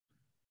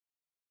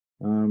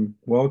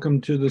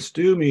Welcome to the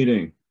STU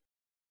meeting.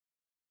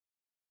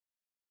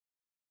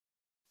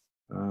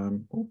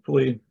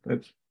 Hopefully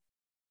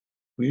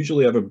we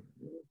usually have a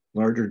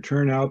larger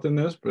turnout than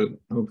this, but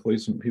hopefully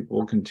some people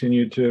will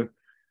continue to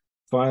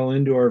file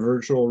into our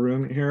virtual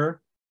room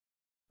here.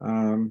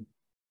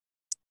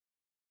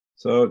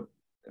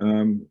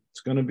 It's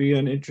going to be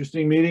an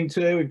interesting meeting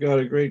today. We've got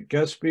a great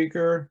guest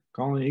speaker,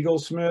 Colin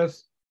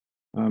Eaglesmith.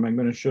 I'm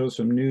going to show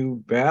some new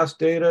bass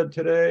data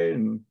today,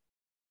 and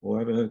we'll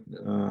have a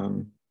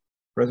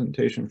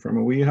presentation from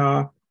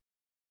OEHHA.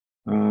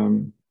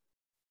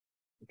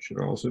 It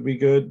should also be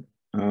good.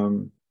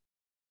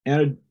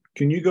 Anna,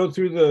 can you go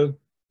through the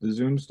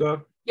Zoom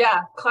stuff?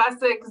 Yeah,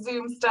 classic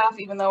Zoom stuff,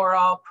 even though we're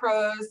all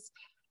pros.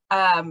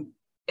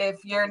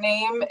 If your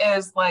name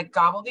is like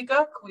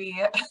gobbledygook,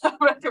 we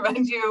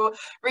recommend you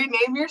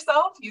rename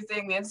yourself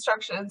using the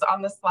instructions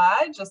on the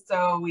slide, just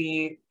so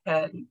we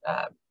can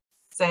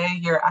say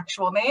your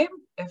actual name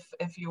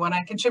if you want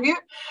to contribute.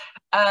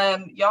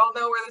 Y'all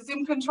know where the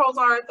Zoom controls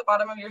are at the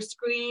bottom of your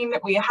screen.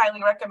 We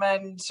highly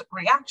recommend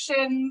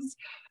reactions.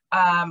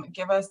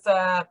 Give us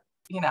a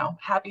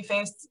happy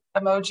face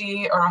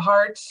emoji or a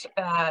heart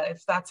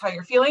if that's how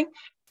you're feeling.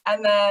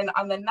 And then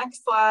on the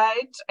next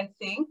slide, I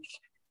think,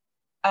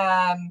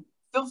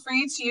 feel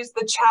free to use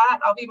the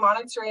chat. I'll be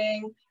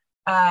monitoring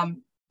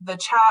the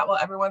chat while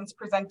everyone's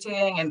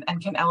presenting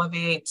and can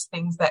elevate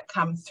things that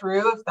come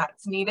through if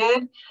that's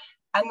needed.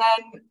 And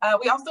then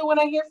we also want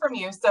to hear from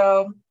you.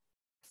 So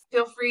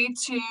feel free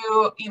to,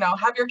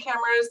 have your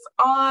cameras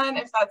on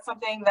if that's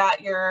something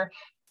that you're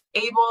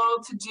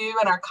able to do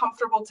and are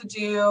comfortable to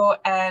do.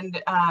 And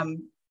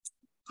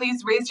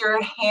please raise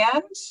your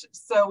hand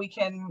so we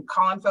can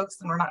call on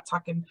folks and we're not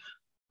talking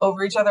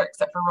over each other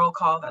except for roll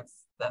call. That's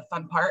the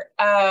fun part.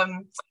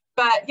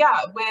 But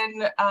yeah,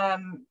 when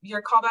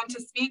you're called on to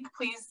speak,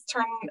 please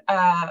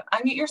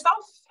unmute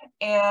yourself.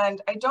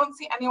 And I don't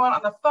see anyone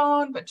on the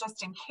phone, but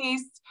just in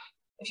case,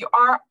 if you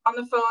are on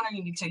the phone or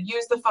you need to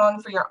use the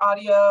phone for your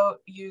audio,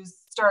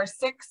 use *6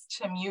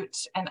 to mute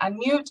and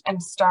unmute and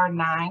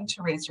 *9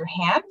 to raise your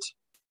hand.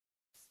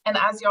 And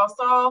as you all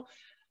saw,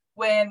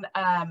 when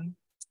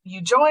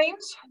you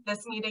joined,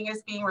 this meeting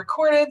is being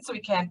recorded so we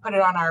can put it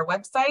on our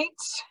website,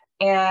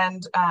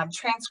 and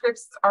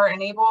transcripts are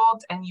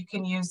enabled, and you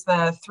can use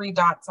the 3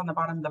 dots on the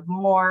bottom, the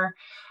more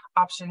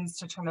options,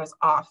 to turn those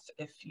off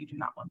if you do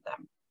not want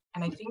them.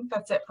 And I think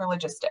that's it for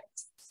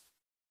logistics.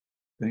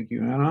 Thank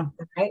you, Anna.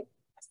 Okay.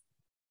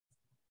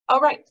 All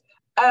right.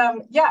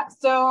 Yeah,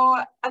 so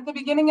at the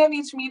beginning of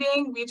each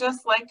meeting, we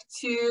just like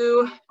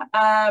to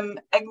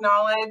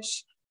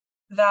acknowledge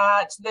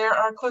that there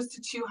are close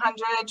to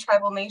 200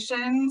 tribal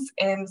nations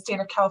in the state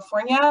of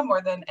California,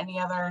 more than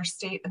any other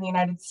state in the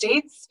United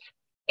States.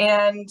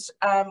 And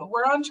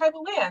we're on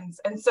tribal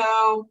lands. And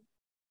so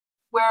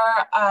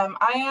where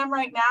I am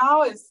right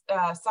now is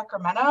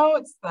Sacramento.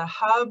 It's the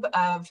hub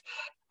of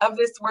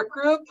this work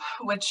group,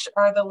 which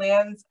are the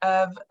lands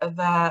of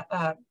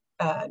the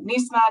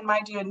Nisman,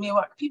 Maidu, and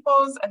Miwok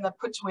peoples and the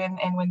Putchwin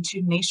and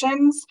Wintun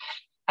nations.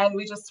 And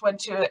we just want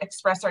to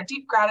express our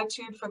deep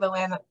gratitude for the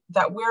land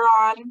that we're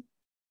on.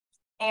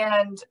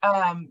 And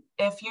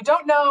if you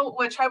don't know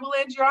what tribal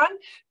land you're on,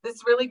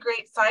 this really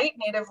great site,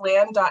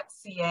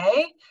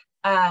 nativeland.ca,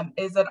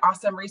 is an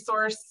awesome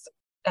resource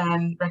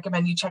and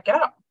recommend you check it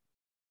out.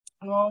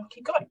 And we'll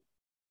keep going.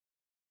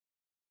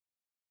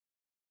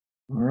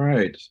 All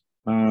right.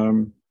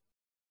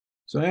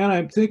 So Anna,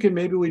 I'm thinking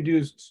maybe we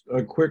do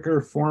a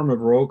quicker form of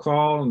roll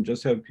call and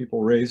just have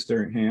people raise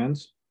their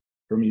hands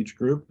from each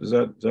group. Does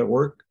that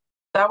work?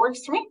 That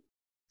works for me.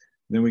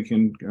 Then we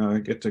can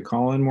get to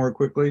Colin more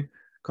quickly.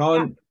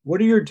 Colin, yeah. What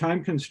are your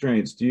time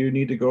constraints? Do you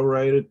need to go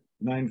right at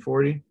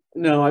 9:40?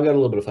 No, I've got a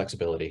little bit of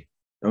flexibility.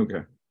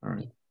 Okay, all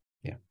right.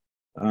 Yeah.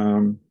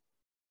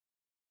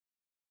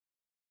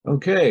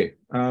 Okay,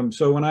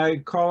 so when I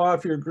call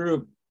off your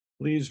group,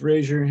 please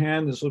raise your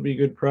hand. This will be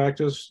good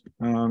practice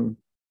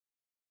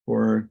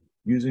for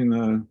using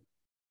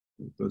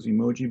those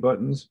emoji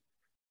buttons.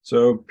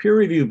 So peer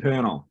review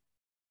panel.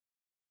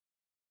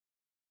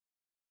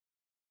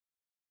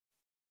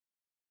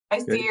 I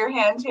see your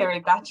hand, Terry.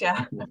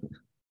 Gotcha.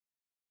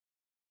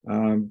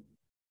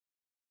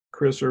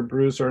 Chris or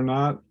Bruce are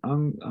not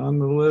on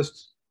the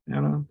list.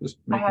 Anna,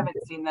 I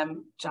haven't seen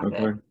them jump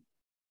in.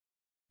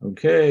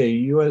 Okay,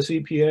 US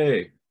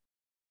EPA.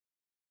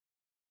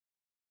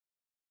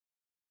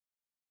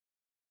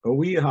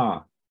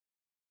 OEHHA.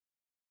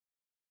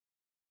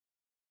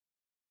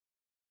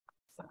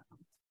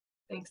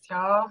 Thanks,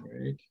 y'all.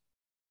 Great.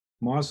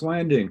 Moss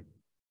Landing.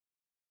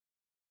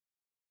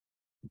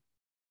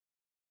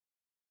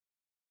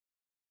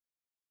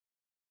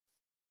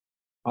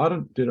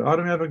 Did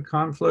Autumn have a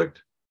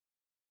conflict?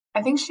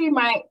 I think she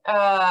might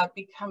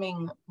be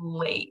coming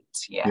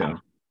late, yeah.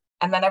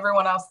 And then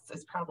everyone else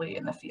is probably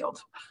in the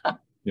field.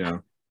 Yeah.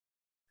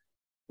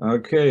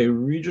 Okay,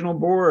 regional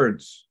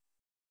boards.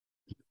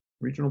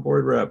 Regional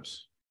board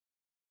reps.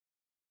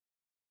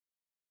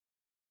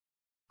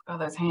 Oh,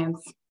 those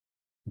hands.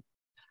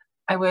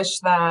 I wish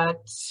that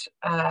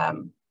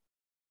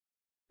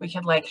we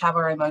could like have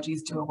our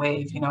emojis do a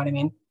wave, you know what I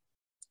mean?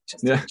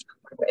 Just Yeah.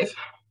 a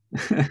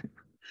wave.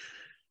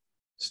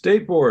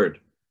 State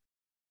Board.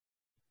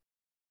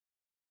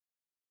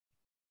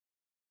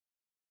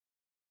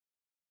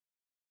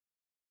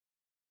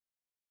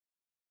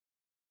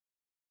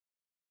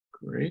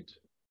 Great.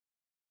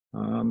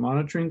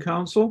 Monitoring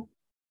Council.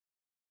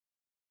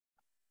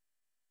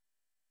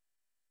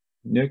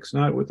 Nick's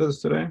not with us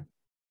today.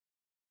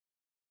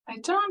 I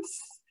don't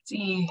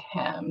see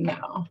him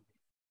now.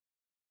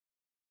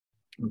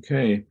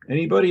 Okay,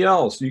 anybody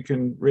else? You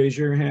can raise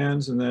your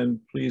hands and then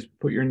please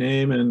put your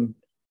name and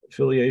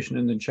affiliation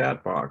in the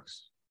chat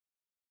box.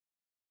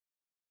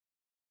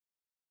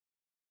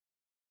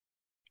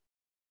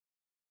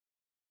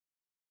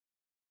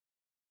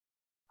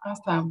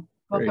 Awesome.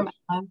 Welcome, Great.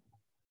 Ellen.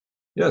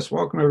 Yes,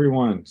 welcome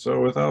everyone.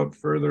 So without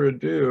further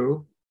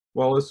ado,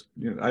 well,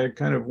 I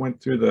kind of went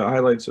through the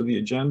highlights of the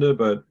agenda,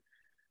 but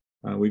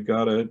we've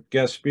got a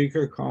guest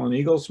speaker, Colin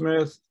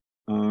Eaglesmith.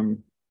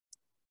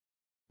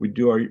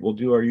 We'll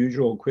do our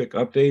usual quick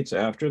updates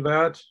after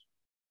that.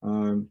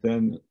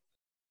 Then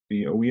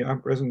the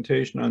OEHHA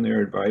presentation on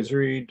their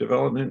advisory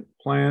development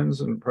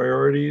plans and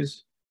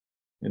priorities.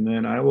 And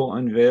then I will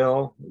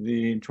unveil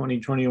the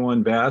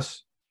 2021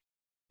 BAS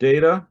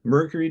data,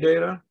 Mercury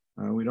data.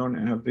 We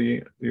don't have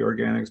the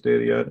organics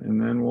data yet,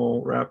 and then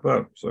we'll wrap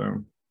up.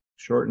 So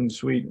short and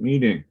sweet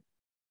meeting.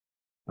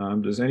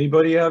 Does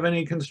anybody have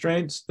any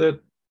constraints that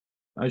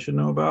I should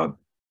know about?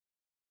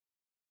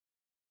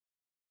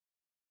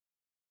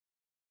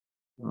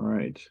 All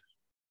right.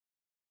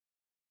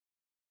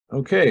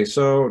 Okay,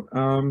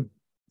 so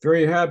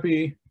very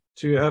happy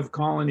to have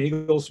Colin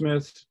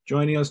Eaglesmith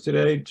joining us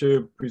today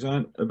to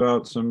present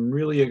about some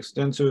really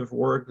extensive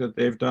work that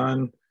they've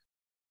done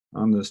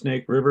on the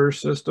Snake River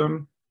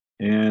system.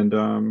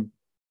 And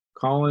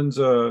Colin's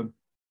an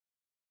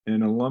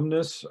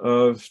alumnus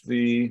of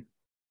the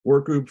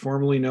work group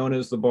formerly known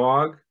as the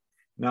Bog,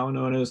 now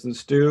known as the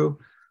Stew.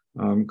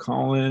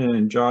 Colin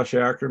and Josh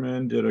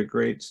Ackerman did a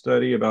great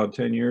study about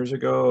 10 years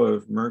ago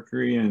of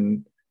mercury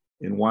in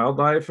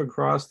wildlife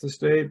across the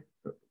state,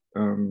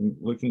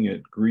 looking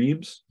at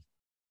grebes.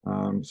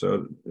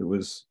 So it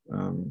was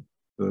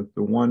the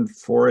one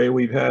foray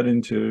we've had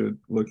into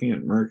looking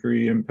at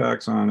mercury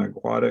impacts on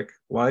aquatic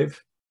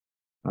life.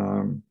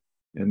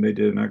 And they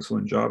did an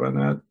excellent job on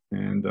that.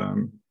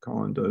 And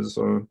Colin does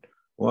a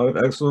lot of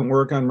excellent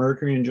work on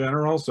mercury in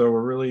general. So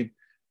we're really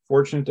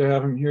fortunate to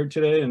have him here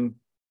today and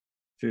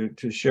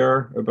to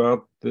share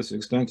about this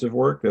extensive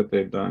work that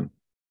they've done.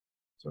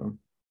 So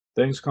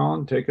thanks,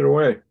 Colin. Take it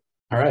away.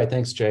 All right.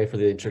 Thanks, Jay, for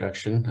the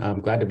introduction.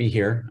 I'm glad to be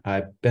here.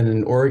 I've been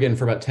in Oregon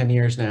for about 10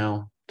 years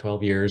now,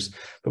 12 years,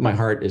 but my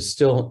heart is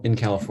still in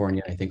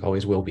California. I think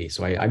always will be.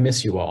 So I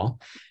miss you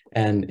all.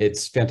 And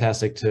it's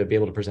fantastic to be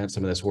able to present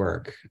some of this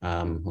work.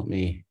 Let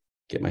me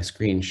get my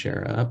screen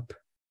share up.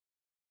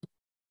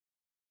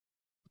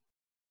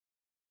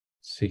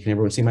 So can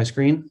everyone see my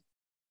screen?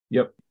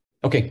 Yep.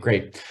 Okay,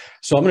 great.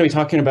 So I'm going to be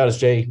talking about, as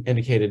Jay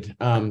indicated,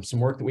 some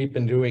work that we've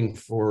been doing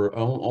for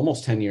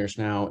almost 10 years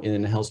now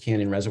in the Hells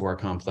Canyon Reservoir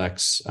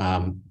Complex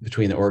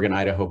between the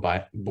Oregon-Idaho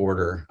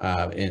border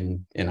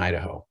in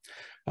Idaho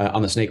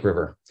on the Snake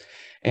River.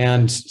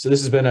 And so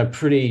this has been a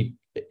pretty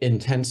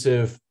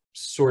intensive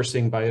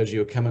sourcing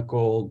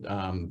biogeochemical,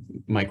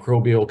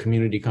 microbial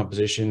community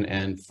composition,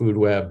 and food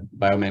web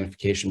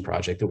biomagnification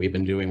project that we've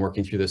been doing,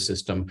 working through the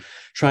system,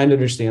 trying to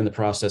understand the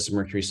process of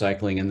mercury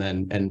cycling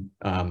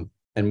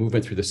and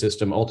movement through the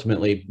system,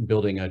 ultimately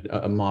building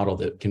a model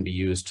that can be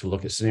used to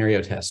look at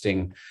scenario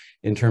testing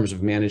in terms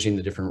of managing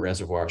the different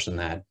reservoirs in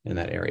that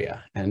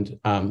area. And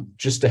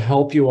just to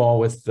help you all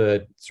with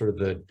the sort of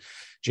the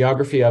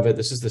geography of it,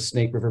 this is the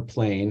Snake River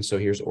Plain. So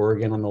here's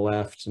Oregon on the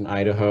left and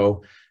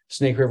Idaho.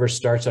 Snake River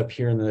starts up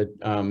here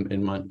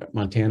in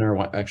Montana,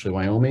 or actually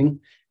Wyoming,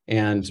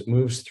 and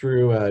moves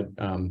through a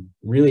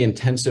really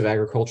intensive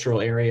agricultural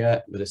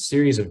area with a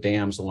series of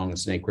dams along the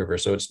Snake River.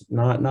 So it's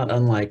not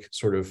unlike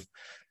sort of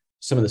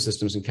some of the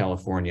systems in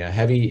California,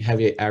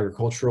 heavy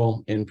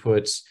agricultural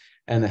inputs.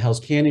 And the Hells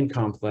Canyon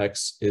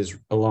complex is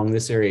along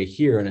this area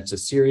here, and it's a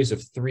series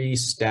of 3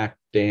 stacked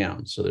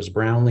dams. So there's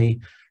Brownlee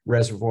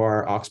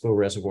Reservoir, Oxbow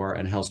Reservoir,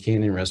 and Hells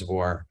Canyon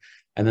Reservoir,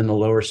 and then the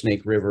lower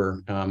Snake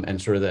River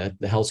and sort of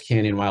the Hells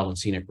Canyon Wild and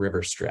Scenic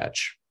River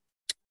stretch.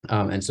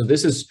 And so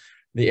this is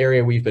the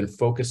area we've been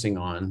focusing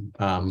on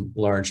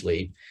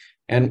largely.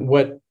 And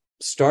what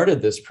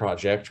started this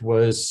project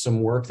was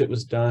some work that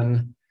was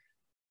done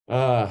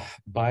by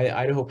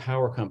Idaho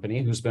Power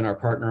Company, who's been our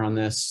partner on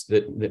this,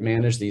 that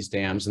managed these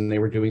dams, and they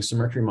were doing some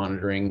mercury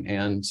monitoring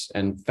and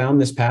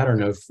found this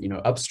pattern of,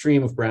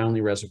 upstream of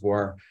Brownlee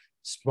Reservoir,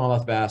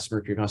 smallmouth bass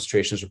mercury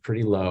concentrations are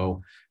pretty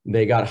low.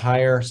 They got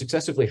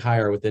successively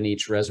higher within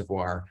each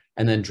reservoir,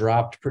 and then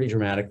dropped pretty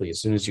dramatically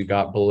as soon as you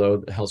got below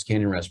the Hells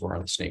Canyon Reservoir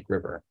on the Snake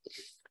River.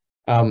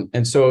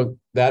 And so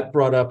that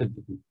brought up,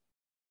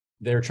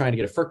 they were trying to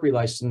get a FERC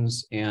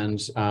license, and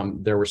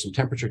there were some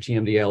temperature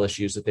TMDL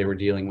issues that they were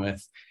dealing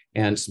with,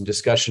 and some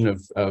discussion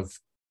of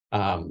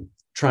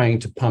trying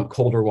to pump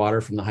colder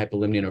water from the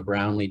hypolimnion of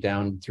Brownlee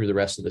down through the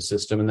rest of the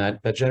system. And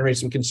that generates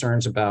some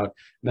concerns about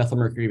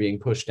methylmercury being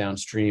pushed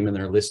downstream and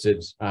their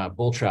listed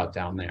bull trout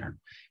down there.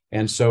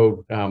 And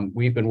so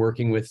we've been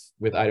working with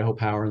Idaho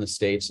Power in the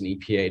states and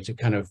EPA to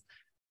kind of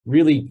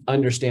really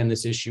understand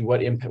this issue, what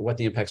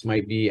the impacts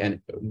might be,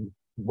 and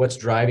what's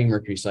driving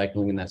mercury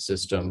cycling in that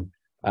system.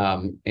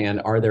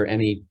 And are there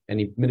any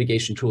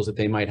mitigation tools that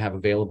they might have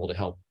available to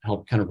help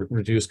kind of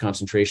reduce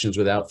concentrations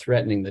without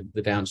threatening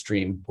the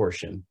downstream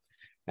portion.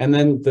 And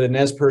then the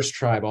Nez Perce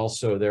tribe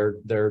also,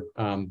 their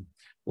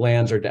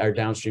lands are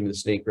downstream of the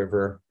Snake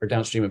River, or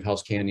downstream of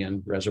Hell's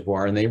Canyon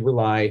Reservoir, and they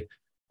rely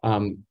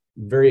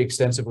very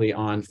extensively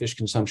on fish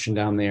consumption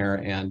down there,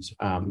 and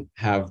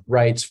have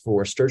rights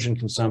for sturgeon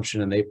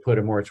consumption, and they put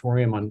a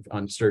moratorium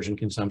on sturgeon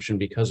consumption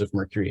because of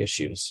mercury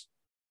issues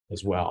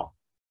as well.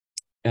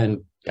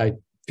 And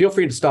feel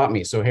free to stop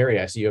me. So Harry,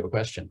 I see you have a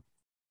question.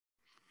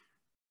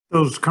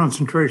 Those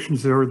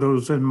concentrations, are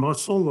those in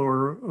mussel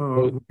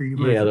or?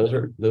 Yeah,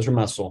 those are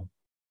mussel.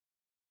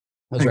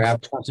 Those are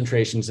average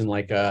concentrations in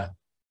like a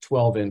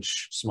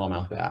 12-inch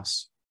smallmouth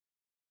bass,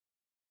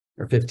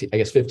 or 15. I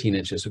guess 15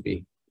 inches would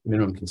be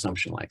minimum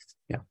consumption length.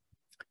 Yeah.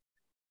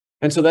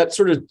 And so that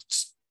sort of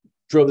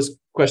drove this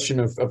question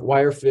of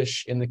why are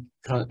fish in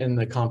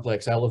the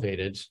complex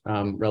elevated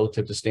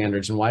relative to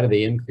standards, and why do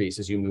they increase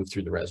as you move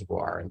through the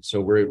reservoir? And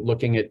so we're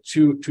looking at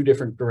two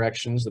different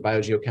directions. The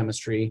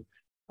biogeochemistry,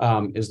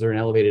 is there an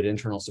elevated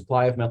internal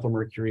supply of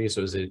methylmercury?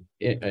 So is it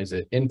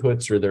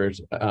inputs, or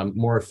there's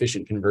more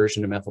efficient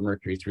conversion to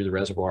methylmercury through the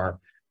reservoir?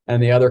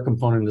 And the other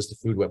component is the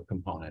food web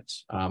component.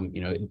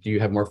 Do you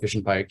have more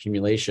efficient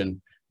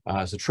bioaccumulation?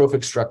 Is the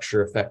trophic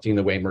structure affecting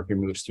the way mercury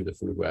moves through the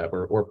food web,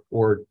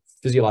 or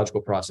physiological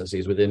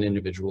processes within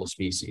individual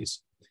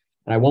species?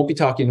 And I won't be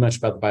talking much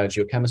about the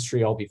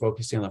biogeochemistry. I'll be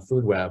focusing on the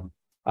food web.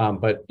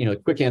 But the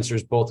quick answer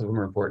is both of them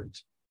are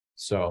important.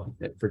 So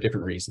for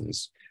different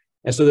reasons.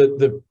 And so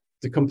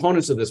the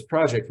components of this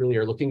project really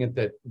are looking at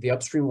the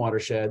upstream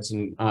watersheds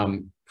and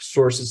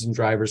sources and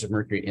drivers of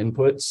mercury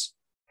inputs,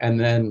 and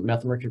then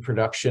methylmercury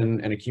production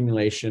and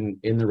accumulation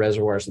in the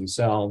reservoirs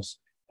themselves,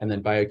 and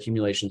then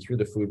bioaccumulation through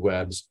the food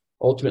webs,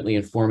 ultimately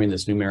informing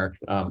this numeric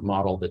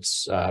model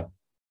that's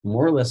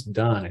more or less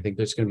done. I think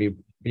there's going to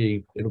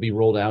it'll be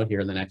rolled out here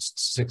in the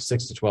next six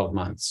to 12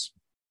 months,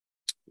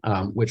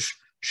 which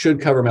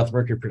should cover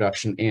methylmercury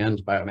production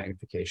and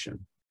biomagnification.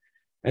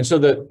 And so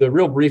the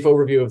real brief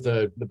overview of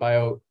the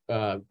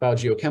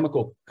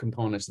biogeochemical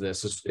components of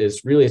this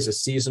is really, it's a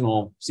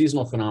seasonal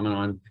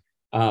phenomenon.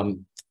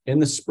 In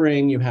the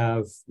spring, you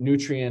have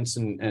nutrients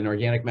and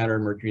organic matter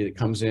and mercury that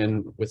comes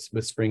in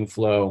with spring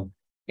flow.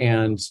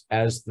 And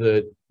as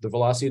the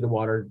velocity of the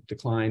water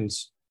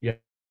declines, you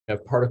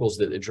have particles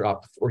that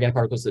drop, organic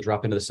particles that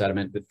drop into the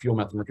sediment that fuel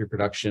methylmercury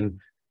production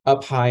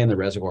up high in the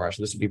reservoir.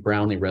 So this would be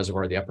Brownlee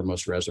Reservoir, the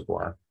uppermost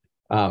reservoir.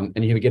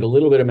 And you get a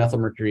little bit of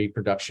methylmercury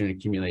production and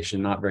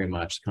accumulation, not very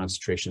much. The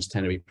concentrations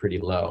tend to be pretty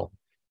low.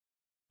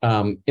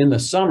 In the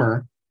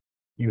summer,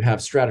 you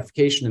have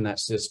stratification in that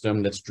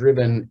system that's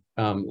driven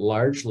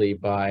largely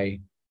by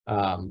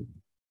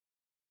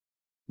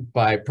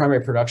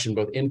primary production,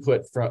 both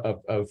input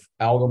of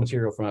algal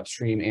material from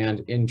upstream and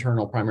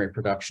internal primary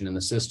production in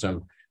the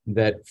system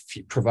that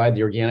provide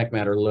the organic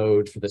matter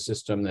load for the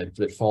system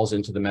that falls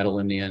into the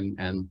metalimnion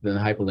and then the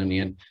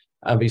hypolimnion,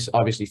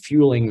 obviously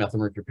fueling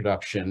methylmercury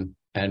production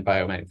and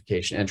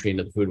biomagnification, entry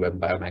into the food web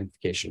and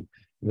biomagnification.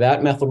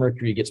 That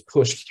methylmercury gets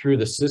pushed through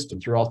the system,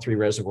 through all three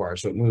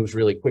reservoirs, so it moves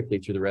really quickly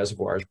through the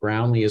reservoirs.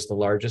 Brownlee is the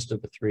largest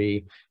of the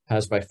three,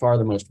 has by far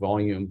the most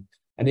volume,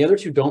 and the other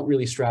two don't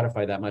really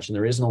stratify that much, and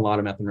there isn't a lot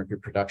of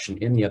methylmercury production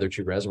in the other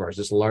two reservoirs.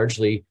 It's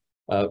largely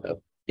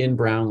in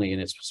Brownlee,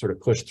 and it's sort of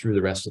pushed through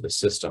the rest of the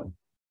system.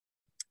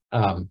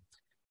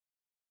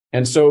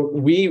 And so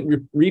we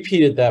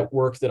repeated that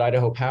work that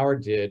Idaho Power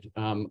did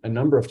a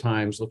number of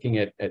times, looking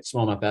at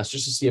smallmouth bass,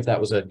 just to see if that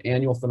was an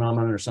annual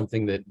phenomenon or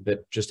something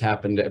that just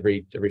happened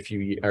every few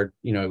years, or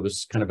it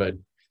was kind of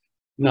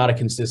not a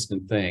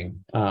consistent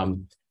thing.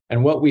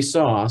 And what we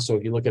saw, so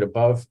if you look at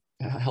above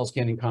Hell's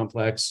Canyon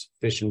Complex,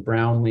 fish in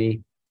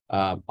Brownlee,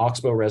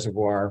 Oxbow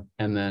Reservoir,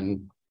 and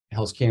then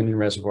Hell's Canyon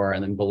Reservoir,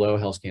 and then below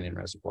Hell's Canyon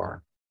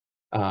Reservoir,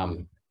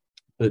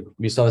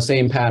 we saw the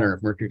same pattern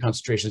of mercury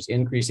concentrations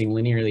increasing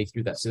linearly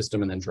through that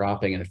system and then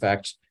dropping. And in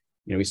fact,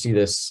 we see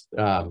this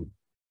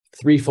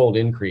threefold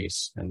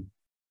increase and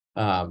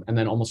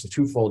then almost a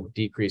twofold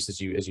decrease as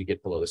you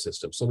get below the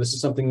system. So this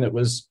is something that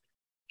was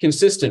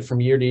consistent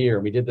from year to year.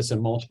 We did this in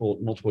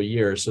multiple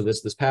years. So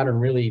this pattern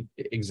really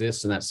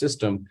exists in that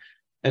system.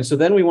 And so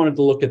then we wanted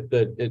to look at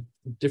the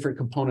different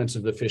components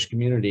of the fish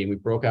community. We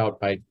broke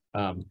out by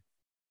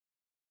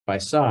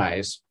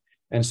size.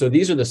 And so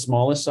these are the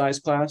smallest size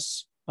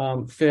class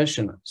fish.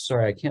 And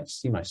sorry, I can't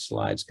see my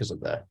slides because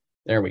of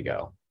there we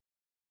go.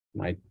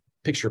 My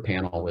picture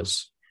panel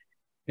was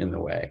in the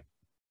way.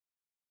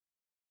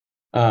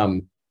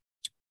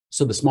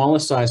 So the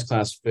smallest size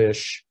class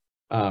fish,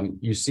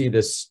 you see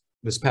this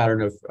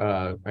pattern of,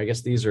 I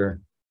guess these are,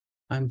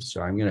 I'm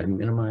sorry, I'm going to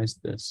minimize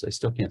this. I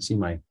still can't see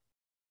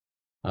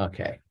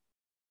okay.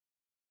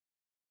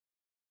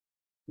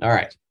 All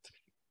right.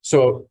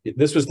 So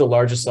this was the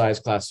largest size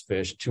class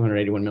fish,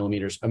 281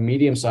 millimeters, a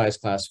medium sized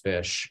class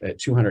fish at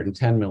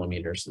 210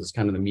 millimeters. This is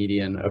kind of the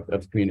median of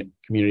the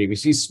community. We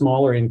see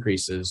smaller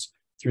increases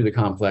through the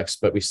complex,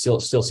 but we still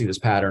see this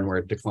pattern where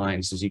it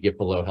declines as you get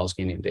below Hell's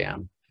Canyon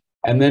Dam.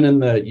 And then in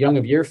the young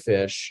of year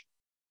fish,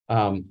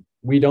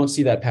 we don't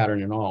see that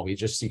pattern at all. We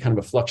just see kind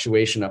of a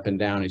fluctuation up and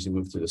down as you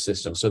move through the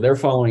system. So they're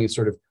following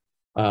sort of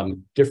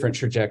different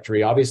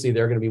trajectory. Obviously,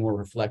 they're going to be more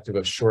reflective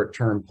of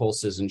short-term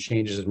pulses and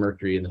changes of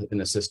mercury in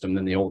the system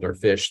than the older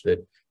fish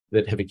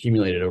that have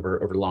accumulated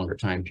over longer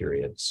time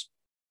periods.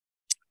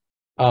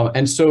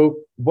 And so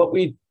what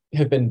we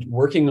have been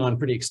working on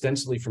pretty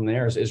extensively from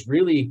there is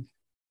really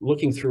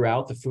looking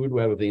throughout the food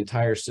web of the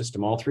entire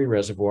system, all three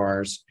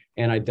reservoirs,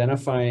 and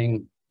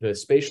identifying the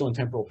spatial and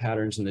temporal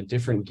patterns in the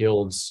different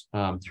guilds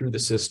through the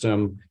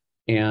system,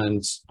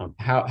 and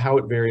how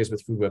it varies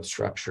with food web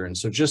structure. And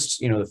so just,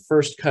 the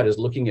first cut is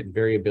looking at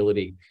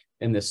variability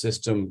in the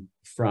system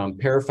from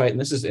periphyte, and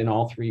this is in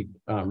all three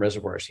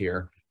reservoirs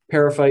here: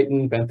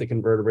 periphyton, benthic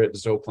invertebrate,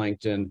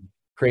 zooplankton,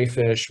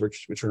 crayfish,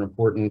 which are an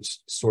important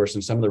source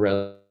in some of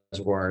the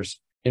reservoirs,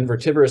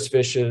 invertebrous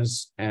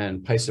fishes,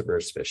 and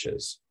piscivorous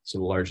fishes, so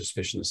the largest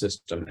fish in the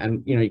system.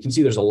 And you can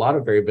see there's a lot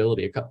of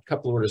variability, a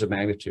couple orders of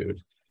magnitude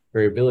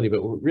variability,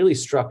 but what really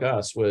struck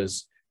us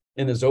was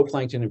in the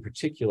zooplankton in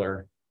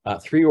particular,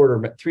 three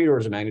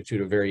orders of magnitude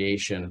of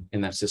variation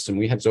in that system.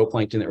 We had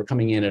zooplankton that were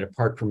coming in at a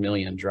part per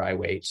million dry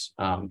weight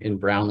in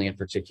Brownlee in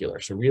particular,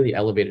 so really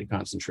elevated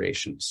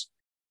concentrations.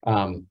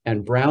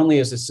 And Brownlee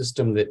is a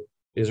system that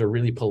is a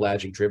really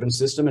pelagic driven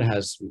system. It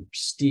has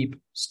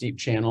steep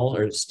channel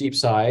or steep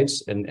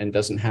sides and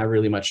doesn't have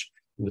really much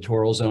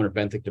littoral zone or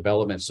benthic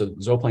development. So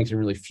zooplankton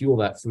really fuel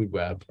that food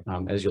web,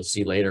 as you'll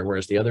see later,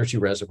 whereas the other two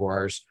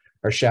reservoirs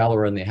are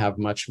shallower and they have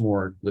much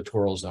more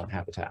littoral zone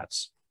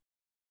habitats.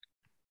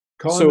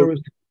 Colin,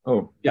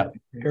 yeah,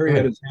 Harry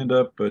had his hand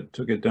up, but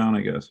took it down,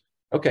 I guess.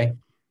 Okay.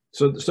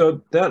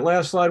 So that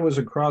last slide was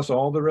across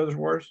all the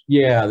reservoirs?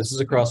 Yeah, this is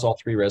across all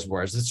three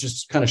reservoirs. It's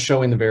just kind of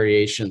showing the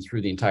variation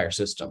through the entire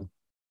system.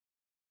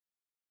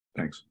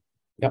 Thanks.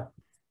 Yep.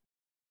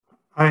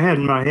 I had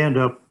my hand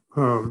up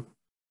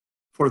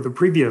for the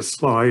previous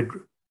slide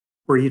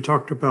where you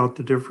talked about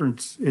the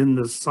difference in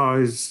the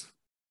size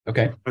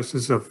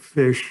sizes of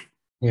fish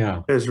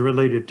as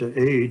related to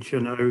age.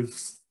 And I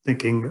was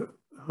thinking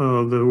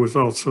there was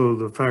also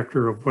the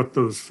factor of what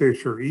those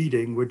fish are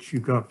eating, which you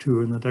got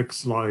to in the next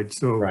slide.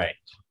 So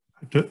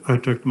I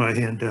took my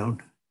hand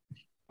down.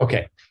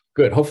 Okay,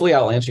 good. Hopefully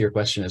I'll answer your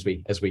question as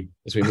we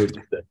move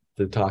through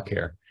the talk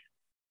here.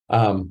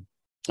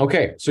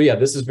 Okay, so yeah,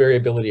 this is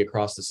variability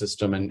across the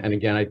system. And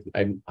again,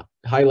 I'm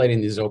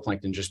highlighting the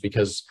zooplankton just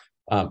because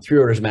 3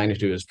 orders of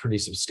magnitude is pretty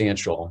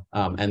substantial,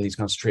 and these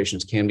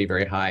concentrations can be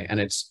very high.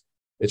 And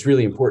it's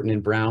really important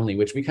in Brownlee,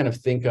 which we kind of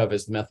think of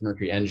as the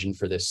methylmercury engine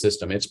for this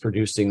system. It's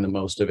producing the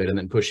most of it and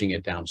then pushing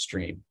it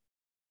downstream.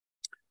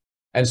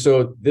 And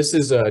so this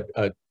is a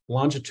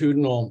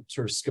longitudinal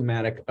sort of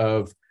schematic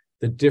of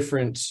the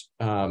different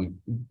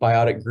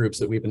biotic groups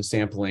that we've been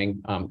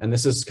sampling. And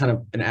this is kind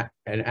of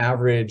an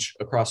average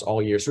across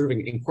all years, sort of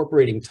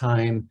incorporating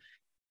time,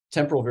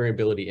 temporal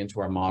variability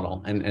into our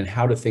model, and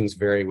how do things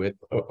vary with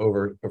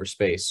over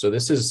space. So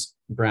this is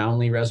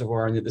Brownlee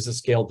Reservoir, and this is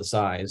scaled to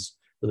size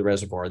for the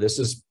reservoir. This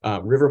is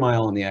river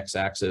mile on the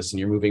x-axis, and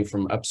you're moving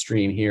from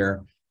upstream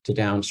here to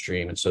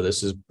downstream. And so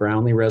this is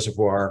Brownlee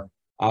Reservoir,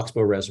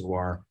 Oxbow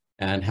Reservoir,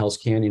 and Hell's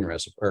Canyon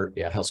Reservoir,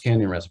 Hell's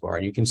Canyon Reservoir.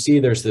 And you can see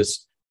there's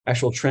this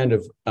actual trend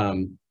of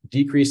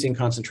decreasing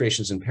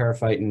concentrations in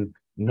periphyton.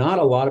 Not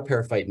a lot of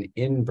periphyton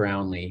in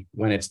Brownlee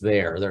when it's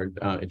there.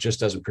 It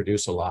just doesn't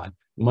produce a lot.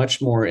 Much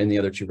more in the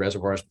other two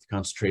reservoirs, but the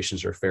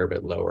concentrations are a fair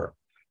bit lower.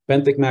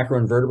 Benthic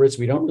macroinvertebrates,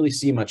 we don't really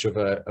see much of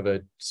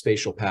a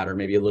spatial pattern,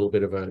 maybe a little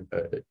bit of a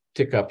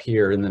tick up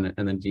here and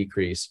then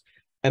decrease.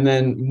 And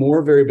then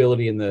more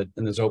variability in the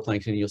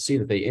zooplankton. You'll see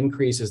that they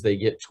increase as they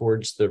get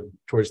towards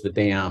the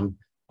dam,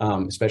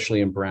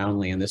 especially in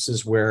Brownlee. And this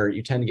is where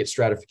you tend to get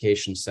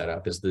stratification set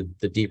up, is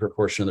the deeper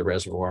portion of the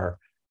reservoir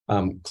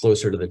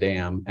closer to the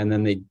dam. And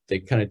then they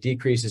kind of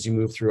decrease as you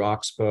move through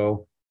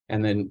Oxbow,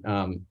 and then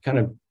kind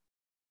of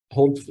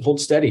hold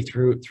steady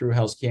through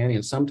Hell's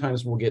Canyon.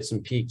 Sometimes we'll get some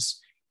peaks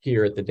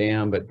here at the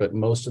dam, but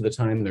most of the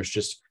time there's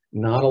just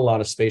not a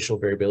lot of spatial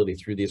variability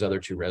through these other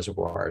two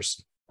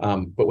reservoirs.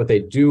 But what they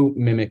do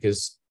mimic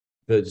is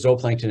the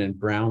zooplankton in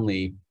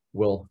Brownlee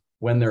will,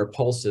 when there are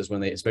pulses,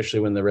 especially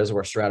when the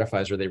reservoir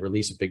stratifies or they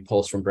release a big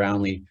pulse from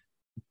Brownlee,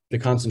 the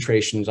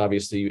concentrations,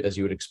 obviously, as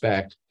you would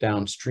expect,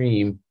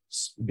 downstream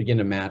begin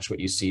to match what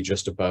you see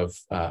just above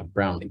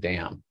Brownlee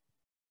Dam.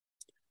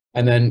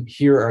 And then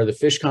here are the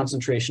fish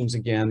concentrations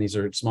again. These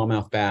are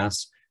smallmouth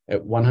bass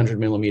at 100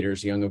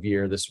 millimeters young of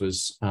year. This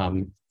was,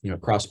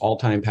 across all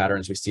time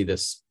patterns, we see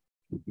this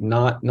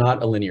not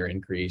a linear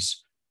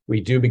increase.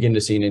 We do begin to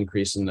see an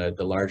increase in the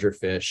larger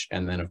fish.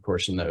 And then, of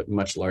course, in the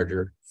much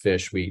larger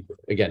fish, we,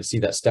 again, see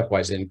that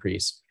stepwise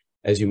increase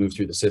as you move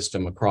through the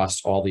system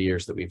across all the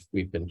years that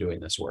we've been doing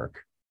this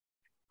work.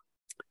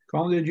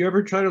 Colin, did you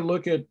ever try to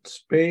look at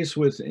space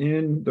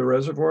within the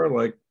reservoir,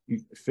 like,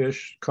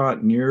 fish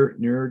caught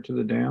nearer to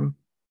the dam?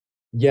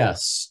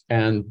 Yes,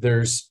 and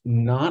there's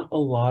not a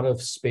lot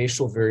of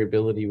spatial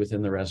variability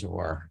within the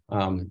reservoir.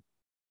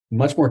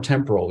 Much more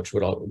temporal,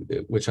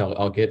 which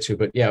I'll get to.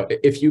 But yeah,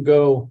 if you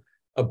go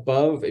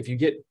above, if you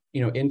get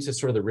into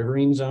sort of the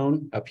riverine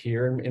zone up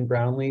here in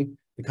Brownlee,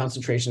 the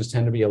concentrations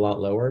tend to be a lot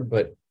lower.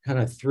 But kind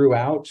of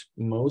throughout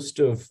most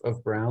of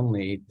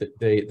Brownlee,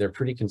 they're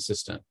pretty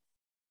consistent.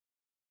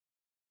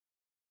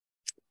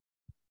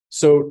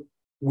 So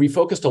we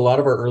focused a lot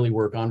of our early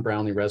work on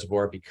Brownlee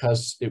Reservoir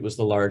because it was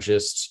the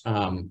largest.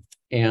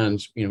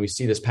 And we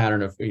see this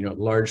pattern of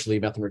largely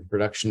methyl mercury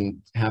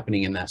production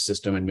happening in that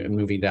system and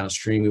moving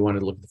downstream. We wanted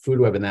to look at the food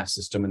web in that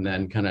system and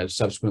then kind of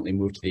subsequently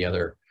move to the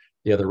other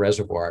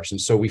reservoirs. And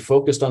so we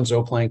focused on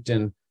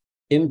zooplankton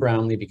in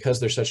Brownlee because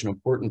they're such an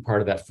important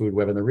part of that food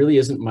web, and there really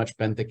isn't much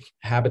benthic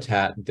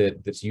habitat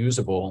that's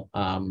usable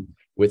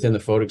within the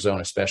photic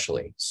zone,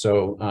 especially.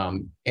 So,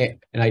 and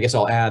I guess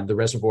I'll add, the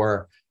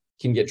reservoir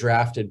can get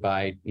drafted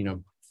by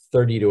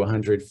 30 to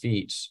 100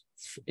 feet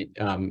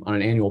on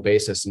an annual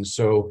basis, and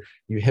so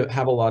you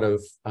have a lot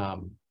of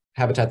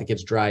habitat that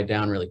gets dried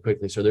down really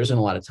quickly. So there isn't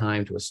a lot of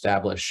time to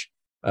establish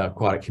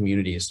aquatic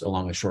communities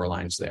along the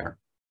shorelines there.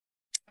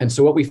 And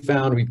so what we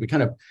found, we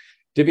kind of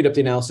divvied up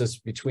the analysis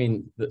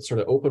between the sort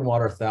of open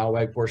water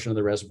thalweg portion of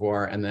the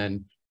reservoir and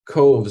then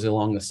coves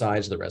along the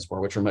sides of the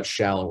reservoir, which are much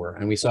shallower.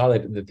 And we saw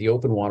that the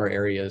open water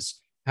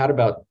areas had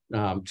about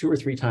 2 or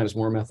 3 times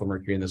more methyl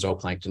mercury in the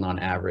zooplankton on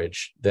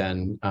average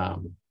than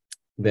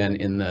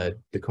in the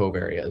cove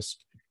areas.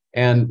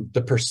 And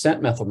the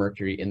percent methyl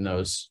mercury in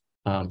those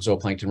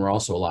zooplankton were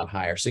also a lot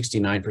higher,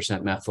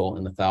 69% methyl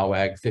in the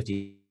thalweg,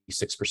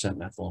 56%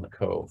 methyl in the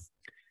cove.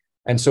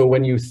 And so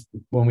when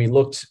we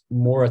looked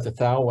more at the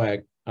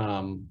thalweg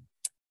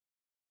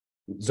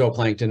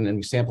zooplankton and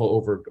we sample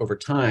over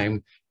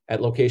time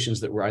at locations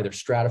that were either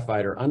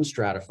stratified or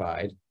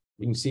unstratified,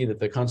 you can see that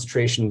the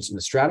concentrations in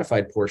the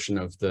stratified portion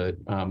of the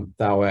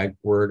thalweg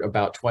were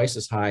about twice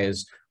as high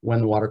as when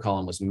the water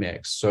column was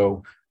mixed.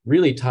 So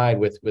really tied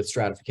with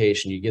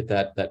stratification, you get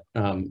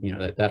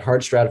that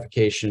hard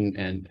stratification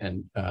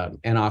and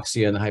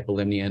anoxia in the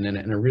hypolimnion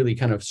and a really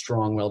kind of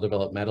strong,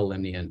 well-developed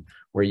metalimnion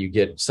where you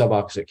get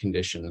suboxidant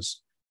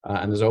conditions.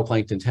 And the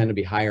zooplankton tend to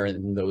be higher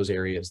in those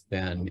areas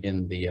than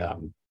in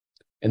the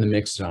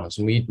mixed zones.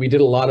 And we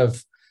did a lot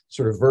of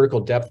sort of vertical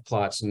depth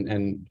plots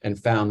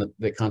and found that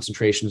the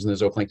concentrations in the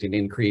zooplankton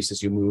increase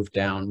as you move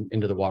down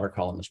into the water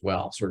column as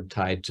well, sort of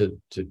tied to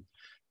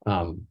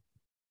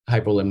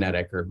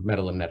hypolimnetic or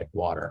metalimnetic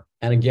water.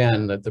 And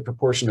again, the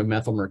proportion of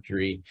methyl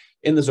mercury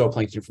in the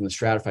zooplankton from the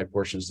stratified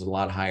portions is a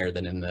lot higher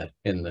than in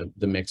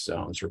the mixed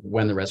zones or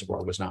when the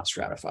reservoir was not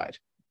stratified.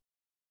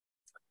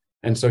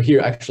 And so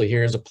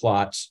here's a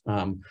plot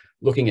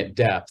looking at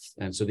depth.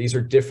 And so these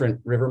are different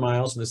river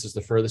miles. This is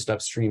the furthest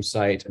upstream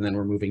site. And then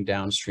we're moving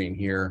downstream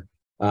here.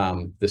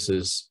 This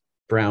is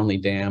Brownlee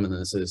Dam, and then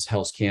this is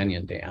Hell's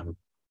Canyon Dam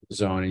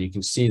zone. And you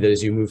can see that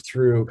as you move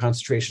through,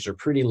 concentrations are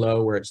pretty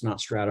low where it's not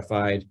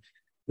stratified.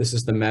 This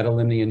is the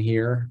metalimnion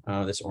here,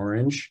 this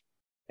orange.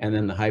 And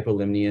then the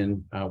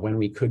hypolimnion, when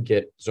we could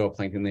get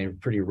zooplankton, they were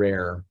pretty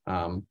rare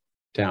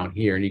down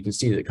here. And you can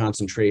see that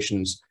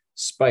concentrations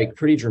spike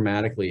pretty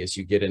dramatically as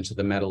you get into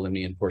the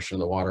metalimnion portion of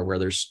the water where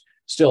there's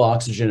still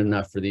oxygen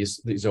enough for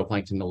these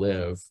zooplankton to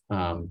live.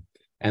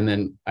 And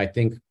then I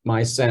think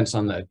my sense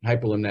on the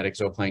hypolimnetic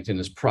zooplankton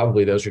is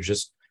probably those are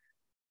just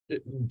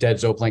dead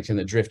zooplankton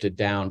that drifted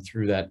down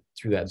through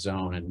that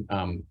zone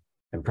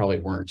and probably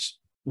weren't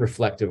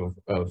reflective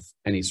of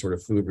any sort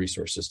of food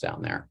resources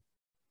down there.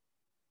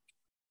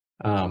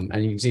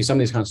 And you can see some of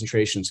these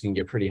concentrations can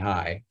get pretty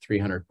high,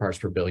 300 parts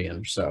per billion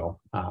or so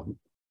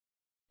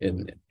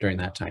during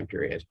that time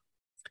period.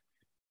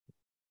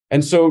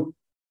 And so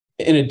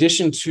in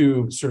addition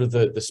to sort of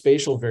the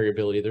spatial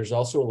variability, there's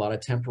also a lot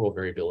of temporal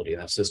variability in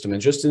that system.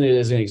 And just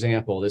as an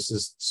example, this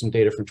is some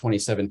data from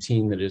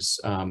 2017 that is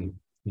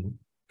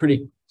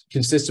pretty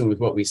consistent with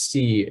what we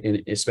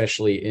see,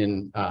 especially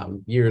in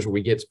years where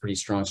we get pretty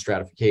strong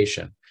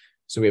stratification.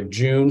 So we have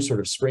June, sort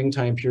of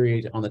springtime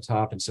period on the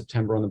top and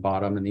September on the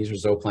bottom, and these are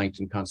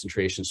zooplankton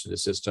concentrations through the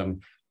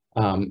system.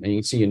 And you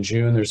can see in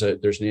June, there's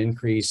an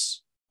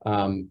increase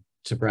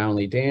to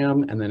Brownlee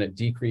Dam, and then it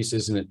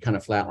decreases and it kind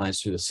of flatlines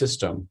through the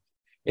system.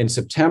 In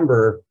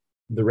September,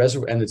 the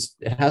reservoir, and it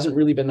hasn't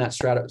really been that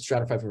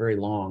stratified for very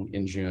long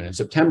in June. In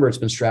September, it's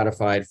been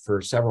stratified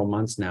for several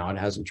months now. It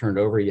hasn't turned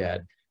over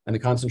yet. And the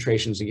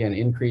concentrations, again,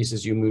 increase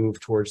as you move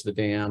towards the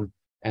dam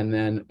and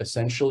then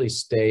essentially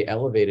stay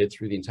elevated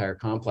through the entire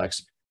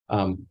complex,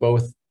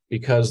 both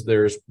because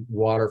there's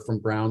water from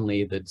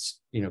Brownlee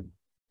that's,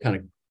 kind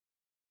of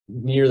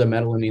near the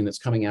metalimnion that's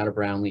coming out of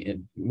Brownlee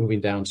and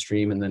moving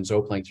downstream, and then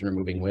zooplankton are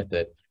moving with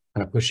it,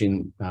 kind of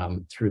pushing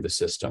through the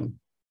system.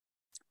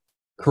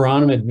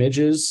 Chironomid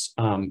midges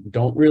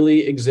don't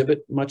really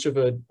exhibit much of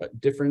a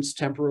difference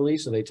temporally,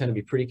 so they tend to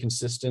be pretty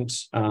consistent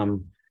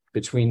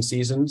between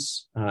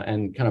seasons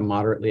and kind of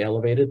moderately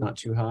elevated, not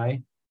too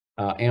high.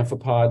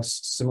 Amphipods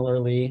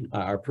similarly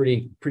are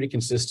pretty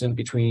consistent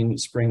between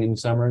spring and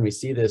summer, and we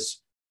see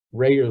this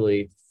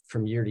regularly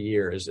from year to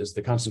year is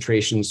the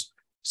concentrations,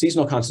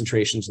 seasonal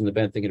concentrations in the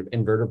benthic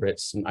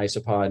invertebrates and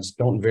isopods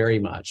don't vary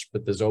much,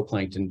 but the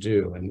zooplankton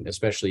do, and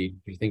especially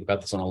if you think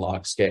about this on a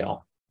log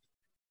scale.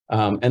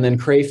 And then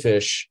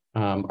crayfish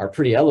are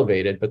pretty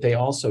elevated, but they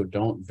also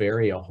don't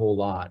vary a whole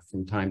lot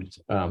from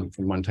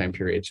one time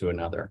period to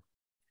another.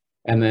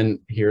 And then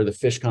here are the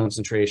fish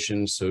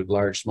concentrations, so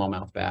large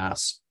smallmouth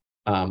bass.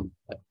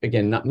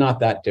 Again, not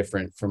that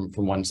different from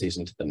one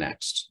season to the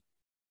next.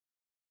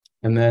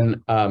 And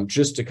then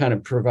just to kind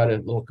of provide a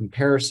little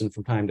comparison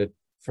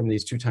from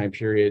these two time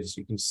periods,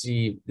 you can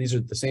see these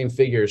are the same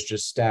figures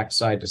just stacked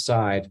side to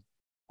side.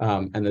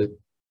 And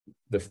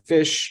the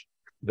fish,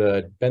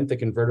 the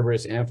benthic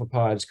invertebrates,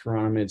 amphipods,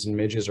 chironomids, and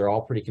midges are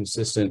all pretty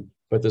consistent,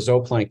 but the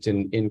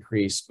zooplankton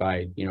increased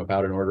by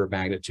about an order of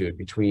magnitude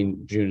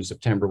between June and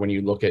September when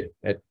you look at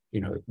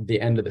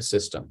the end of the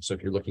system. So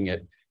if you're looking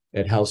at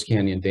Hell's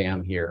Canyon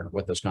Dam here,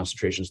 what those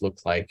concentrations look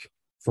like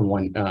from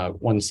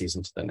one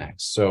season to the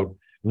next. So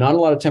not a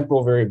lot of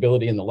temporal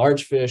variability in the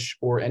large fish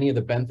or any of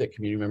the benthic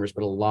community members,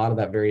 but a lot of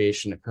that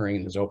variation occurring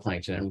in the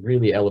zooplankton and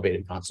really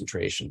elevated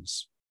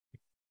concentrations.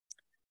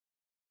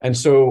 And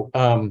so,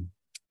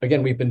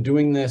 again, we've been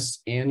doing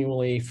this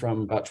annually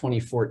from about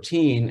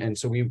 2014. And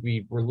so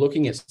we were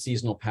looking at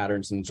seasonal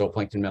patterns in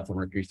zooplankton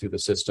methylmercury through the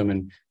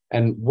system.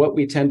 And what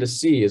we tend to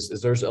see is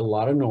there's a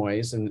lot of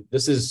noise. And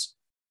this is,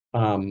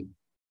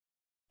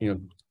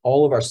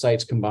 all of our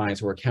sites combined,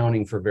 so we're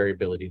accounting for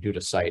variability due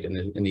to site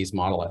in these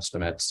model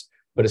estimates.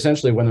 But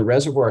essentially, when the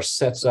reservoir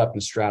sets up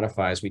and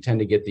stratifies, we tend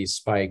to get these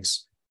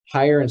spikes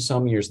higher in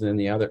some years than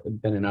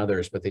in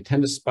others, but they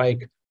tend to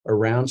spike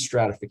around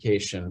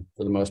stratification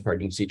for the most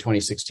part. You can see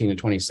 2016 and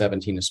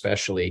 2017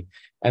 especially.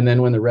 And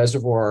then when the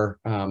reservoir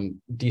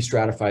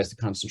destratifies, the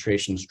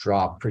concentrations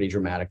drop pretty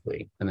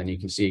dramatically. And then you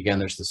can see again,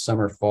 there's the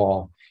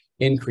summer-fall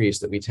increase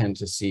that we tend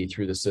to see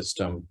through the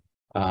system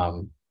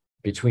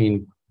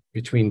between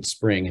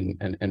spring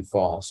and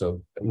fall.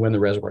 So when the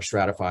reservoir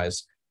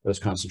stratifies, those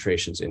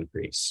concentrations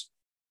increase.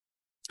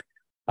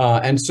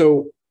 And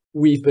so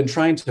we've been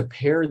trying to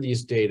pair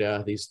these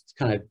data, these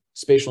kind of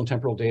spatial and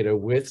temporal data,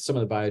 with some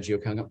of the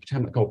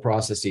biogeochemical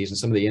processes and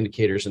some of the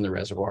indicators in the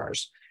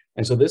reservoirs.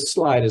 And so this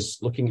slide is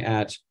looking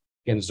at,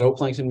 again,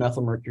 zooplankton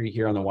methylmercury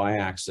here on the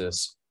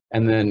y-axis,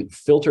 and then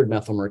filtered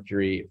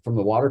methylmercury from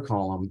the water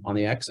column on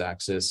the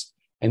x-axis.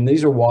 And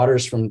these are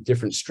waters from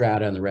different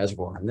strata in the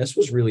reservoir. And this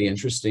was really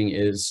interesting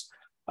is,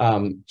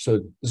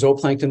 so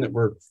zooplankton that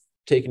were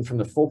taken from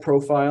the full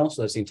profile,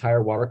 so that's the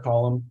entire water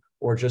column,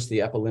 or just the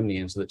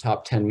epilimnion, so the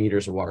top 10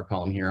 meters of water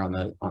column here on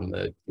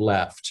the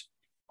left.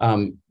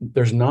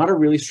 There's not a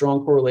really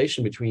strong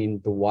correlation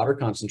between the water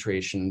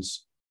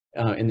concentrations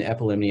in the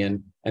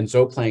epilimnion and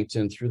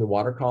zooplankton through the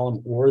water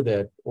column or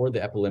the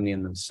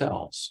epilimnion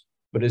themselves.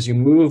 But as you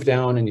move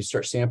down and you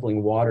start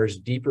sampling waters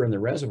deeper in the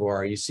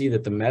reservoir, you see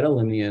that the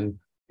metalimnion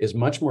is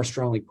much more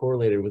strongly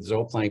correlated with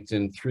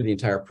zooplankton through the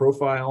entire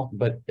profile,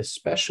 but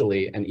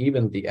especially and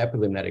even the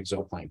epilimnetic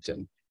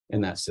zooplankton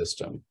in that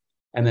system.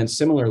 And then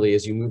similarly,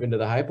 as you move into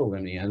the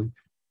hypolimnion,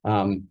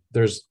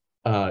 there's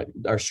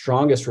our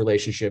strongest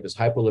relationship is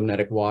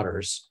hypolimnetic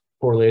waters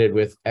correlated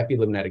with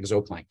epilimnetic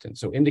zooplankton.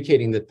 So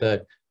indicating that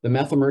the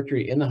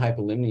methylmercury in the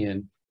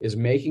hypolimnion is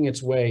making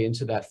its way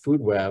into that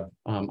food web,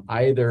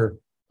 either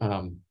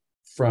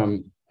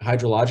from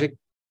hydrologic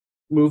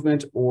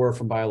movement or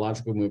from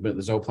biological movement,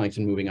 the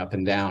zooplankton moving up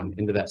and down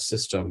into that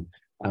system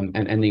and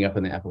ending up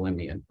in the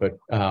epilimnion. But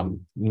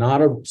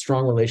not a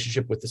strong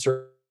relationship with the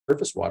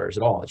surface waters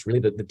at all. It's really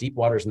the deep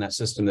waters in that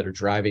system that are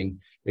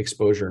driving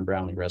exposure in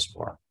Brownlee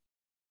Reservoir.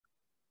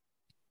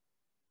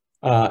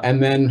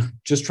 And then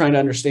just trying to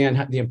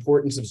understand the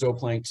importance of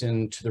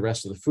zooplankton to the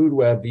rest of the food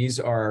web. These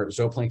are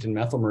zooplankton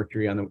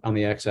methylmercury on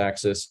the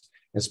x-axis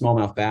and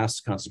smallmouth bass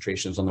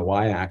concentrations on the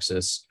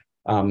y-axis.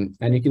 And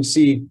you can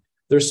see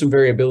there's some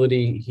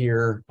variability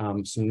here,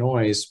 some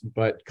noise,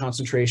 but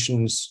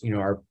concentrations,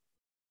 are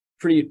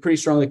pretty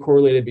strongly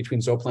correlated between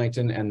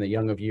zooplankton and the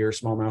young of year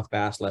smallmouth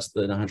bass, less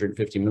than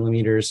 150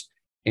 millimeters,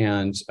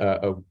 and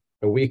a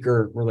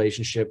weaker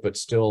relationship, but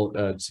still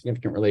a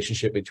significant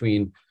relationship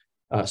between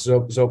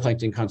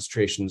zooplankton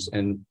concentrations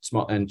and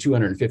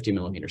 250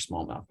 millimeter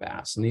smallmouth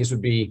bass. And these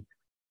would be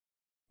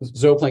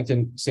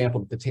zooplankton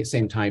sampled at the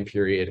same time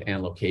period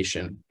and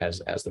location as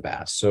the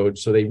bass. So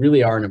they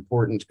really are an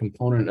important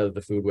component of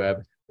the food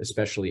web,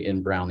 especially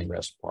in Brownlee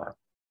Reservoir.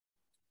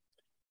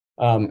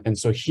 And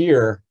so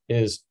here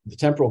is the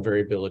temporal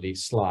variability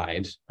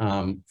slide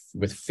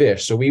with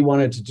fish. So we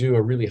wanted to do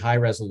a really high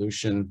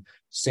resolution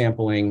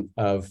sampling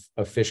of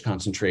fish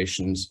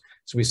concentrations.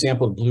 So we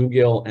sampled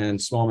bluegill and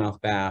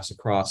smallmouth bass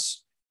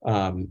across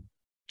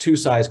two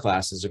size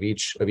classes of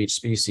each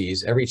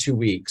species every 2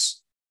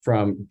 weeks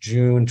from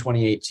June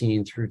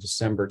 2018 through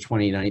December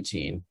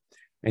 2019.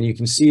 And you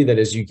can see that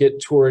as you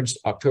get towards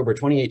October,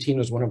 2018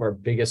 was one of our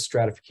biggest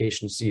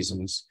stratification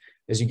seasons.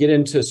 As you get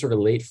into sort of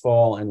late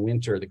fall and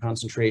winter, the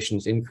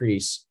concentrations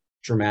increase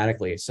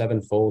dramatically,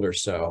 7-fold or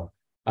so.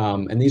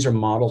 And these are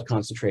modeled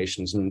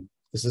concentrations. And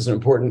this is an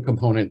important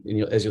component,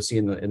 as you'll see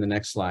in the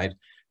next slide.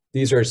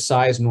 These are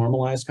size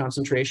normalized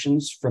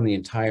concentrations from the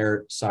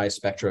entire size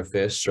spectra of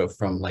fish. So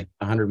from like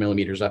 100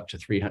 millimeters up to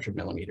 300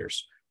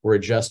 millimeters, we're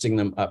adjusting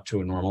them up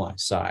to a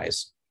normalized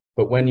size.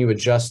 But when you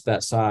adjust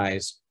that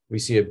size, we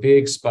see a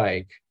big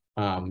spike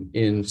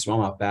in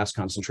smallmouth bass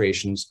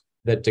concentrations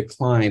that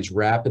declines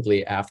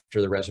rapidly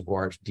after the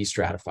reservoir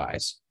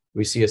destratifies.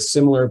 We see a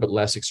similar but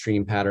less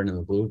extreme pattern in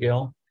the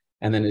bluegill.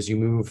 And then as you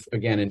move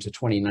again into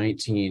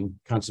 2019,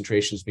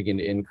 concentrations begin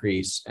to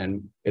increase,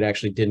 and it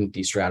actually didn't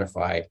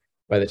destratify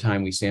by the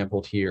time we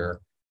sampled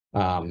here.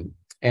 And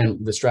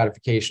the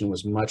stratification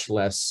was much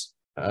less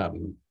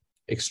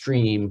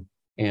extreme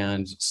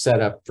and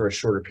set up for a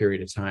shorter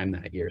period of time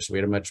that year. So we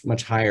had a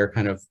much higher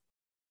kind of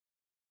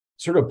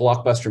sort of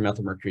blockbuster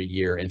methylmercury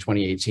year in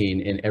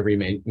 2018 in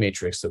every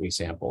matrix that we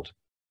sampled.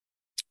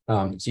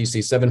 So you see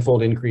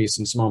 7-fold increase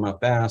in smallmouth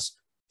bass,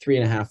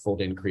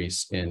 3.5-fold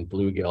increase in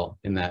bluegill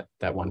in that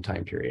one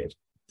time period.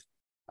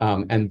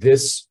 And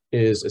this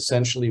is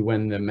essentially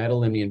when the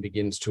metalimnion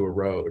begins to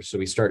erode. So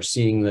we start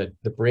seeing the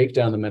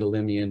breakdown of the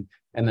metalimnion,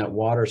 and that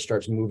water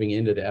starts moving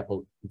into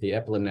the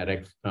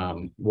epilimnetic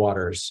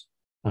waters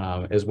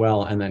as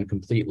well, and then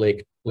complete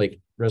lake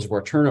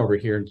reservoir turnover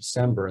here in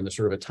December, and there's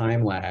sort of a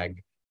time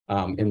lag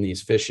in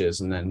these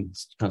fishes, and then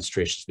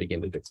concentrations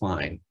begin to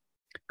decline.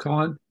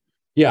 Colin?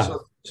 Yeah.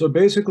 So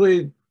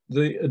basically,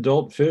 the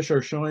adult fish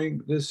are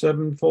showing this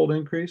 7-fold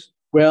increase?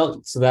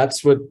 Well, so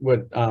that's what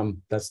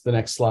that's the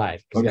next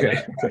slide.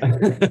 Okay.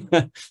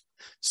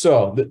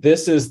 So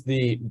this is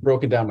the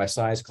broken down by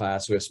size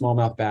class. We have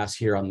smallmouth bass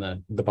here on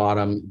the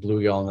bottom,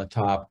 bluegill on the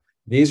top.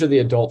 These are the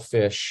adult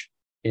fish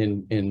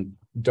in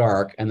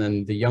dark, and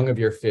then the young of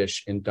your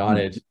fish in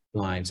dotted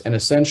lines. And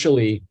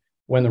essentially,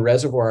 when the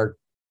reservoir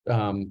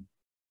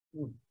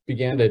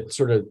began to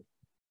sort of,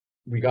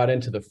 we got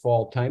into the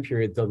fall time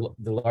period, the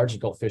large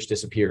adult fish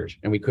disappeared,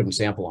 and we couldn't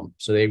sample them.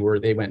 So they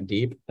went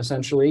deep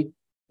essentially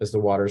as the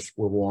waters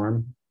were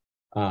warm,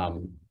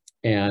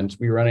 and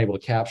we were unable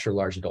to capture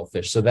large adult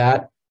fish. So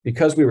that,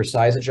 because we were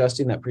size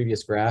adjusting that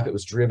previous graph, it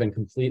was driven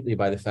completely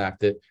by the fact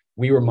that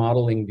we were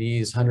modeling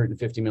these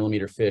 150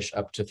 millimeter fish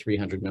up to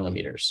 300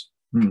 millimeters.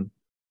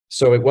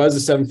 So it was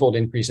a 7-fold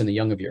increase in the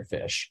young of your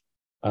fish,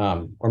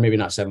 or maybe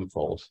not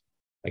 7-fold,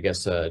 I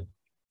guess a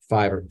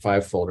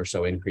 5-fold or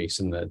so increase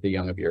in the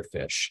young of your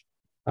fish.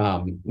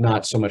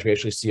 Not so much, we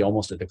actually see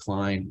almost a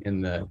decline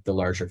in the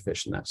larger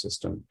fish in that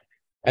system.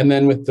 And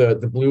then with the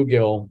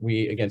bluegill,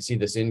 we again see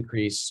this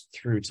increase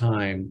through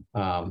time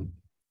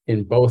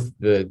in both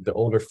the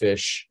older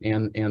fish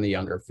and the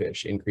younger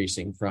fish,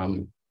 increasing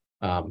from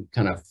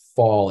kind of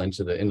fall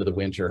into the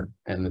winter,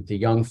 and the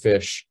young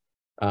fish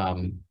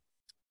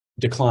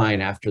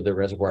decline after the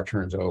reservoir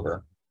turns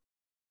over,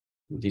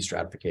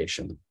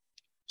 destratification.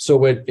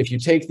 So if you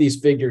take these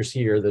figures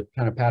here, the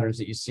kind of patterns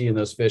that you see in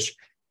those fish,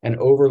 and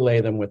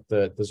overlay them with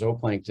the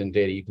zooplankton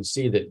data, you can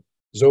see that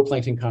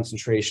zooplankton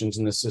concentrations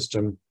in the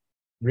system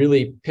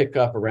really pick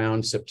up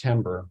around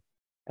September.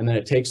 And then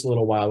it takes a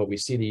little while, but we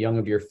see the young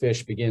of your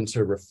fish begin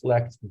to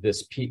reflect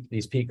these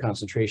peak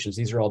concentrations.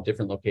 These are all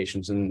different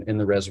locations in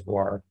the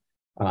reservoir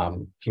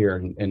here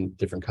in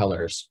different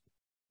colors.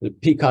 The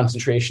peak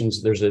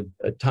concentrations, there's a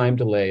time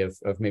delay of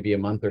maybe a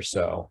month or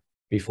so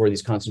before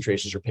these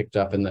concentrations are picked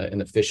up in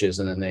the fishes,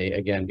 and then they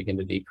again begin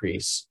to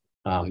decrease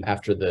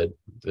after the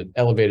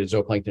elevated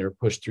zooplankton are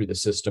pushed through the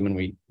system, and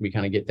we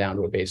kind of get down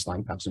to a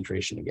baseline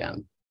concentration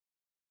again.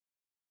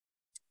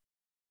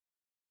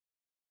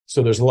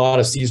 So there's a lot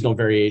of seasonal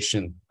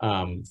variation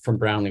from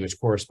Brownlee, which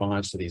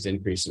corresponds to these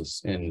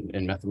increases in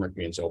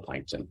methylmercury and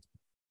zooplankton.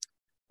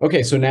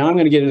 Okay, so now I'm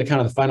going to get into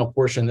kind of the final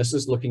portion. This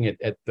is looking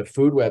at the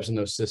food webs in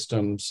those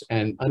systems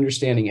and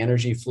understanding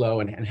energy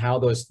flow and how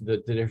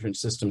the different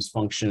systems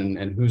function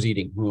and who's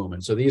eating whom.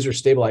 And so these are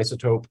stable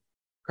isotope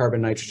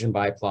carbon-nitrogen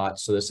biplots.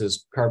 So this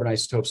is carbon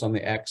isotopes on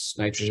the X,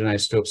 nitrogen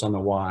isotopes on the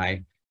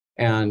Y.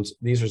 And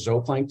these are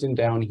zooplankton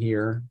down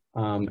here,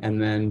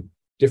 and then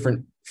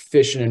different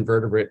fish and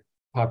invertebrate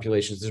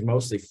populations. There's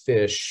mostly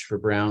fish for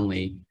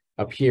Brownlee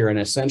up here. And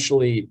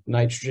essentially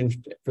nitrogen,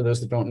 for those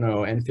that don't know,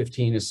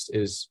 N15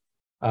 is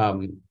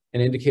an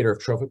indicator of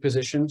trophic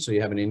position. So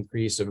you have an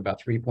increase of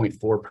about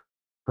 3.4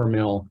 per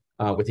mil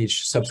with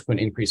each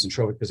subsequent increase in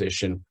trophic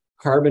position.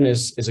 Carbon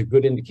is a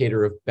good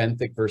indicator of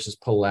benthic versus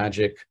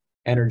pelagic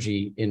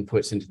energy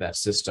inputs into that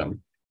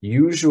system.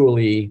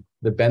 Usually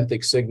the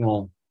benthic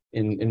signal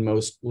in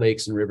most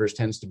lakes and rivers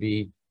tends to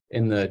be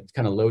in the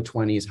kind of low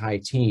 20s,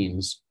 high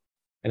teens.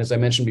 And as I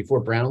mentioned before,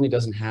 Brownlee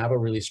doesn't have a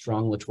really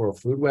strong littoral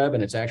food web,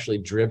 and it's actually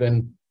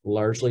driven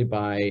largely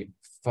by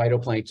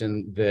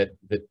phytoplankton that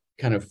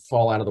kind of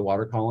fall out of the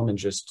water column and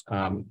just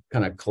kind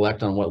of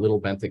collect on what little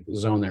benthic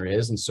zone there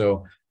is. And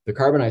so the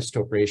carbon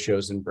isotope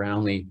ratios in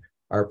Brownlee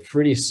are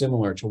pretty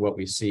similar to what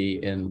we see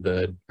in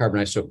the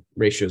carbon isotope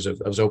ratios of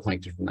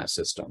zooplankton from that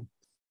system.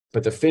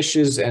 But the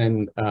fishes,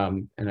 and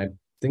I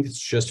think it's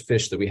just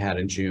fish that we had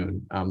in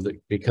June,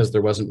 because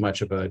there wasn't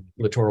much of a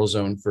littoral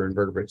zone for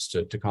invertebrates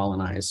to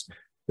colonize.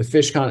 The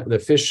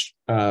fish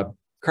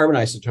carbon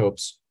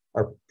isotopes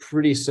are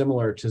pretty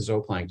similar to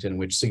zooplankton,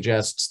 which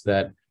suggests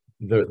that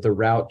the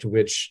route to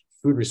which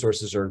food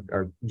resources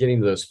are getting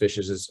to those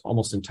fishes is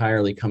almost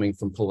entirely coming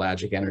from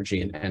pelagic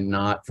energy and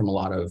not from a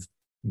lot of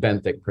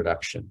benthic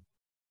production.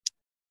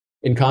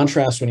 In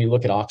contrast, when you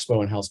look at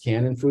Oxbow and Hell's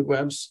Canyon food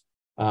webs,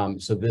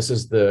 so this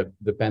is the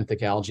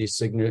benthic algae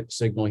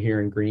signal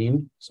here in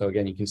green. So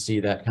again, you can see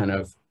that kind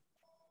of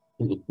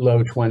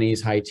low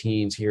 20s, high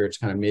teens. Here it's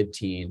kind of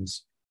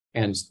mid-teens.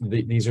 And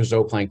these are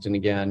zooplankton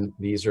again.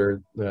 These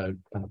are the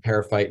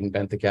paraphyte and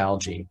benthic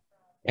algae.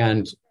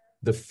 And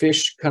the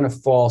fish kind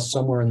of fall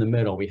somewhere in the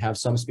middle. We have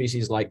some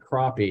species like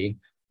crappie,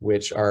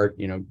 which are,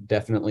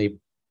 definitely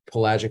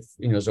pelagic,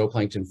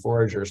 zooplankton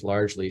foragers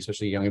largely,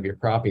 especially young of your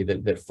crappie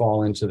that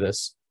fall into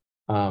this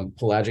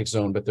pelagic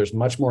zone. But there's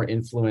much more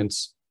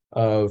influence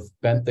of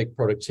benthic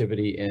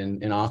productivity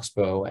in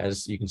Oxbow.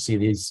 As you can see,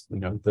 these,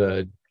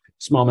 the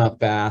smallmouth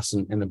bass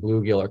and the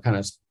bluegill are kind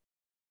of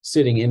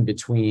sitting in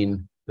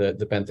between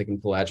the benthic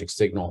and pelagic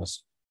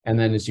signals. And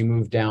then as you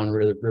move down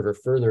river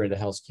further into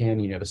Hell's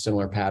Canyon, you have a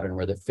similar pattern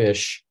where the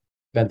fish,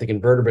 benthic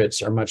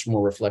invertebrates, are much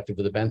more reflective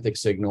of the benthic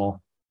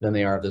signal than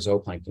they are of the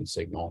zooplankton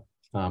signal.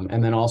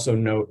 And then also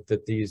note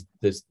that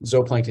this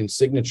zooplankton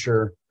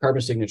signature,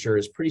 carbon signature,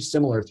 is pretty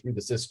similar through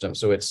the system.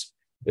 So it's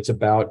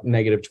about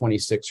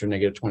 -26 or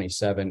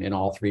 -27 in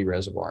all three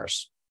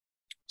reservoirs.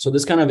 So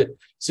this kind of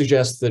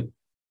suggests that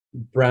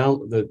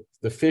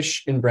the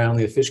fish in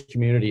Brownlee, the fish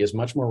community, is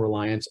much more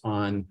reliant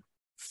on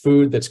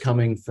food that's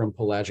coming from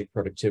pelagic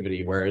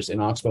productivity, whereas in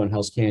Oxbow and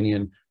Hell's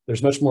Canyon,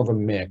 there's much more of a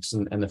mix,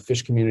 and the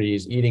fish community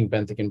is eating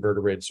benthic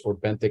invertebrates or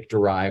benthic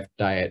derived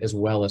diet, as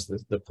well as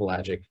the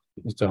pelagic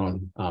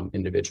zone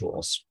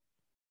individuals.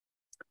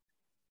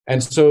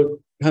 And so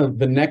kind of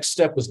the next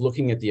step was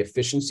looking at the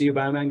efficiency of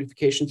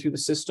biomagnification through the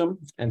system.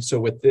 And so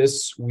with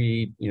this,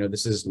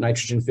 this is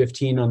nitrogen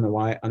 15 on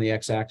the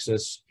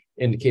x-axis,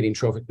 indicating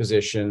trophic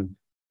position,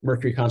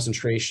 mercury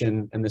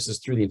concentration, and this is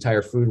through the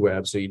entire food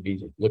web. So you'd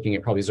be looking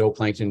at probably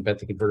zooplankton,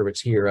 benthic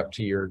invertebrates here up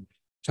to your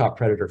top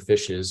predator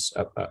fishes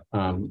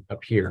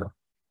up here.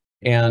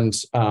 And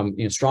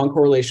strong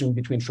correlation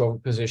between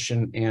trophic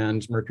position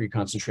and mercury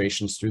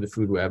concentrations through the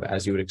food web,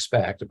 as you would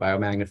expect. It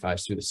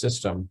biomagnifies through the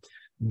system.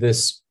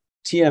 This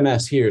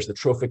TMS here is the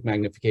trophic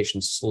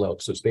magnification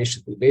slope. So it's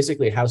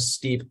basically how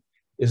steep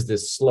is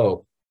this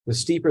slope. The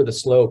steeper the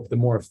slope, the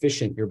more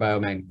efficient your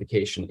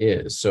biomagnification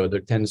is. So there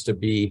tends to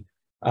be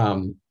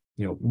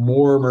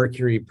more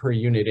mercury per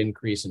unit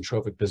increase in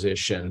trophic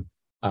position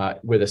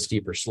with a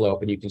steeper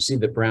slope. And you can see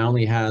that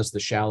Brownlee has the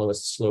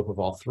shallowest slope of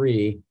all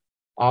three.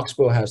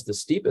 Oxbow has the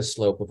steepest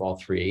slope of all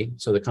three.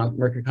 So the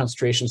mercury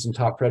concentrations in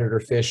top predator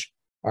fish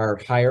are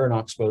higher in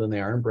Oxbow than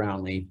they are in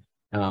Brownlee,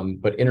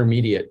 but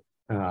intermediate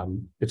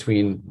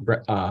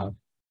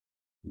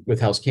with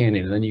Hell's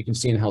Canyon. And then you can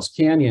see in Hell's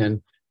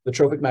Canyon, the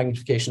trophic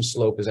magnification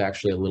slope is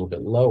actually a little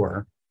bit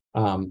lower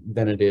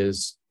than it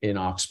is in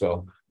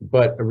Oxbow.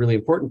 But a really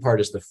important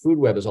part is the food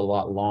web is a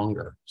lot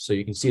longer. So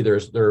you can see there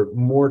are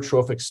more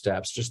trophic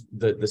steps. Just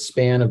the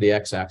span of the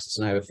x-axis,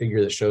 and I have a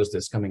figure that shows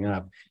this coming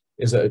up,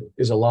 is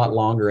a lot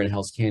longer in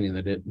Hell's Canyon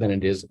than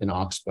it is in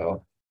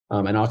Oxbow.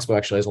 And Oxbow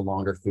actually has a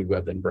longer food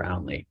web than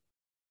Brownlee.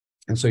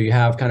 And so you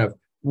have kind of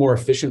more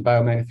efficient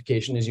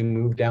biomagnification as you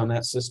move down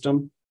that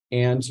system,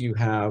 and you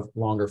have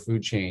longer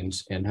food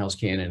chains in Hell's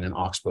Canyon and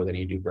Oxbow than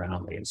you do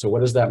Brownlee. And so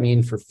what does that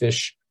mean for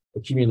fish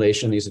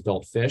accumulation, these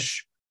adult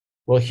fish?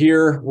 Well,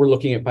 here we're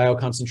looking at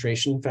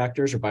bioconcentration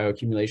factors or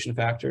bioaccumulation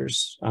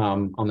factors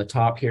on the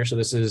top here. So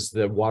this is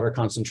the water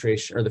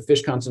concentration, or the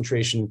fish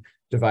concentration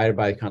divided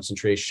by the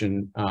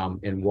concentration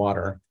in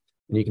water.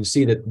 And you can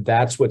see that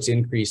that's what's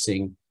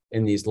increasing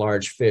in these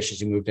large fish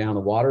as you move down.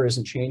 The water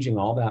isn't changing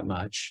all that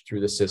much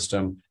through the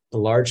system. The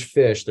large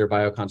fish, their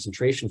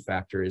bioconcentration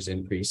factor is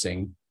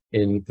increasing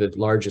in the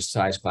largest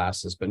size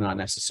classes, but not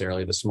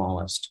necessarily the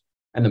smallest.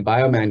 And the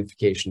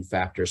biomagnification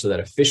factor, so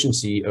that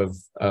efficiency of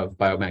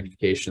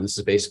biomagnification, this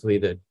is basically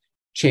the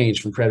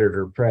change from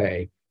predator to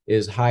prey,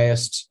 is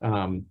highest,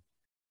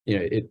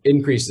 it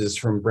increases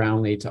from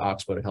Brownlee to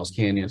Oxbow to Hell's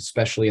Canyon,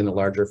 especially in the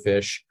larger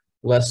fish,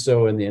 less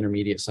so in the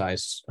intermediate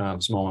size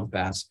smallmouth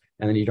bass.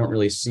 And then you don't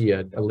really see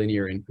a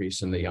linear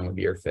increase in the young of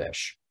year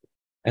fish.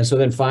 And so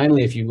then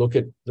finally, if you look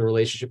at the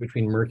relationship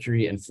between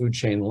mercury and food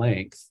chain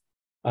length,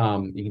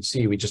 you can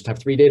see we just have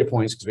 3 data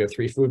points because we have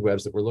 3 food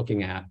webs that we're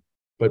looking at.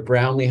 But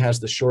Brownlee has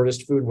the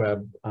shortest food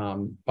web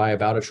by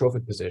about a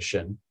trophic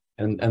position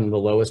and the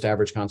lowest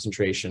average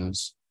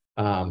concentrations.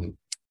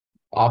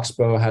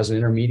 Oxbow has an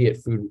intermediate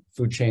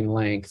food chain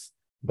length,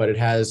 but it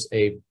has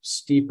a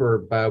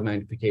steeper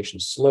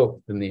biomagnification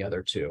slope than the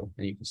other two.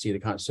 And you can see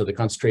so the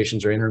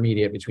concentrations are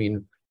intermediate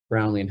between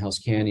Brownlee and Hell's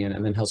Canyon.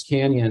 And then Hell's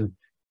Canyon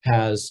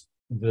has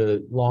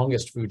the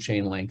longest food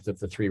chain length of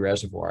the 3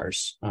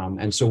 reservoirs.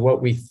 And so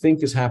what we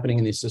think is happening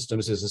in these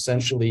systems is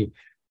essentially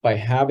by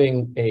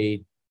having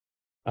a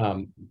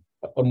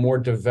more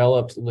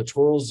developed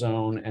littoral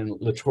zone and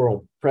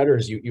littoral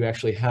predators, you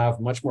actually have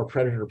much more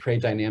predator-prey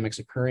dynamics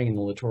occurring in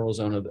the littoral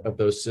zone of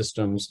those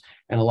systems,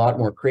 and a lot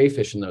more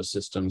crayfish in those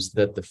systems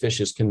that the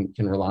fishes can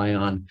rely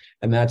on.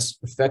 And that's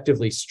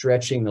effectively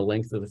stretching the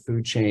length of the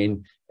food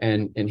chain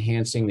and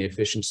enhancing the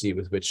efficiency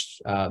with which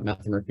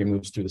methylmercury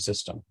moves through the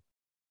system.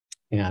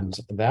 And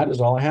that is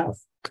all I have.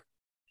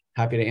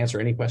 Happy to answer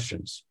any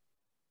questions.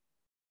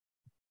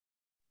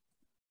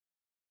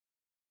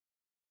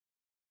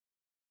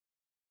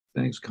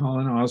 Thanks,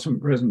 Colin. Awesome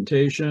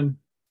presentation.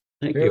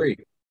 Thank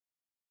Barry.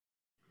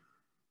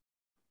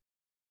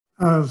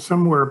 you.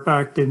 Somewhere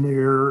back in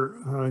there,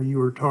 you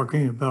were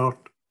talking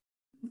about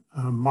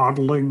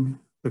modeling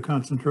the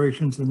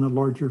concentrations in the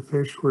larger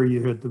fish where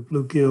you had the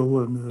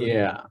bluegill and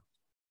the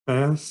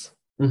bass.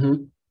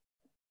 Mm-hmm.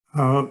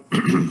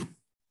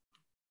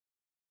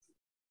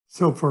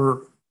 So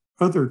for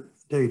other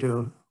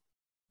data,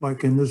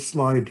 like in this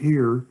slide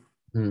here,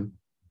 do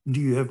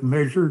you have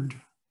measured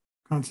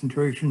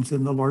concentrations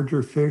in the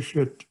larger fish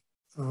at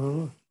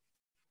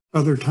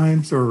other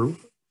times, or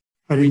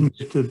I didn't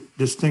get the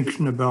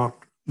distinction about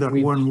that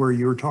one where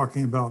you were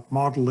talking about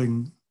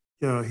modeling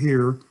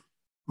here,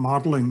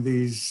 modeling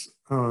these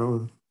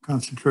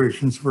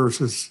concentrations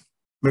versus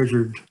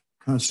measured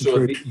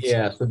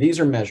concentrations. So these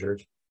are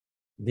measured.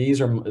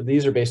 These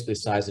are basically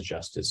size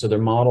adjusted. So they're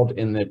modeled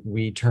in that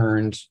we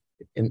turned,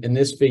 in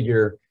this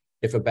figure,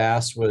 if a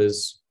bass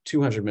was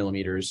 200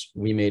 millimeters,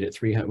 we made it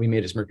 300, we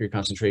made its mercury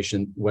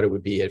concentration what it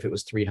would be if it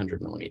was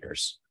 300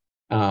 millimeters.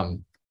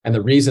 And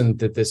the reason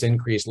that this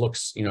increase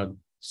looks,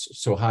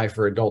 so high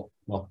for adult,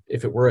 well,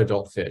 if it were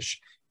adult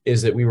fish,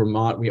 is that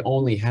we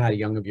only had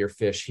young of year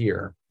fish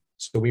here.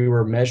 So we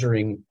were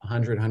measuring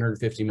 100,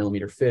 150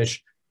 millimeter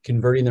fish,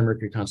 converting their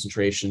mercury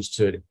concentrations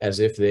to as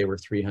if they were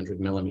 300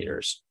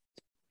 millimeters.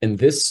 In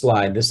this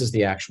slide, this is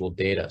the actual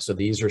data. So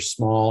these are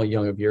small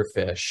young of year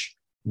fish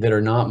that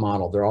are not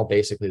modeled. They're all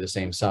basically the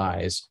same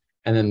size.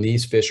 And then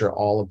these fish are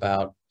all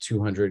about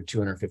 200,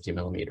 250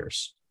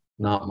 millimeters,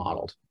 not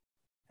modeled.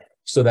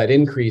 So that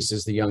increase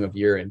is the young of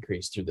year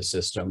increase through the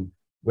system.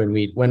 When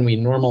we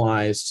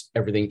normalized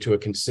everything to a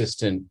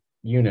consistent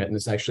unit, and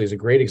this actually is a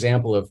great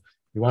example of,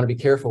 you want to be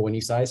careful when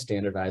you size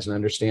standardize and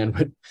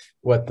understand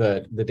what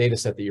the data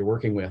set that you're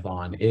working with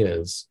on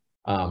is.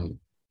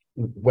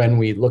 When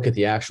we look at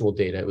the actual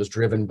data, it was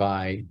driven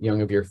by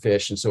young of year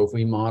fish. And so if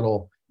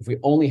we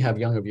only have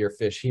young of year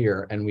fish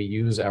here and we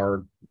use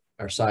our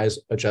size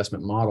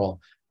adjustment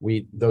model,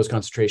 those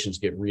concentrations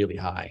get really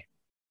high.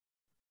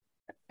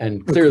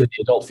 And clearly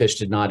the adult fish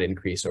did not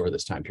increase over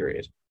this time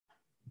period.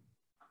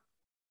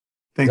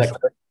 Thanks. Does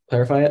that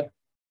clarify it?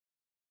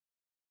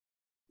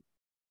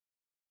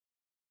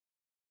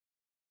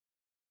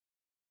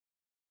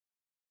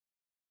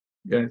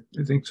 Yeah,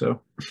 I think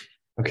so.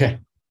 Okay.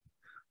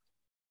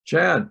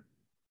 Chad.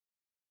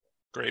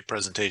 Great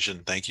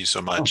presentation. Thank you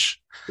so much.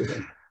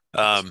 Oh,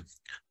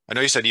 I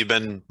know you said you've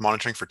been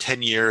monitoring for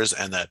 10 years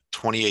and that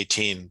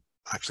 2018,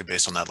 actually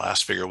based on that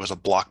last figure, was a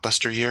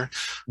blockbuster year.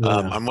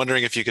 Yeah. I'm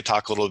wondering if you could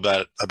talk a little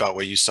bit about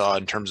what you saw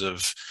in terms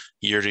of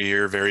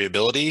year-to-year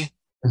variability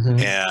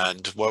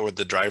and what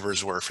the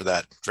drivers were for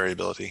that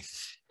variability.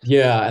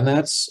 Yeah, and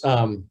that's,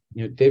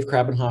 Dave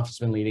Krabbenhoff has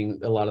been leading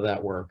a lot of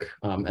that work.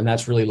 And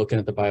that's really looking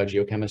at the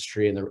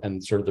biogeochemistry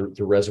and sort of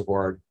the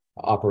reservoir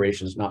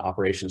operations, not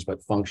operations,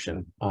 but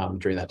function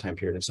during that time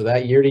period. And so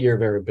that year-to-year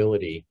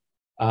variability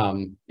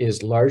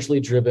is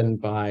largely driven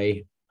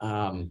by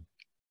the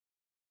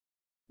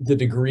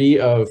degree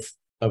of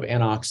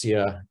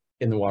anoxia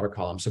in the water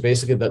column. So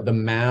basically the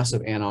mass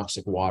of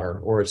anoxic water,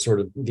 or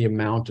sort of the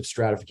amount of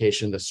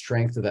stratification, the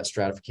strength of that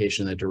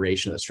stratification, the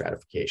duration of the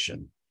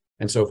stratification.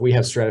 And so if we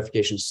have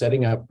stratification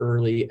setting up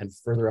early and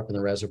further up in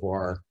the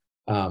reservoir,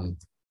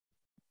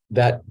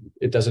 that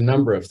it does a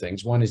number of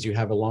things. One is you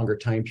have a longer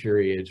time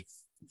period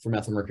for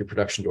methyl mercury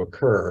production to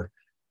occur.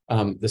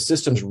 The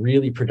system's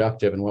really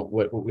productive, and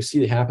what we see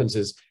that happens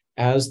is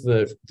as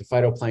the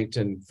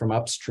phytoplankton from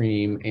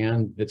upstream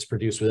and that's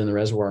produced within the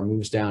reservoir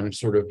moves down and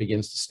sort of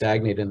begins to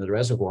stagnate in the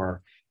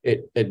reservoir,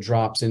 it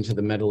drops into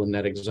the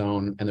metalognetic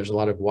zone, and there's a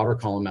lot of water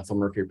column methyl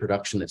mercury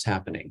production that's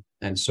happening.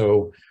 And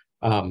so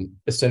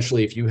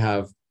essentially, if you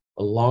have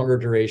a longer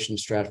duration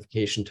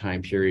stratification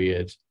time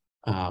period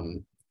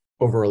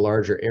over a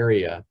larger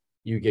area,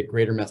 you get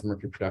greater methyl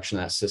mercury production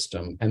in that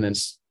system. And then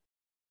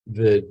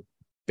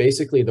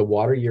basically the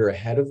water year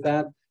ahead of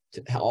that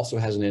also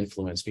has an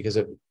influence, because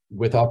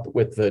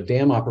with the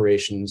dam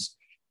operations,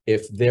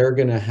 if they're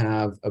going to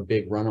have a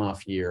big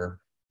runoff year,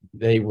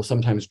 they will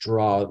sometimes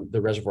draw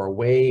the reservoir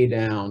way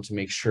down to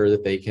make sure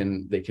that they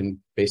can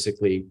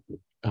basically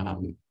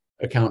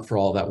account for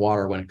all that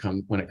water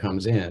when it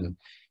comes in.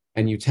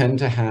 And you tend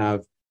to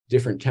have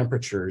different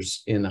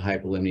temperatures in the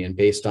hypolimnion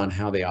based on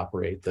how they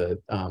operate the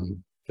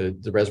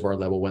reservoir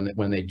level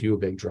when they do a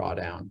big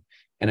drawdown.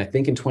 And I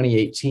think in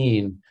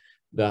 2018,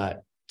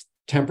 the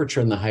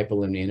temperature in the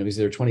hypolimnion, it was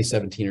either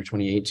 2017 or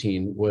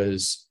 2018,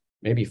 was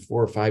maybe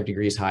 4 or 5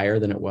 degrees higher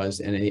than it was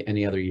in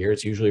any other year.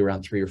 It's usually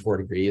around 3 or 4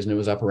 degrees, and it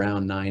was up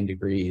around 9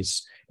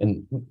 degrees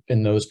in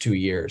those 2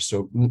 years.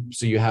 So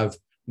you have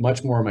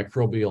much more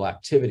microbial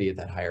activity at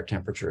that higher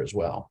temperature as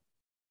well.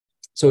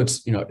 So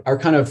it's, our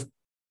kind of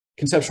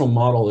conceptual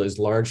model is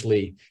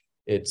largely,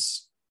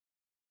 it's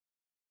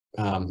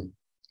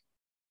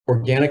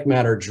organic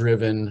matter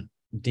driven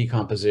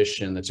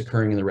decomposition that's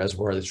occurring in the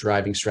reservoir that's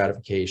driving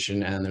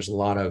stratification. And there's a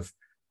lot of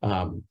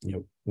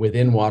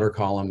within water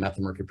column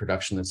methylmercury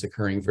production that's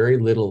occurring, very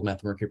little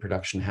methylmercury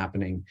production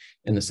happening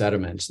in the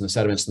sediments, and the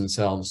sediments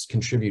themselves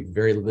contribute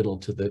very little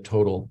to the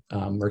total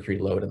mercury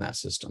load in that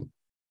system.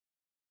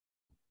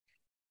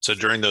 So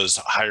during those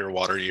higher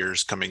water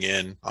years coming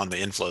in on the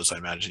inflows, I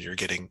imagine you're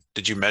getting,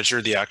 did you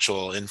measure the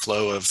actual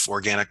inflow of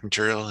organic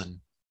material? And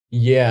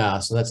yeah,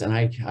 so that's, and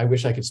I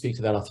wish I could speak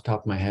to that off the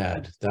top of my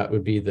head. That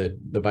would be the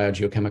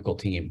biogeochemical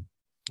team.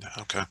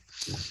 Okay.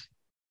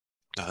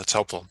 No, that's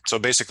helpful. So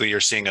basically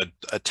you're seeing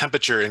a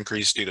temperature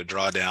increase due to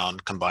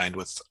drawdown combined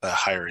with a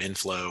higher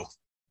inflow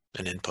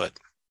and input.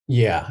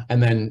 Yeah,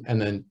 and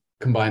then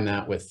combine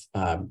that with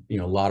you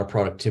know, a lot of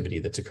productivity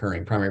that's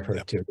occurring, primary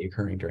productivity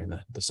occurring during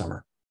the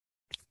summer.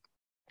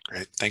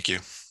 Great, thank you.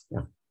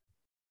 Yeah.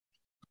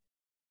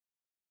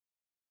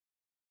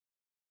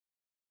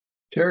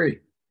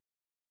 Terry.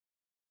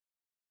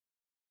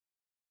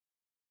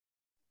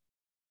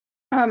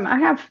 I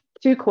have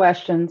two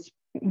questions.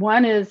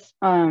 One is,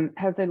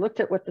 have they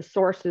looked at what the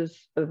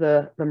sources of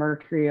the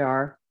mercury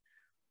are?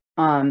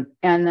 And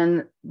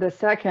then the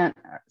second,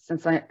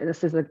 since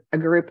this is a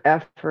group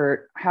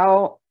effort,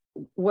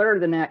 what are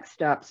the next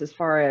steps as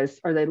far as,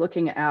 are they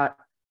looking at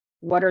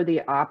what are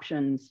the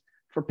options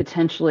for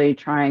potentially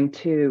trying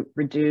to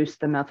reduce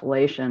the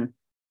methylation,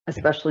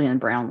 especially in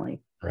Brownlee?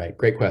 Right,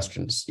 great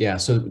questions. Yeah,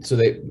 so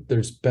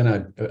there's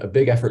been a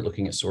big effort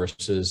looking at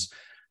sources.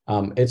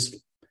 It's,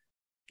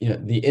 you know,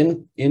 the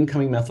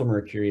incoming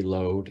methylmercury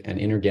load and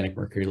inorganic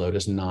mercury load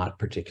is not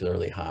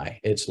particularly high.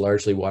 It's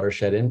largely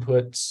watershed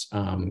inputs.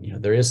 You know,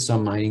 there is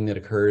some mining that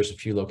occurs, a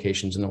few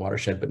locations in the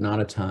watershed, but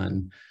not a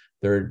ton.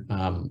 And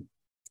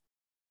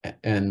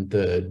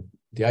the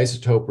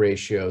isotope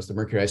ratios, the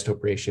mercury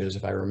isotope ratios,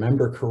 if I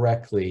remember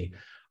correctly,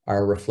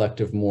 are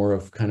reflective more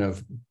of kind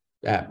of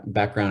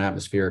background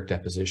atmospheric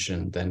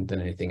deposition than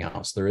anything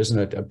else. There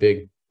isn't a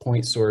big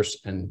point source,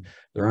 and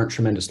there aren't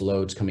tremendous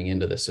loads coming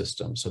into the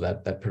system. So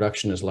that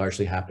production is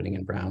largely happening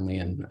in Brownlee,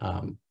 and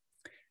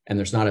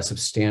there's not a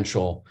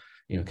substantial,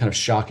 you know, kind of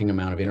shocking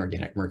amount of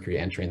inorganic mercury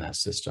entering that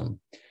system.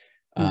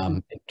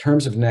 In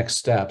terms of next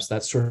steps,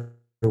 that's sort of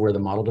where the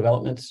model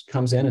development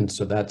comes in. And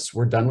so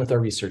we're done with our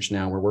research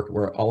now.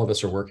 All of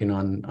us are working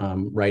on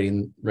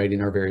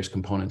writing our various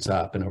components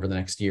up. And over the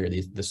next year,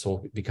 this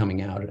will be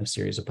coming out in a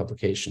series of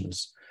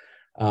publications.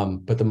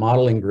 But the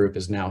modeling group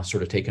is now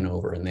sort of taken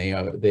over, and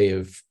they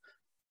have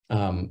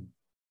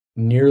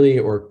nearly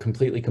or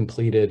completely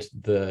completed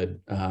the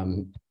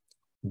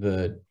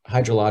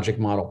hydrologic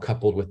model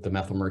coupled with the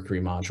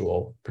methylmercury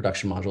module,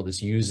 production module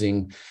that's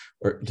using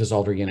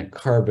dissolved organic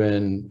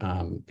carbon,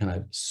 kind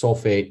of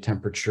sulfate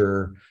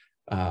temperature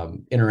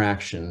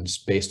interactions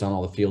based on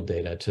all the field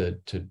data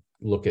to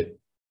look at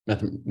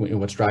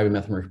what's driving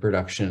methylmercury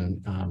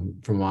production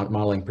from a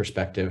modeling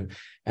perspective.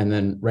 And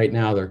then right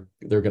now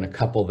they're going to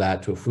couple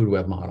that to a food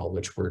web model,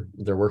 which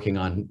they're working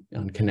on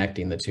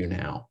connecting the two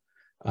now.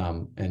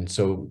 And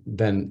so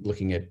then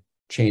looking at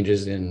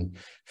changes in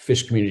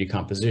fish community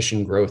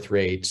composition, growth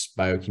rates,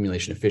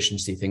 bioaccumulation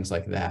efficiency, things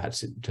like that,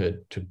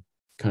 to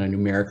kind of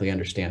numerically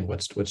understand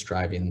what's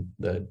driving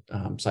the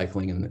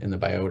cycling in the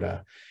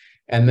biota.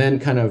 And then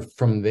kind of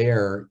from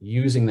there,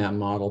 using that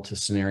model to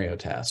scenario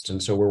test.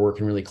 And so we're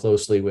working really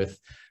closely with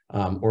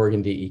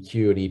Oregon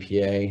DEQ and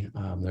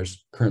EPA.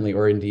 There's currently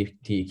Oregon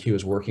DEQ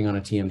is working on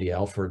a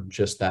TMDL for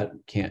just that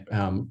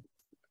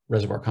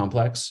reservoir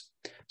complex.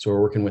 So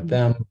we're working with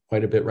them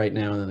quite a bit right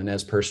now. And then the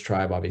Nez Perce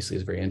tribe obviously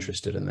is very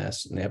interested in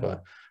this, and they have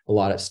a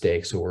lot at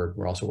stake. So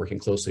we're also working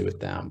closely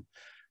with them.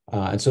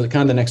 And so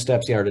the next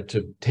steps are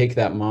to take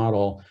that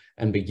model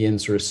and begin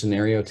sort of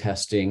scenario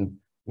testing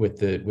with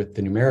the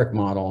numeric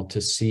model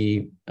to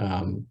see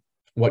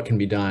what can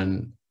be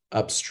done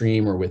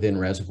upstream or within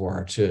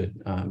reservoir to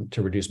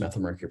reduce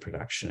methylmercury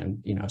production. And,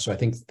 you know, so I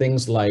think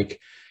things like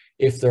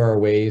if there are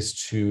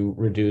ways to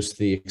reduce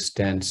the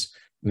extent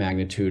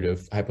magnitude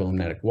of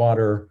hypoliminetic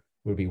water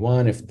would be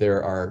one. If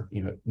there are,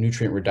 you know,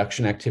 nutrient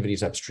reduction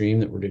activities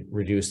upstream that would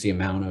reduce the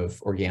amount of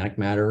organic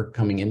matter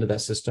coming into that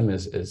system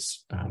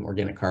as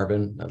organic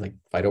carbon, like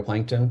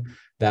phytoplankton,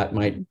 that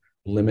might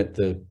limit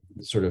the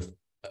sort of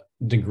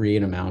degree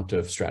and amount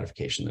of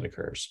stratification that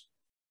occurs.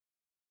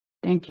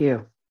 Thank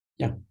you.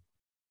 Yeah.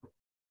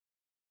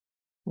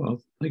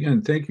 Well,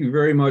 again, thank you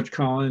very much,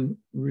 Colin.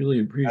 Really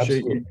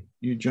appreciate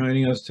you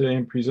joining us today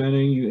and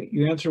presenting.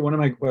 You answered one of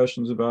my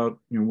questions about,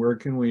 you know, where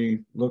can we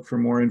look for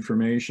more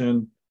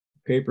information?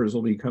 Papers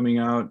will be coming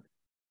out.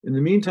 In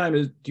the meantime,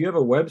 do you have a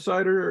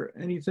website or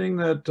anything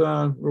that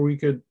where we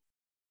could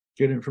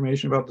get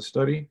information about the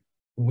study?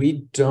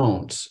 We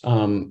don't.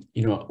 You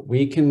know,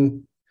 we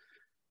can,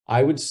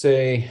 I would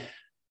say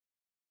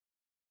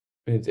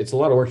it's a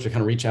lot of work to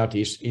kind of reach out to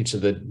each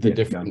of the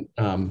different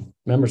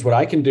members. What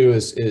I can do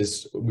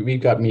is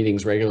we've got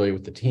meetings regularly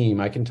with the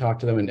team. I can talk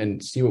to them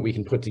and see what we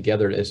can put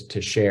together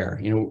to share.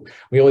 You know,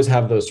 we always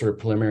have those sort of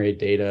preliminary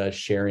data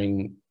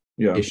sharing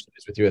issues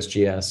with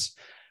USGS.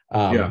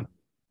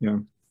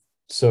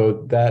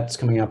 So that's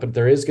coming up, but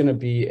there is going to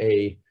be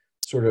a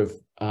sort of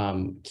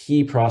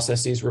key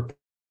processes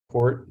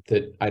report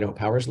that Idaho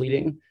Power is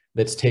leading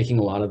that's taking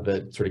a lot of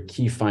the sort of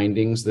key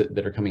findings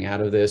that are coming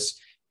out of this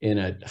in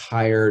a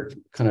higher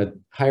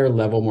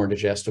level, more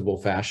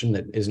digestible fashion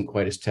that isn't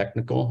quite as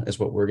technical as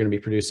what we're going to be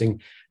producing.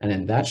 And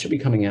then that should be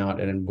coming out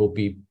and will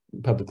be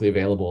publicly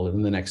available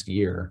in the next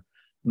year.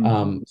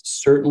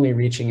 Certainly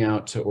reaching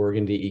out to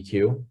Oregon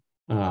DEQ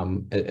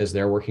as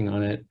they're working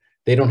on it.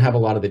 They don't have a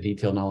lot of the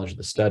detailed knowledge of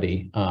the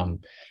study. And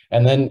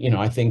then,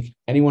 I think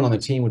anyone on the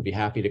team would be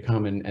happy to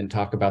come and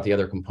talk about the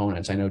other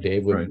components. I know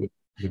Dave would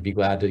be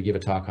glad to give a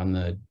talk on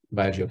the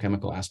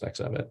biogeochemical aspects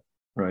of it.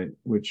 Right,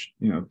 which,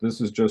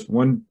 this is just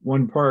one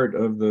part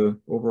of the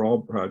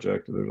overall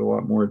project. There's a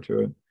lot more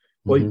to it.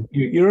 Well,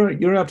 you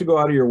don't have to go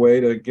out of your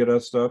way to get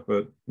us stuff,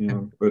 but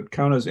but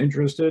count us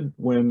interested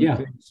when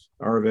things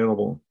are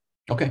available.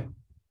 Okay,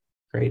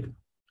 great.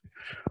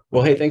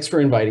 Well, hey, thanks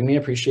for inviting me.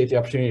 I appreciate the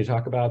opportunity to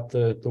talk about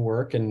the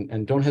work,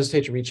 and don't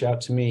hesitate to reach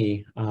out to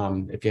me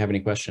if you have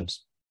any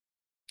questions.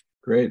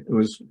 Great. It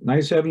was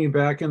nice having you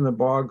back in the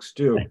bogs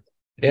too.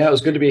 Yeah, it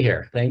was good to be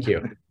here. Thank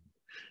you.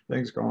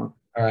 Thanks, Colin.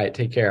 All right,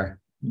 take care.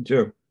 You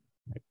too.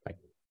 Bye.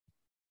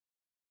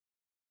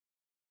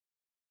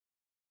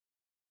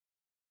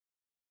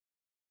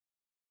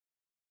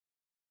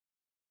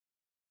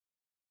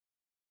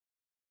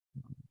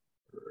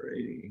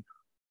 Alrighty.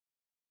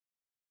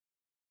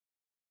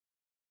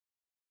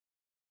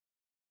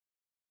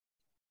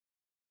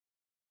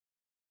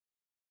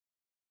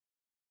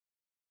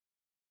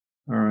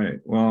 All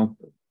right. Well,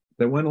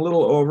 that went a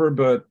little over,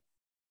 but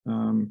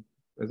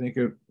I think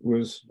it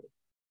was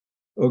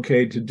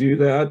okay to do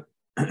that.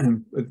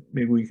 But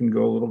maybe we can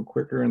go a little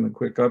quicker in the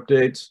quick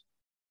updates.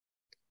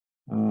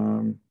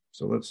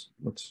 So let's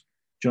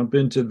jump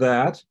into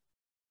that.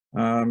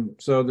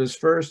 So this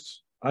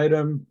first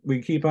item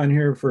we keep on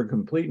here for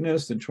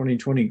completeness, the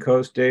 2020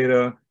 coast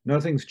data.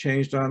 Nothing's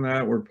changed on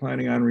that. We're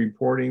planning on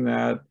reporting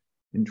that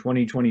in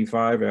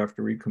 2025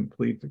 after we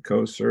complete the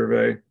coast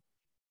survey.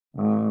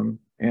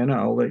 Anna,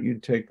 I'll let you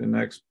take the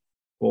next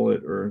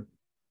bullet, or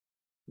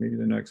maybe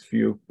the next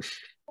few.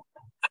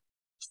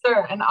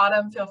 Sure, and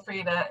Autumn, feel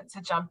free to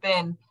jump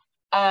in.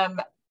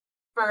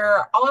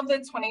 For all of the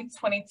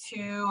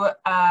 2022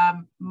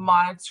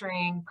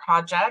 monitoring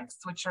projects,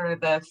 which are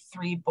the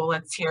 3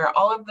 bullets here,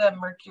 all of the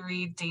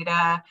Mercury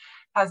data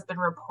has been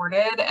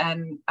reported,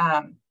 and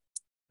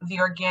the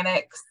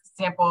organic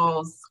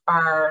samples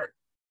we're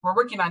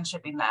working on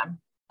shipping them.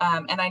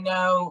 And I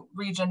know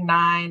Region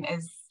 9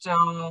 is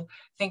still,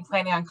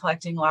 planning on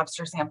collecting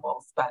lobster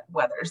samples, but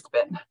weather's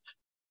been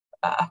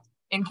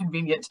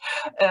inconvenient,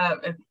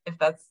 if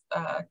that's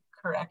a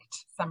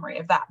correct summary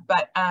of that.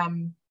 But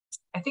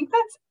I think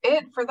that's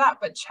it for that.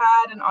 But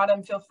Chad and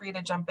Autumn, feel free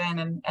to jump in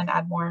and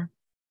add more.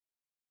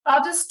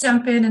 I'll just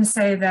jump in and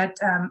say that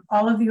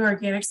all of the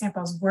organic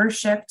samples were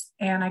shipped,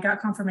 and I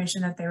got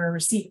confirmation that they were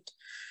received.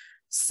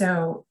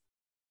 So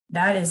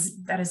that is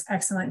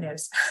excellent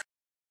news.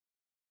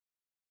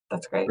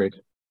 That's great. Great.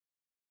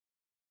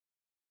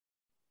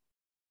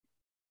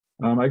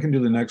 I can do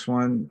the next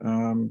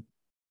one.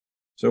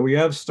 So we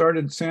have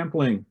started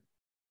sampling.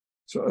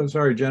 So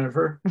sorry,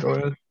 Jennifer, go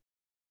ahead.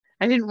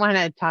 I didn't want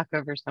to talk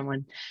over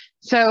someone.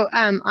 So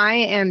I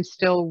am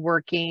still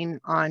working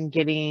on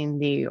getting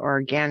the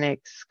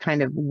organics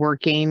kind of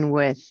working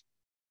with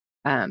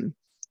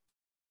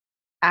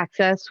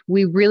access.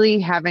 We really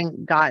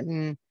haven't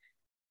gotten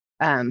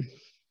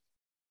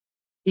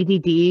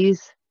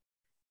EDDs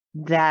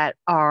that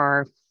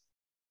are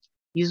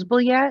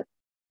usable yet.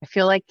 I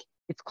feel like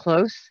it's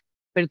close,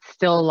 but it's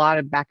still a lot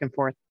of back and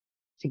forth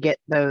to get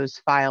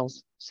those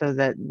files so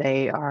that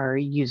they are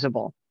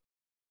usable.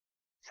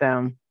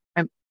 So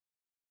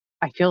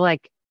I feel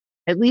like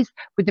at least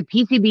with the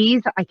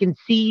PCBs, I can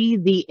see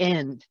the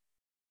end.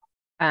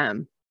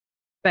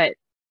 But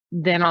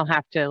then I'll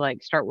have to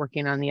start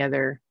working on the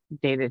other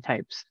data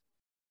types.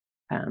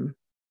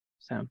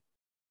 So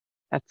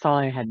that's all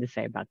I had to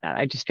say about that.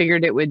 I just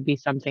figured it would be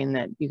something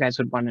that you guys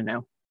would want to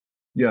know.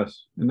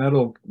 Yes, and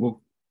that'll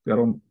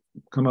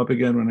come up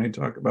again when I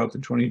talk about the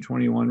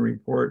 2021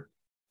 report.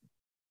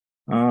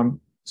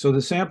 So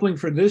the sampling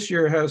for this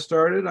year has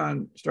started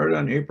on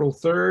April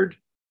 3rd.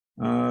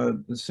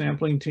 The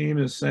sampling team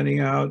is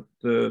sending out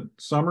the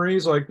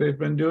summaries like they've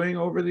been doing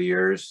over the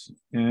years,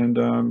 and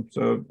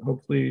so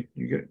hopefully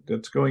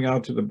that's going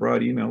out to the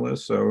broad email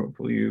list. So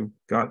hopefully you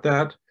got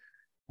that.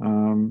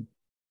 And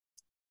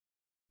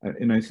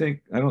I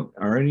think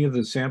are any of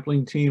the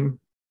sampling team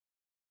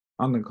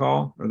on the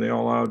call? Are they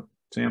all out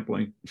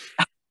sampling?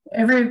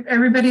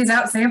 Everybody's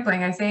out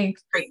sampling, I think.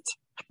 Great.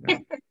 Yeah.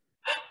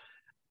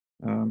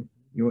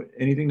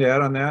 Anything to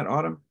add on that,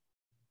 Autumn?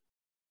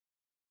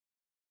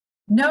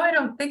 No, I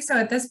don't think so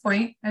at this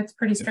point. It's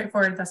pretty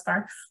straightforward thus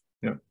far.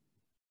 Yeah.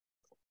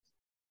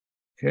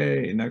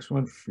 Okay, next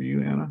one for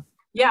you, Anna.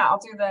 Yeah, I'll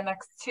do the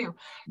next 2.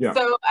 Yeah.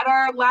 So at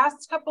our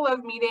last couple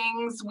of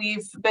meetings,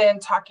 we've been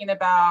talking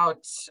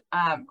about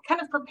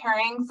kind of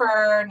preparing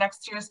for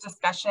next year's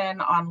discussion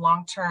on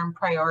long-term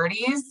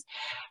priorities.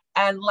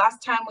 And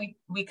last time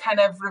we kind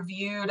of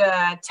reviewed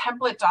a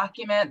template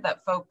document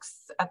that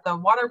folks at the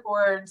water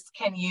boards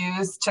can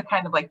use to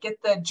kind of like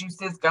get the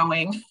juices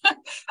going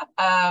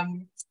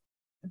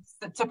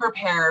to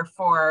prepare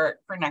for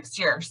next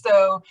year.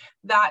 So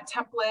that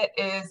template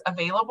is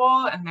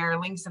available, and there are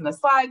links in the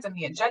slides and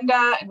the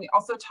agenda. And we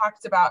also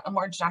talked about a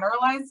more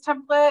generalized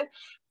template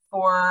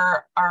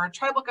for our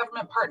tribal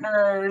government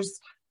partners,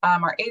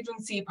 our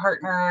agency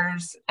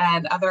partners,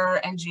 and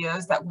other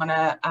NGOs that want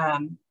to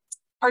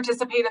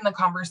participate in the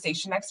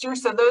conversation next year.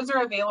 So those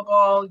are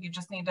available. You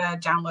just need to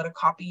download a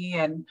copy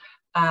and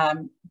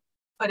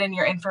put in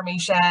your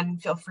information.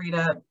 Feel free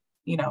to,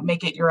 you know,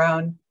 make it your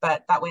own,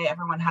 but that way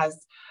everyone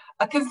has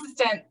a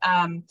consistent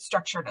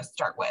structure to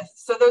start with.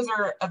 So those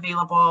are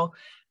available,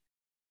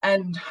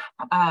 and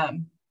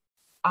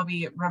I'll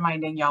be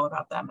reminding y'all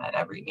about them at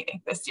every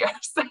meeting this year.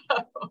 So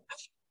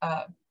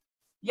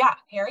yeah,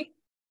 Harry?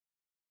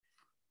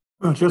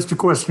 Well, just a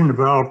question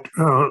about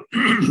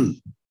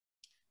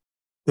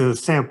the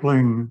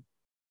sampling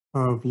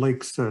of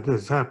lakes that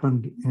has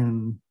happened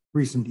in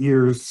recent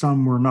years.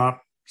 Some were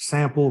not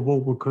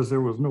sampleable because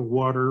there was no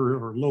water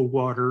or low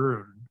water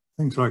and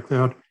things like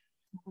that.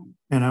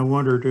 And I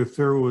wondered if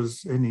there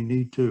was any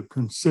need to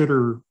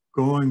consider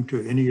going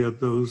to any of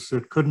those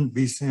that couldn't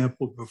be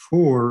sampled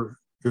before,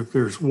 if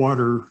there's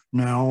water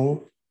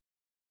now,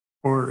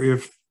 or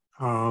if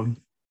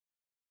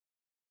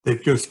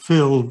they've just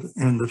filled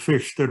and the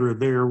fish that are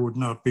there would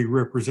not be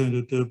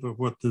representative of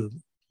what the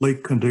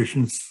lake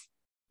conditions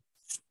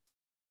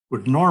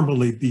would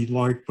normally be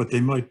like, but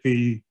they might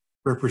be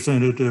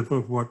representative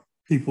of what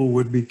people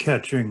would be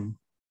catching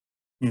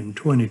in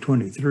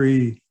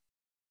 2023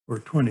 or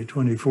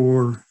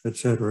 2024, et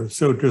cetera.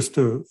 So just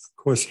a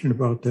question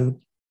about that.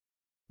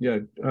 Yeah,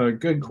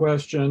 good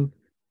question.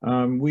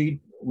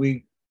 We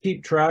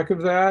keep track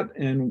of that,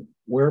 and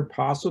where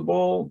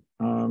possible,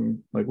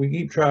 like we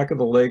keep track of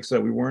the lakes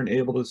that we weren't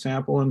able to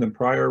sample in the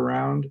prior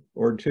round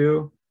or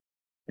two,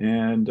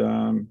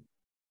 and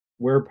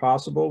where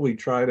possible, we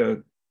try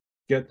to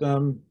get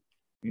them,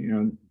 you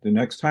know, the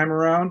next time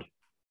around.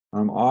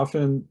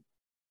 Often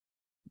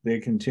they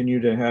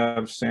continue to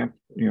have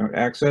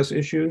access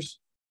issues,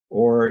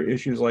 or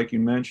issues like you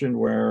mentioned,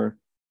 where,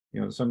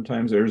 you know,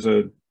 sometimes there's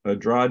a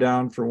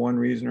drawdown for one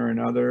reason or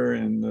another,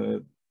 and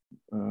the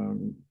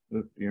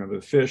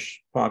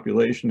fish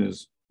population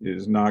is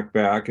knocked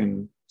back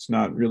and it's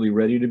not really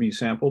ready to be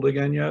sampled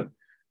again yet.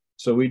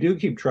 So we do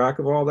keep track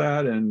of all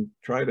that and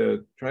try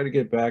to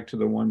get back to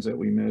the ones that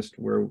we missed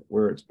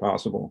where it's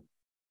possible.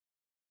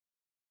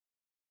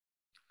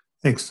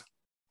 Thanks.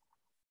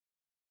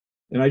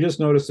 And I just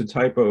noticed a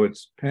typo.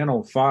 It's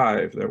panel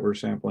 5 that we're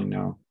sampling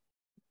now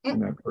in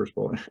that first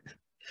bullet.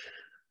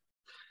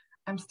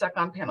 I'm stuck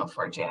on panel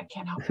 4J. I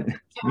can't help it.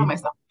 Can't help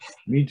myself.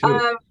 Me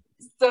too.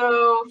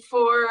 So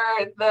for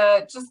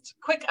the just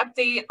quick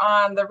update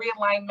on the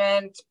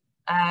realignment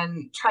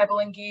and tribal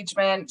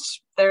engagement,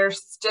 they're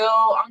still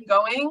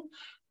ongoing.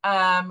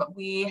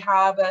 We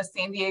have a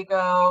San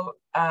Diego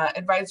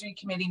advisory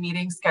committee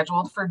meeting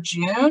scheduled for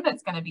June.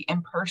 It's going to be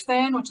in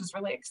person, which is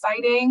really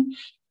exciting.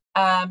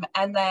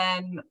 And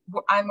then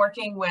I'm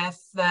working with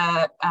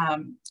the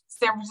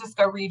San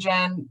Francisco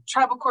region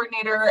tribal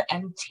coordinator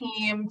and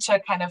team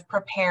to kind of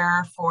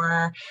prepare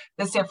for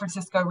the San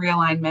Francisco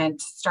realignment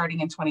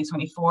starting in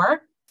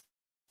 2024.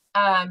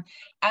 And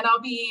I'll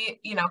be,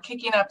 you know,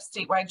 kicking up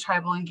statewide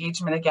tribal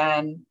engagement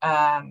again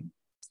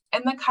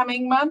in the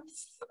coming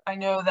months. I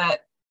know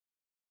that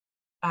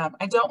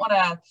I don't want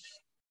to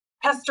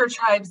pester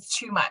tribes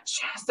too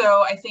much.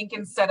 So I think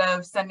instead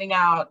of sending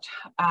out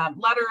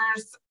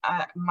letters,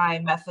 my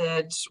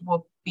method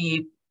will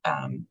be,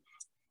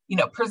 you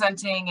know,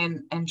 presenting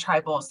in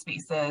tribal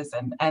spaces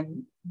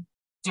and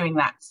doing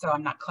that. So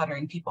I'm not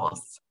cluttering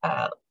people's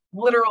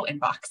literal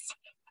inbox.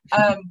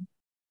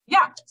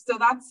 Yeah, so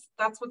that's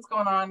what's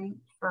going on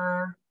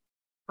for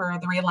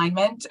the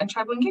realignment and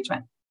tribal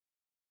engagement.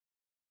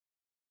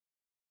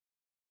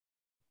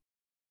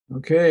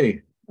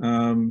 Okay.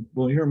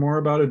 We'll hear more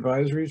about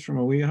advisories from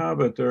OEHHA,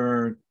 but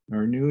there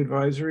are new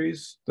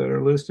advisories that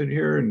are listed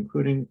here,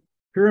 including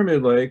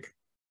Pyramid Lake.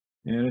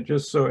 And it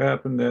just so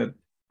happened that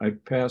I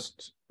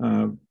passed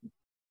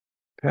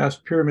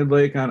Pyramid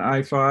Lake on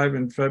I-5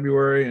 in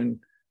February and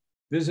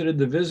visited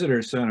the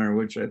visitor center,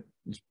 which is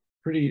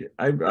pretty,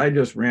 I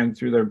just ran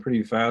through there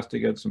pretty fast to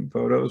get some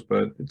photos,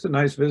 but it's a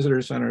nice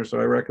visitor center, so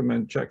I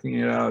recommend checking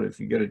it out if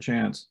you get a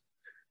chance.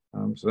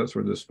 So that's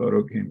where this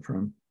photo came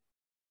from.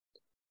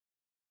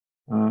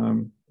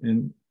 Can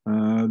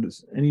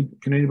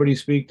anybody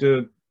speak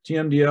to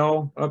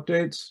TMDL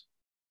updates?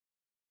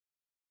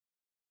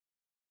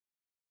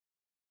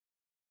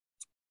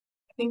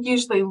 I think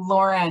usually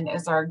Lauren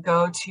is our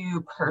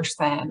go-to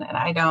person, and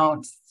I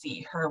don't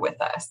see her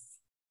with us.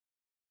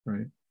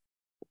 Right.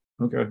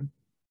 Okay.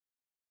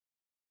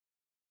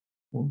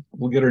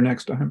 We'll get her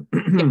next time.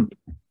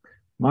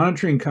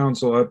 Monitoring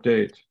Council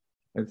update.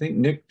 I think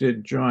Nick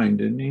did join,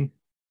 didn't he?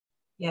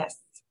 Yes,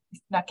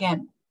 he snuck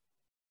in.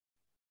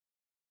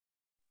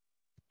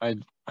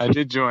 I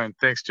did join.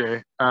 Thanks,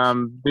 Jay.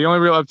 The only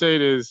real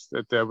update is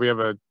that we have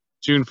a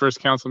June 1st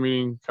council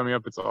meeting coming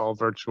up. It's all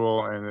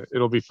virtual, and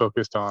it'll be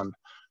focused on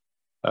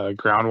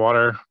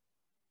groundwater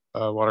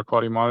water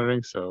quality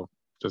monitoring. So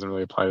it doesn't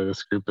really apply to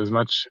this group as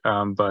much,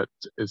 but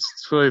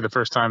it's really the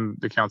first time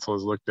the council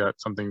has looked at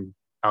something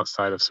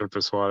outside of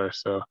surface water.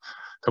 So a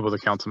couple of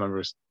the council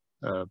members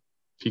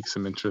piqued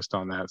some interest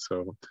on that.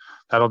 So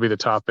that'll be the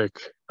topic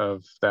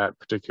of that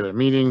particular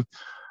meeting.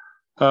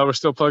 We're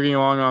still plugging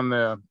along on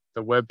the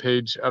web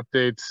page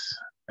updates,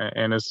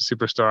 and as the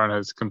superstar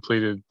has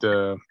completed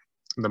the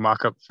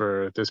mock-up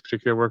for this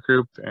particular work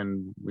group,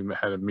 and we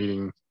had a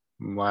meeting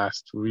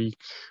last week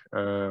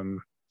to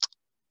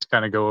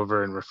kind of go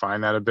over and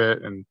refine that a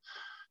bit, and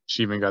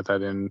she even got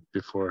that in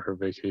before her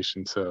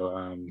vacation. So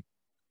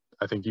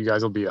I think you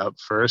guys will be up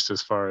first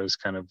as far as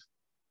kind of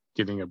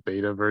getting a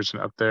beta version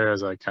up there,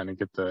 as I kind of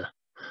get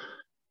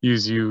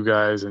use you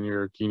guys and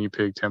your guinea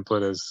pig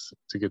template as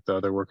to get the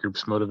other work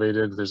groups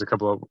motivated. There's a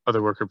couple of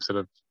other work groups that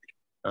have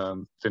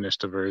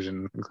finished a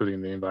version, including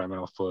the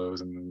environmental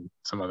flows and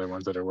some other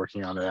ones that are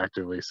working on it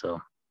actively. So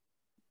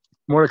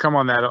more to come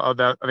on that.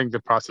 I think the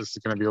process is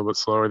going to be a little bit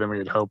slower than we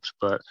had hoped,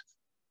 but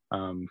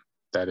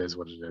that is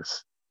what it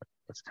is.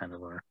 That's kind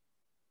of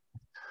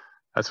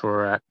that's where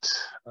we're at.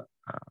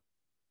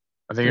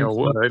 I think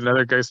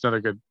another good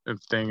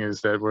thing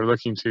is that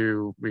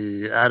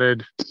we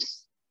added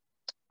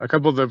a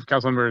couple of the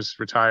council members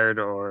retired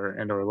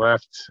or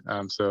left.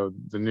 So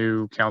the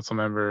new council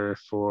member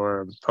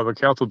for public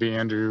health will be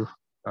Andrew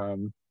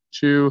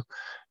Chu.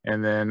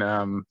 And then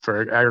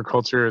for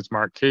agriculture, it's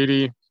Mark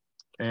Cady.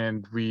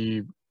 And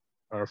we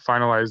are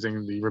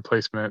finalizing the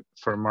replacement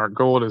for Mark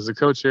Gold as the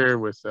co-chair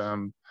with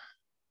Jen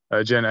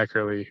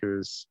Eckerly,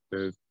 who's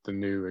the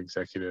new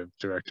executive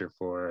director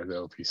for the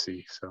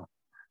OPC. So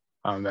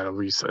that'll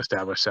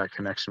reestablish that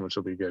connection, which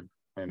will be good.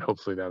 And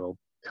hopefully that'll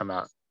come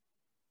out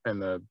in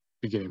the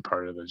beginning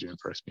part of the June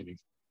 1st meeting.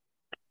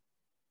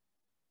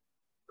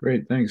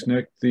 Great, thanks,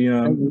 Nick. The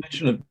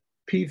mention of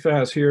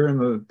PFAS here in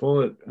the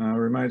bullet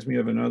reminds me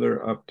of another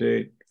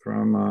update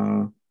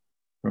from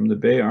the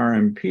Bay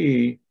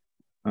RMP.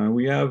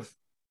 We have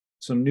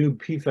some new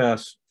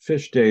PFAS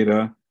fish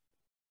data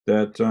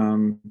that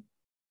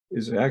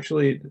is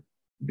actually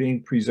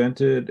being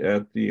presented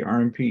at the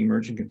RMP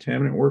Emerging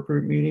Contaminant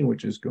Workgroup meeting,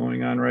 which is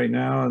going on right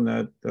now, and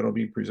that'll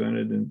be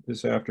presented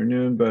this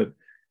afternoon. But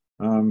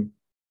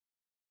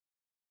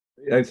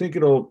I think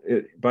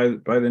by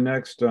the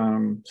next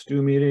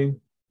STU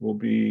meeting, we'll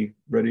be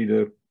ready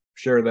to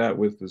share that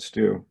with the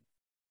STU.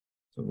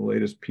 So the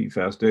latest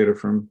PFAS data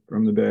from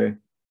the Bay.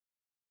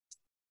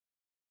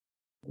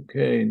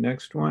 Okay,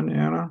 next one,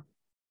 Anna.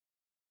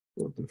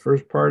 Well, the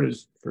first part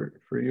is for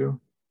you.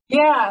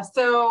 Yeah,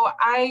 so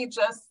I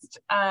just,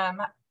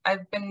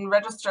 I've been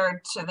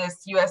registered to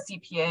this US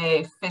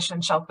EPA Fish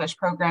and Shellfish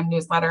Program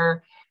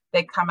newsletter.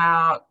 They come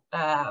out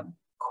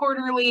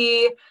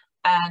quarterly,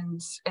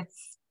 and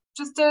it's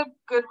just a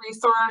good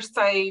resource.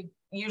 I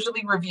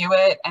usually review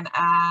it and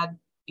add,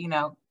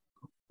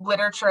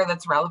 literature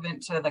that's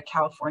relevant to the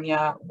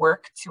California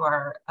work to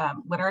our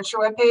literature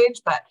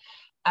webpage, but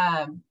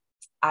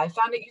I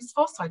found it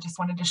useful, so I just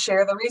wanted to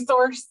share the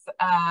resource.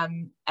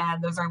 And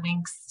those are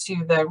links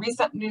to the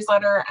recent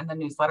newsletter and the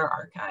newsletter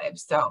archive.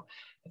 So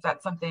if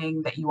that's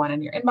something that you want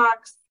in your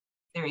inbox,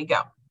 there you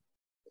go.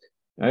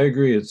 I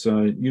agree. It's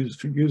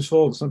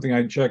useful. It's something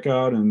I'd check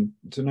out, and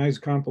it's a nice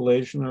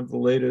compilation of the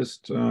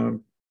latest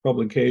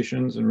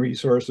publications and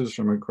resources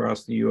from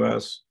across the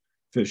U.S.,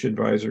 fish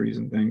advisories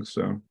and things.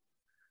 So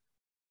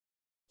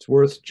it's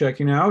worth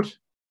checking out.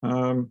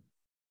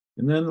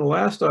 And then the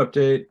last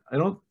update, I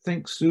don't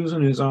think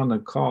Susan is on the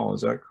call.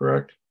 Is that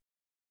correct?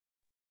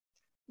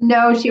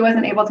 No, she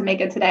wasn't able to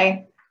make it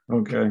today.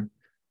 Okay.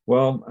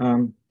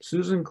 Well,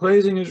 Susan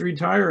Claising is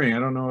retiring. I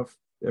don't know if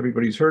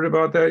everybody's heard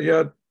about that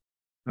yet.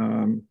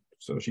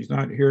 So she's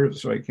not here,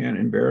 so I can't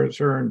embarrass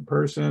her in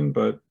person.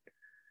 But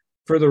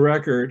for the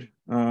record,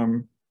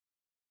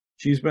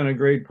 she's been a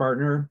great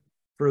partner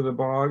for the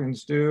BOG and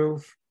STU.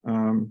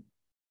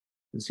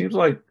 It seems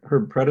like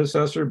her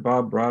predecessor,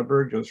 Bob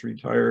Brodberg, just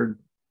retired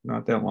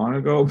not that long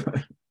ago,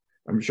 but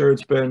I'm sure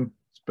it's been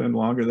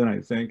longer than I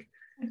think.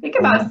 I think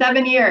about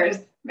 7 years,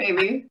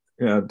 maybe.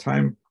 Yeah,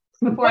 time.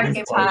 Before I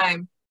came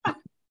time.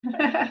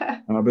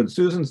 But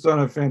Susan's done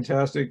a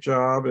fantastic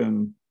job,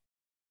 and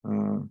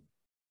the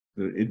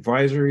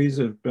advisories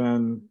have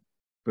been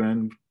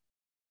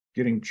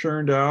getting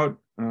churned out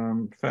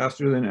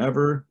faster than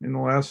ever in the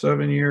last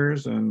 7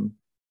 years, and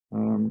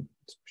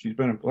she's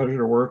been a pleasure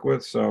to work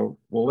with. So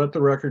we'll let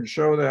the record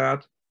show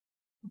that.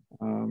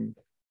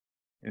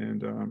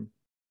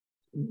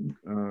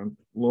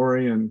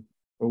 Lori and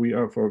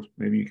OEHHA folks,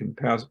 maybe you can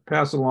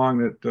pass along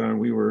that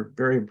we were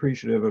very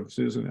appreciative of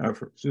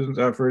Susan's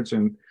efforts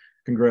and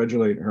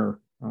congratulate her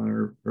on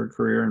her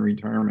career and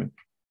retirement.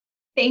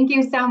 Thank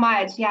you so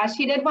much. Yeah,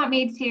 she did want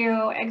me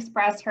to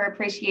express her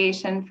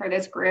appreciation for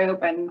this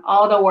group and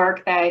all the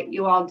work that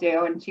you all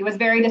do. And she was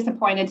very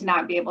disappointed to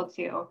not be able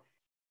to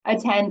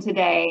attend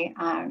today.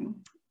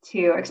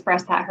 to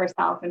express that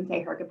herself and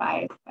say her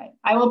goodbyes. But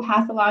I will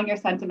pass along your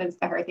sentiments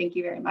to her. Thank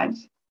you very much.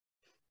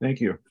 Thank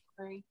you.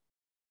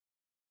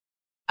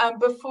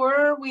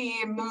 Before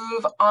we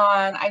move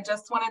on, I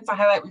just wanted to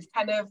highlight, we've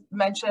kind of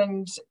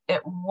mentioned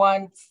it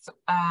once,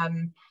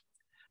 and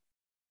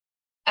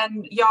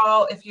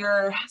y'all, if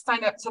you're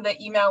signed up to the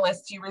email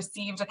list, you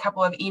received a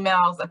couple of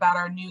emails about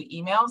our new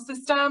email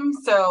system.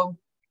 So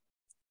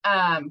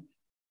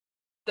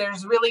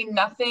there's really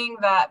nothing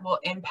that will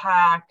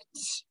impact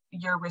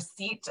your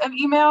receipt of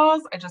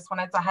emails. I just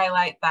wanted to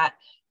highlight that,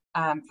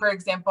 for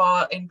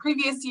example, in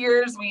previous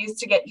years, we used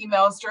to get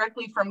emails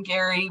directly from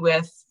Gary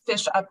with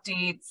fish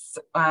updates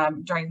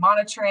during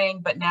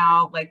monitoring, but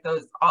now like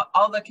those,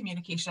 all the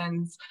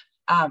communications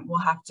will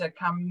have to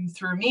come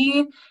through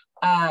me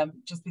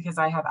just because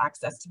I have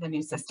access to the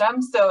new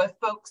system. So if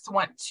folks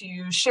want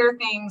to share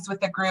things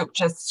with the group,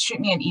 just shoot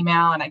me an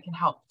email and I can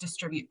help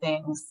distribute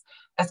things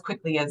as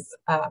quickly as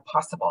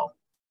possible.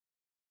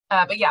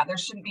 But yeah, there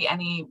shouldn't be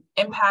any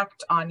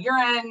impact on your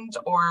end,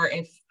 or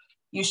if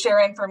you share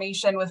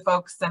information with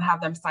folks and have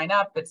them sign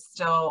up, it's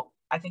still,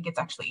 I think it's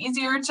actually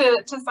easier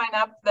to sign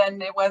up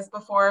than it was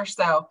before.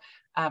 So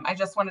I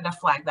just wanted to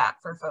flag that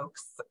for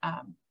folks.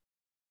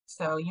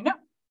 So, you know.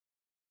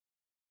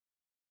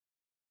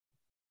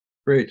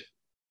 Great.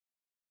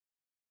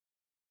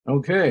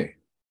 Okay.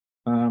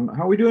 How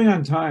are we doing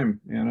on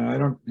time? And I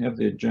don't have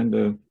the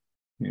agenda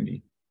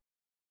handy.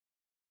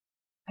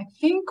 I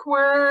think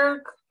we're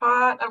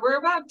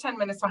about 10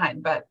 minutes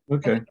behind, but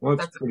okay, well,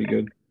 that's pretty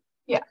good.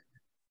 Yeah.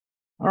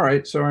 All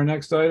right, so our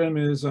next item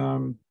is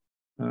OEHHA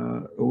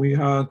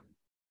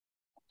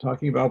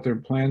talking about their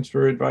plans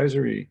for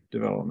advisory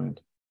development.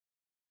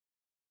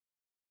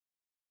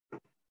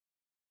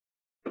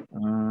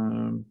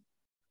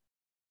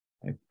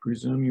 I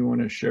presume you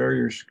want to share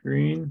your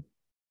screen?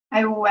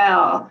 I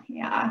will,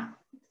 yeah.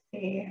 Let's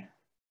see.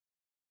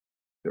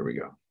 There we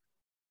go.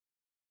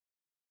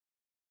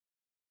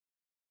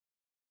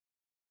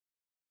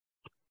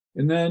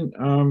 And then,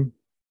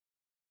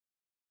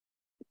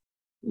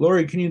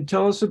 Lori, can you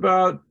tell us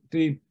about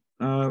the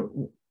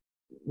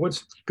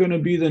what's going to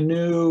be the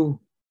new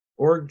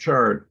org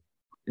chart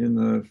in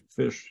the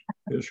fish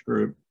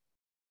group?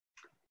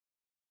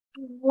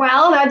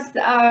 Well, that's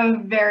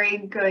a very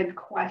good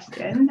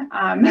question.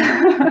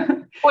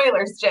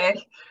 Spoilers,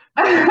 Jay.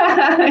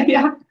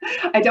 Yeah,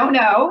 I don't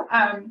know.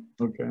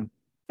 Okay.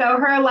 So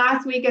her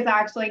last week is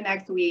actually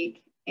next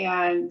week,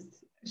 and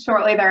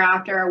shortly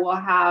thereafter, we'll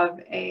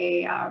have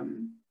a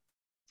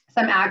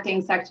some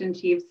acting section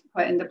chiefs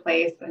put into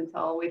place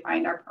until we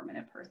find our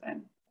permanent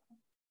person.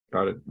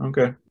 Got it.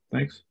 Okay,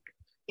 thanks.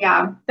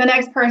 Yeah, the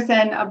next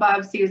person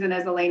above Susan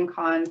is Elaine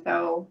Kahn,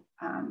 so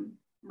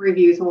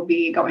reviews will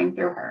be going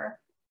through her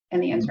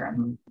in the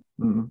interim.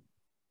 Mm-hmm.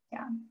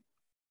 Yeah.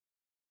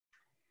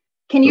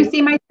 Can you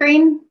see my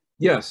screen?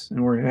 Yes,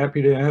 and we're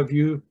happy to have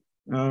you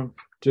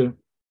to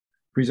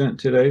present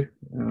today.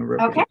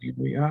 Okay.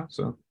 Yeah,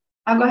 so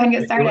I'll go ahead and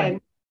get started.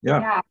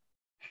 Yeah.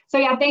 So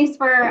yeah, thanks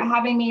for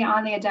having me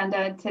on the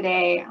agenda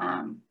today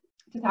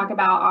to talk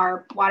about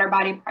our water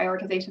body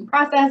prioritization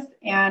process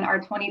and our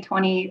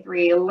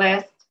 2023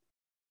 list.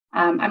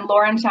 I'm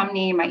Lauren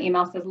Chumney. My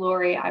email says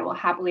Lori. I will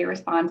happily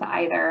respond to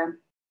either.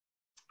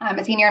 I'm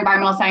a senior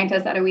environmental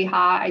scientist at OEHHA.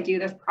 I do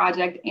this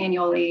project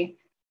annually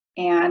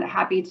and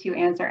happy to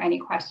answer any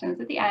questions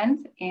at the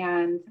end,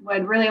 and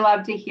would really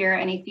love to hear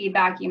any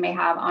feedback you may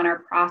have on our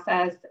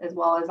process as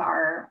well as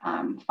our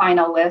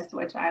final list,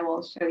 which I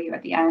will show you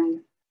at the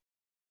end.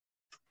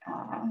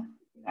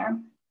 There.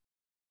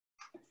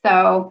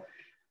 So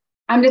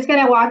I'm just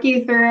going to walk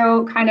you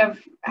through kind of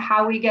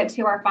how we get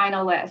to our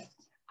final list.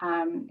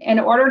 In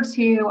order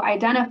to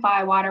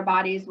identify water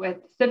bodies with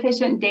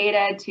sufficient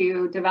data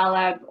to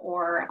develop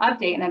or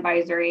update an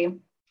advisory,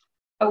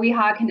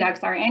 OEHHA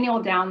conducts our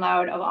annual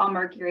download of all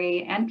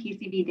mercury and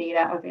PCB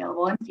data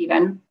available in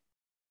CBIN.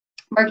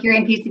 Mercury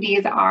and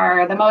PCBs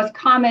are the most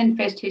common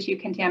fish tissue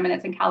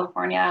contaminants in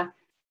California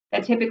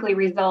that typically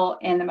result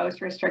in the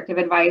most restrictive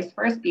advice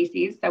for a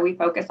species, so we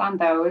focus on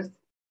those.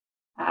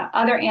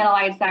 Other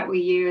analytes that we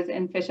use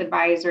in fish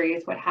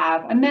advisories would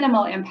have a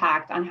minimal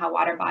impact on how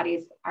water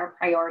bodies are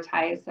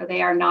prioritized, so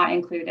they are not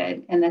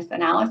included in this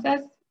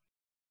analysis.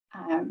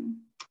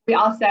 We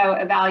also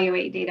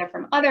evaluate data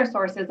from other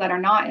sources that are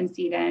not in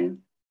CDIN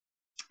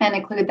and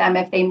include them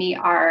if they meet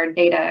our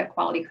data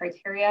quality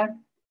criteria.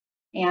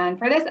 And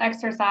for this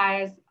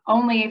exercise,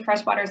 only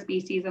freshwater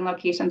species and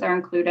locations are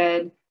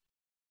included.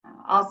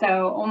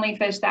 Also, only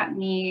fish that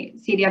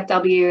meet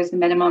CDFW's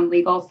minimum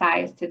legal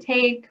size to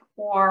take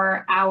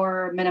or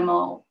our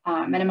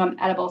minimum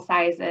edible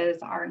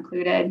sizes are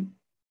included.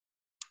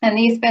 And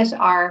these fish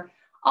are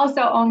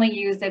also only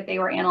used if they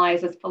were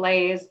analyzed as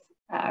fillets.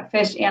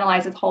 Fish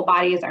analyzed as whole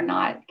bodies are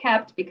not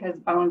kept because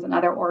bones and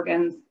other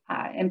organs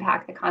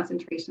impact the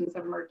concentrations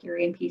of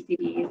mercury and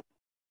PCBs.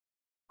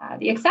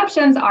 The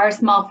exceptions are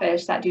small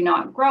fish that do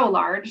not grow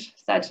large,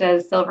 such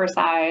as silver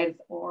sides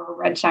or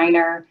red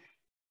shiner,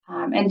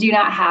 and do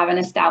not have an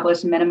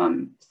established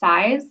minimum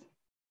size.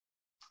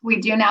 We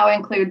do now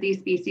include these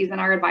species in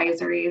our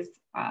advisories,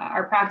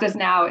 our practice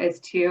now is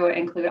to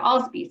include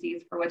all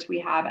species for which we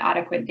have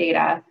adequate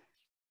data.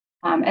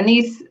 And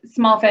these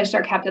small fish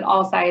are kept at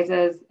all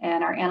sizes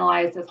and are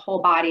analyzed as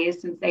whole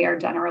bodies since they are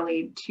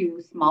generally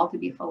too small to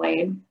be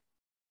filleted.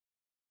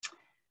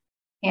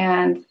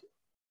 And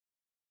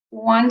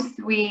once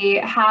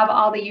we have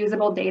all the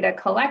usable data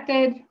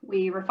collected,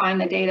 we refine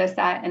the data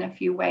set in a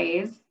few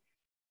ways.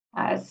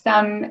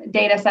 Some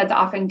data sets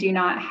often do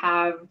not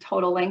have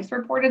total links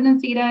reported and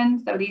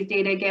seeded, so these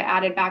data get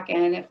added back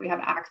in if we have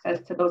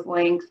access to those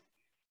links.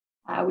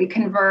 We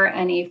convert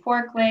any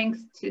fork links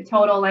to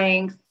total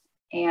links,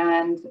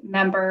 and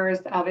members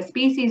of a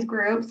species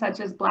group, such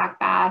as black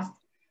bass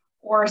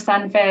or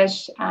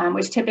sunfish,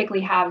 which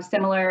typically have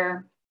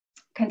similar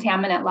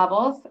contaminant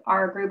levels,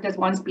 are grouped as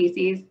one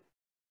species.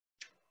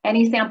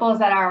 Any samples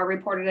that are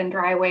reported in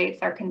dry weights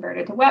are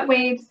converted to wet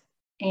weights,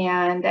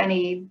 and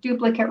any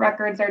duplicate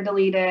records are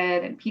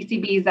deleted, and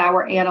PCBs that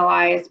were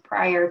analyzed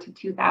prior to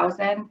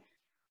 2000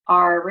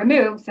 are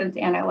removed since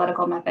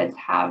analytical methods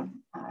have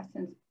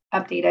since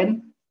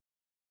updated.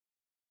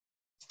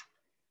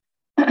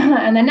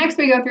 And then next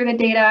we go through the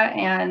data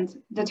and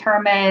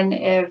determine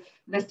if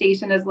the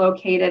station is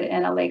located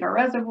in a lake or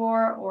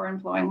reservoir or in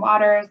flowing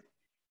waters.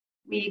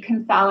 We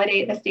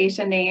consolidate the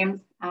station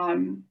names.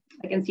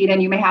 Like in Seaton,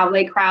 you may have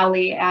Lake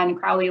Crowley and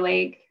Crowley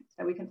Lake,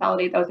 so we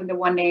consolidate those into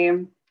one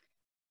name.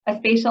 A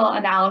spatial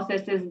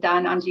analysis is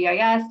done on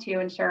GIS to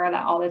ensure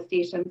that all the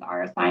stations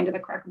are assigned to the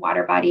correct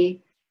water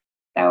body.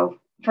 So,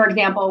 for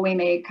example, we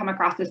may come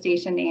across a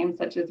station name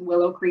such as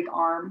Willow Creek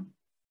Arm,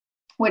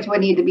 which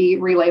would need to be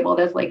relabeled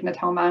as Lake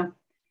Natoma.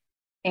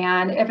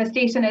 And if a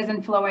station is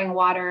in flowing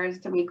waters,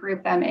 we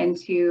group them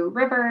into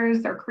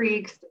rivers or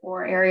creeks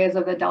or areas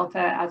of the delta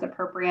as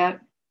appropriate.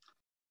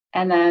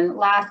 And then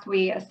last,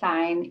 we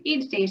assign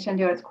each station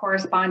to its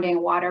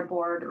corresponding water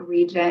board,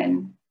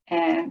 region,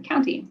 and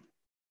county.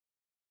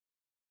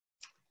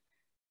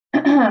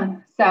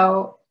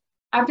 So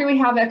after we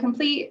have a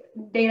complete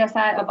data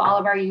set of all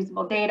of our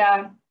usable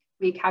data,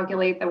 we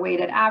calculate the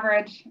weighted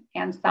average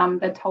and sum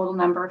the total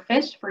number of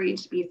fish for each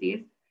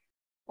species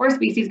or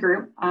species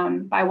group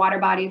by water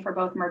body for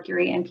both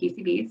mercury and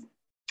PCBs.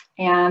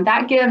 And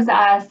that gives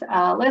us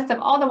a list of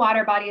all the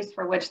water bodies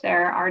for which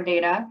there are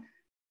data,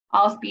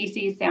 all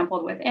species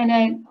sampled within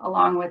it,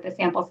 along with the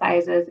sample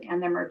sizes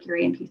and the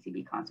mercury and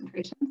PCB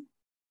concentrations.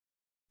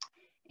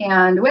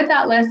 And with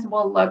that list,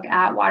 we'll look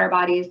at water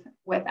bodies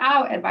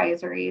without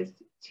advisories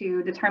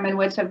to determine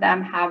which of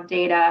them have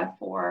data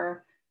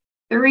for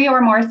 3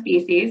 or more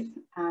species,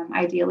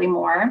 ideally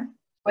more,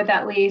 with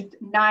at least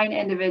 9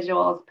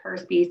 individuals per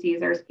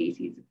species or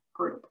species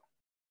group.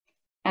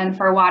 And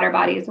for water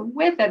bodies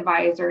with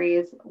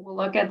advisories, we'll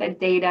look at the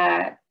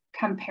data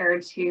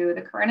compared to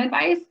the current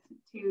advice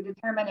to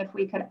determine if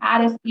we could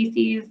add a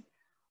species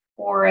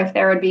or if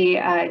there would be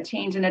a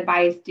change in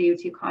advice due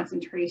to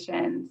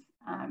concentrations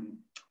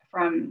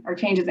or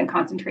changes in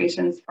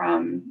concentrations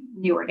from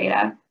newer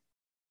data.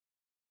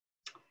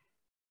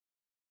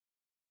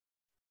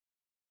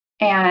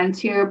 And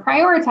to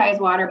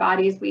prioritize water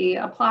bodies, we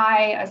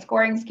apply a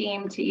scoring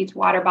scheme to each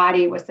water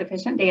body with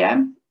sufficient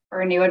data for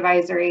a new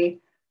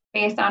advisory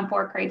based on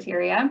 4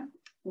 criteria.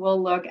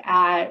 We'll look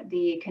at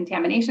the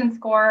contamination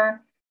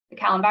score, the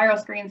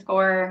Calin-Viral screen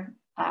score.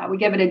 We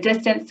give it a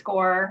distance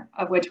score,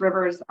 of which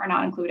rivers are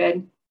not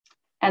included,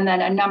 and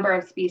then a number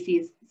of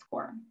species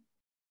score.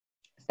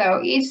 So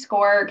each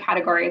score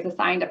category is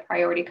assigned a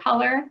priority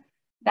color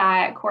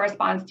that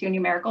corresponds to a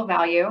numerical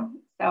value.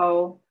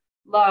 So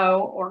low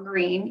or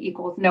green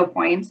equals no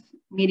points,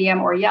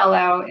 medium or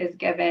yellow is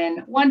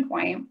given 1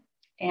 point,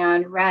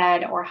 and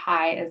red or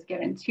high is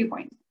given 2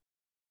 points.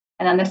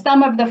 And then the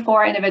sum of the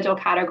 4 individual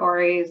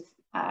categories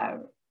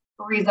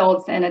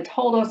results in a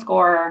total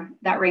score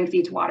that ranks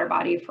each water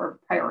body for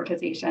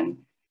prioritization.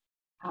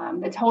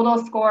 The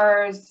total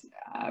scores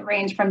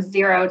range from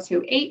 0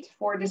 to 8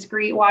 for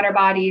discrete water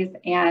bodies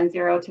and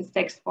 0 to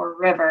 6 for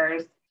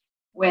rivers,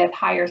 with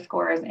higher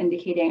scores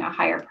indicating a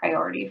higher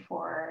priority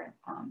for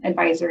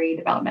advisory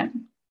development.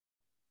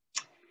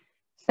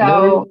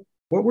 So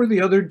what were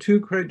the other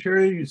 2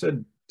 criteria? You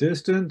said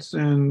distance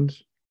and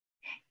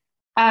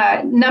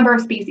number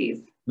of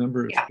species.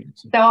 Number of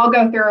species. So I'll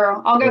go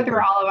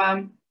through all of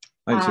them.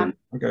 I see.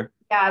 Okay.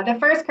 Yeah, the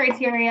first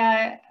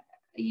criteria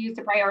used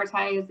to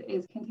prioritize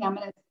is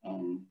contaminants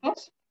in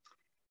fish.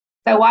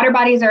 So water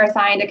bodies are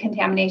assigned a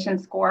contamination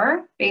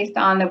score based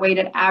on the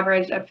weighted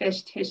average of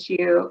fish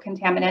tissue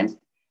contaminants.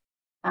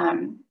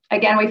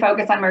 Again, we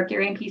focus on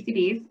mercury and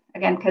PCBs,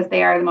 again, because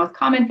they are the most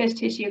common fish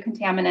tissue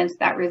contaminants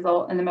that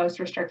result in the most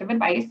restrictive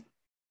advice.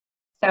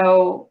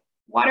 So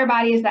water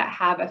bodies that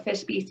have a fish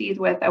species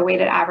with a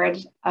weighted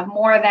average of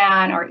more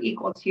than or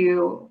equal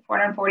to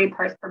 440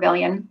 parts per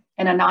billion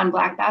in a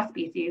non-black bass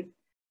species,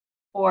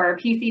 or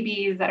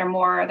PCBs that are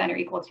more than or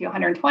equal to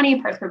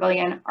 120 parts per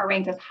billion are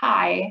ranked as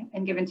high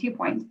and given 2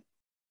 points.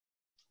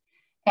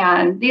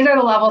 And these are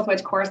the levels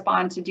which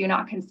correspond to do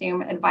not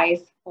consume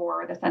advice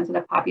for the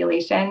sensitive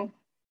population.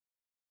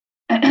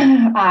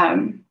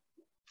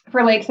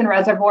 For lakes and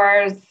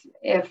reservoirs,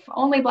 if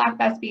only black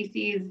bass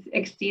species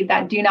exceed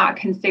that do not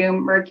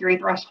consume mercury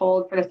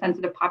threshold for the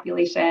sensitive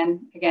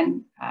population,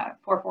 again,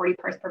 440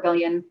 parts per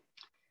billion,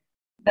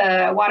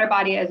 the water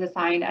body is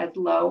assigned as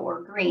low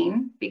or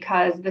green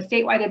because the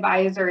statewide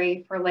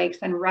advisory for lakes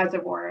and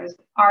reservoirs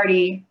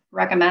already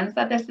recommends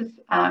that this is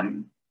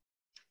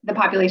the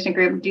population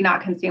group do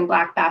not consume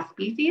black bass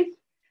species.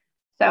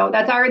 So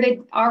that's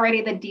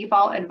already the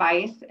default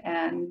advice,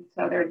 and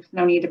so there's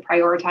no need to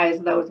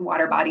prioritize those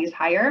water bodies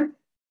higher.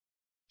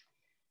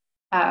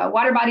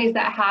 Water bodies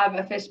that have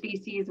a fish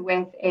species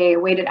with a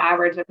weighted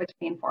average of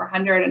between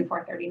 400 and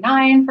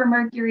 439 for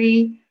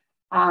mercury,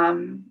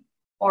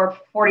 or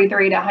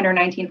 43 to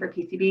 119 for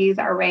PCBs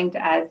are ranked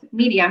as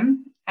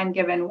medium and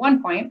given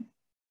 1 point.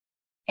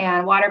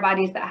 And water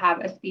bodies that have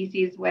a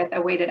species with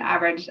a weighted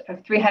average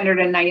of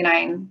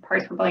 399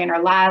 parts per billion or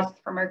less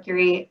for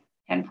mercury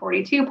and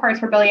 42 parts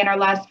per billion or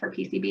less for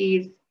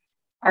PCBs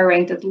are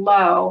ranked as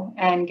low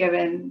and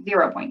given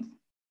 0 points.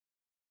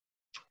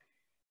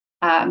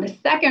 The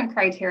second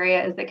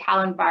criteria is the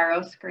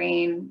Callan-Barrow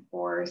screen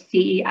or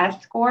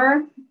CES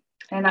score,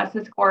 and that's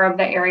the score of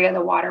the area the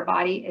water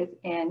body is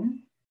in.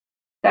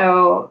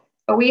 So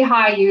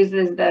OEHHA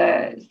uses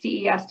the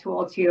CES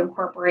tool to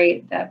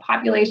incorporate the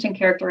population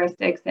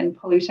characteristics and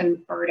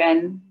pollution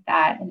burden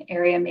that an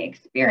area may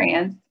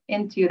experience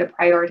into the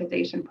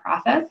prioritization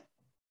process.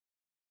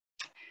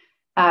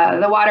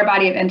 The water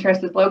body of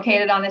interest is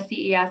located on the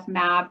CES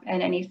map,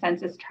 and any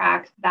census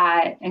tracts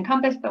that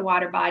encompass the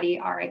water body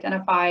are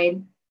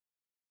identified.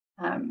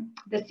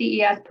 The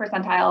CES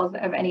percentiles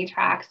of any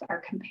tracts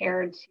are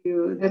compared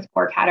to the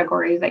score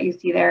categories that you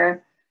see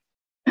there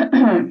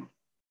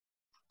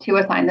to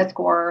assign the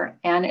score.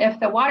 And if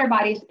the water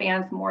body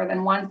spans more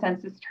than one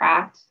census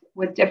tract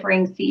with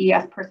differing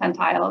CES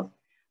percentiles,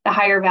 the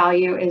higher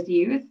value is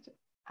used.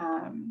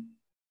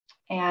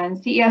 And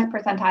CES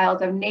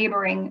percentiles of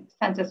neighboring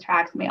census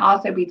tracts may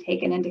also be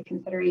taken into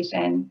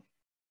consideration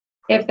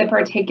if the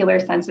particular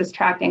census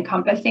tract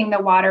encompassing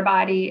the water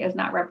body is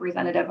not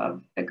representative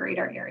of the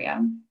greater area.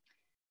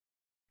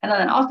 And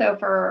then also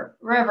for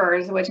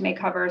rivers, which may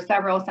cover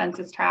several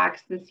census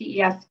tracts, the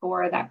CES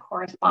score that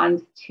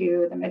corresponds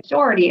to the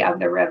majority of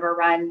the river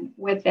run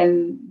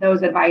within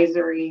those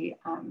advisory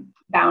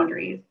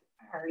boundaries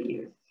are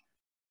used.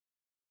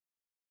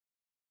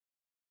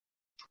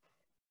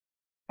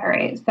 All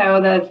right,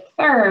 so the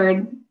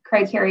third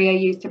criteria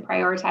used to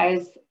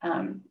prioritize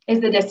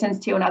is the distance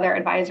to another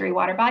advisory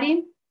water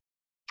body.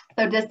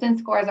 So distance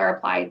scores are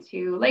applied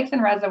to lakes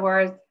and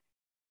reservoirs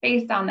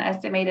based on the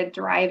estimated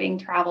driving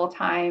travel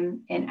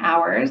time in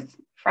hours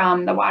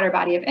from the water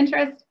body of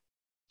interest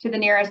to the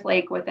nearest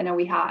lake within a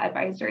OEHHA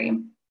advisory.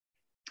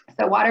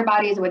 So water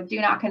bodies with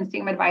do not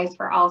consume advice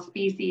for all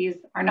species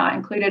are not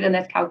included in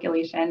this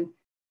calculation.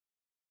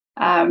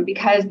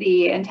 Because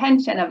the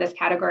intention of this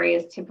category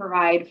is to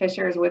provide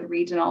fishers with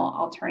regional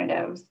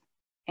alternatives.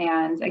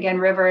 And again,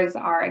 rivers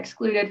are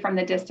excluded from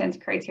the distance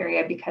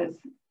criteria because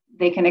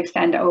they can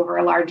extend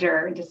over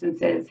larger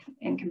distances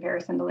in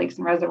comparison to lakes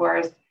and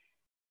reservoirs.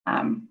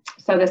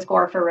 So the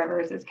score for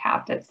rivers is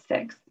capped at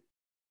 6.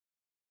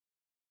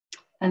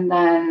 And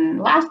then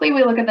lastly,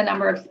 we look at the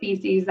number of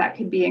species that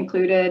could be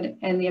included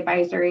in the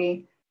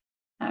advisory.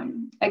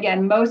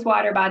 Again, most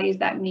water bodies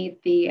that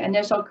meet the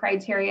initial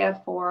criteria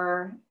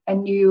for a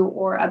new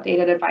or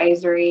updated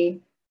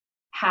advisory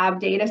have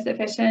data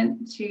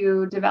sufficient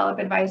to develop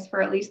advice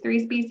for at least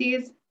 3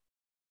 species.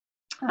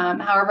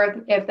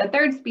 However, if the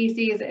third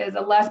species is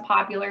a less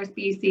popular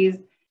species,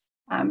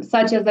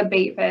 such as a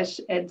baitfish,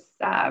 it's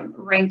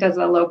ranked as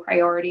a low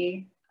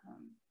priority.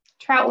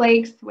 Trout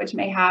lakes, which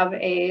may have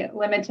a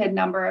limited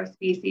number of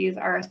species,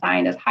 are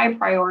assigned as high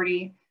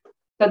priority.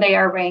 So they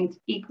are ranked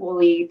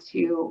equally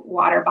to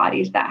water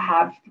bodies that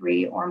have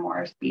 3 or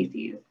more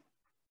species.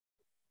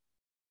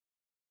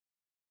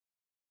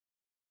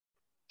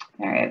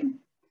 All right.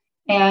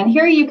 And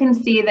here you can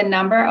see the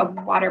number of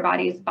water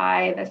bodies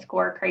by the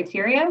score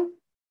criteria.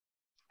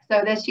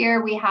 So this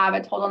year we have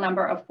a total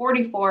number of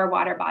 44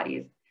 water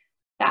bodies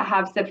that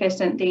have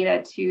sufficient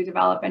data to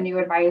develop a new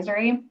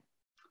advisory.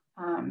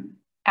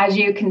 As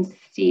you can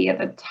see at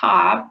the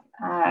top,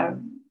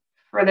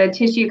 for the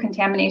tissue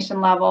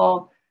contamination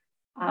level,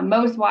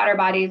 most water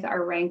bodies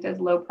are ranked as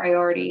low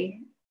priority.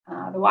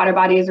 The water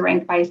bodies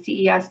ranked by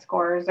CES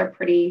scores are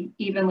pretty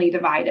evenly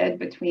divided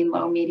between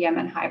low, medium,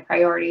 and high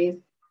priorities.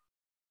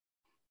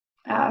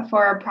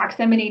 For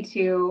proximity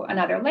to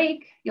another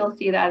lake, you'll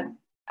see that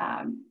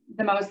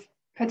the most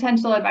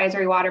potential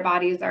advisory water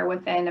bodies are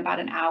within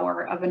about an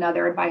hour of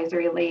another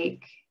advisory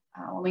lake.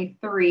 Only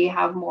 3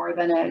 have more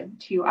than a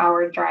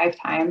 2-hour drive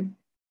time.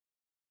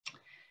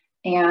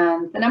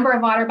 And the number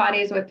of water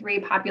bodies with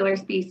 3 popular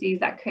species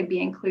that could be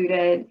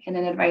included in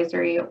an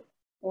advisory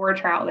or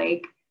trout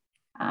lake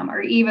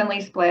are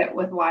evenly split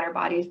with water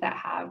bodies that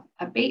have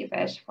a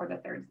baitfish for the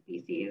 3rd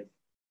species.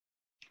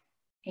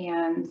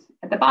 And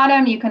at the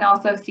bottom, you can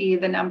also see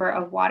the number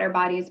of water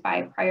bodies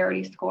by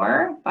priority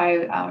score by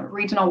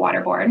regional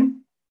water board.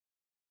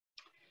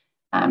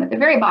 At the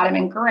very bottom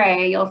in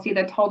gray, you'll see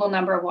the total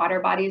number of water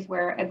bodies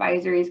where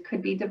advisories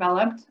could be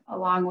developed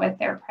along with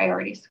their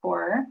priority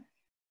score.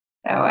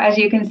 So as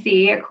you can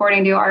see,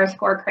 according to our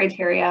score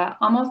criteria,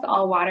 almost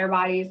all water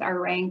bodies are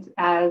ranked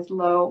as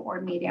low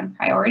or medium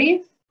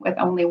priorities, with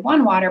only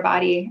one water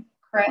body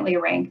currently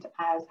ranked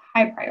as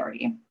high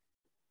priority.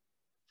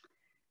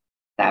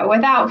 So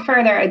without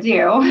further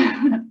ado,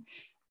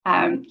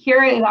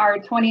 here is our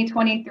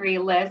 2023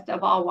 list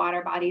of all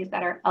water bodies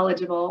that are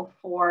eligible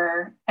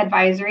for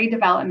advisory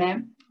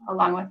development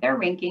along with their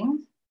rankings.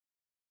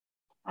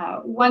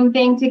 One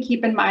thing to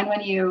keep in mind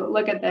when you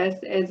look at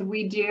this is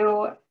we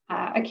do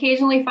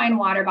occasionally find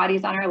water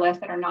bodies on our list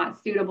that are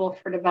not suitable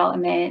for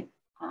development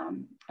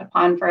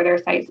upon further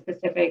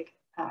site-specific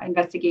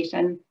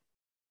investigation.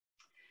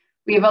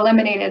 We've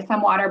eliminated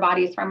some water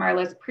bodies from our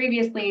list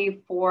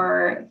previously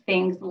for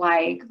things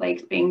like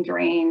lakes being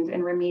drained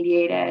and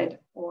remediated,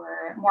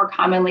 or more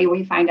commonly,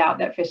 we find out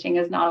that fishing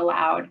is not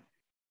allowed.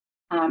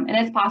 And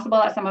it's possible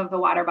that some of the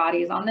water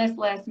bodies on this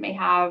list may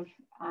have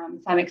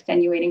some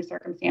extenuating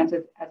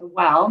circumstances as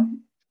well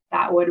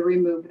that would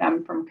remove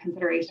them from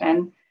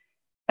consideration.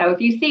 So if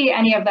you see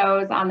any of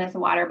those on this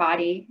water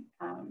body,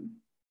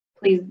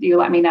 please do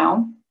let me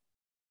know.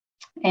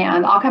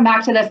 And I'll come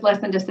back to this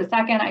list in just a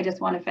second. I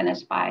just want to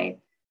finish by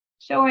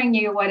showing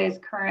you what is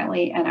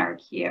currently in our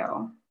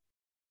queue.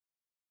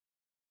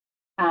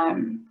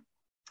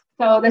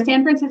 So the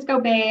San Francisco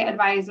Bay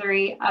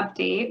Advisory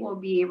update will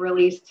be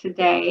released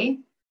today.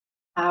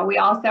 We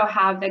also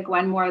have the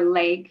Gwenmore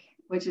Lake,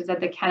 which is at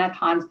the Kenneth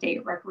Hahn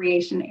State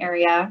Recreation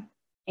Area,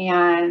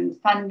 and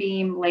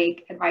Sunbeam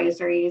Lake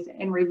advisories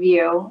in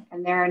review,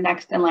 and they're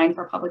next in line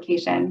for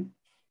publication.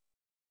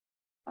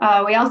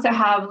 We also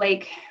have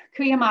Lake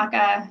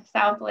Cuyamaca,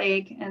 South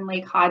Lake, and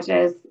Lake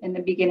Hodges in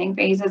the beginning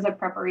phases of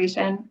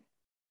preparation.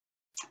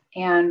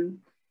 And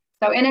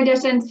so in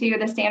addition to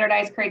the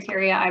standardized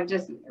criteria I've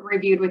just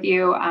reviewed with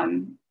you,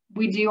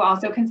 we do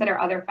also consider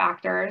other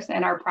factors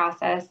in our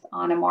process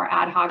on a more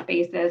ad hoc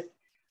basis,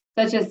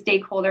 such as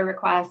stakeholder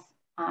requests,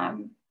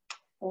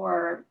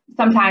 or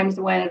sometimes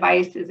when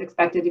advice is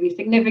expected to be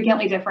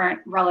significantly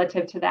different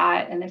relative to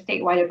that in the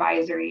statewide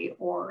advisory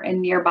or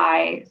in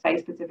nearby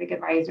site-specific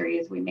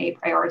advisories, we may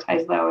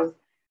prioritize those.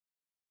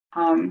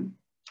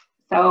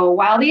 So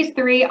while these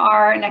three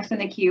are next in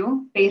the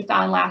queue based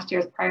on last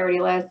year's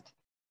priority list,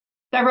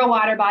 several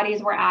water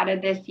bodies were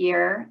added this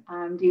year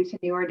due to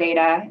newer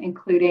data,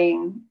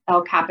 including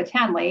El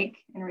Capitan Lake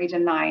in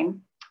Region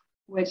 9,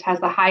 which has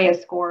the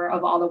highest score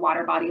of all the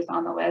water bodies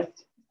on the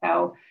list.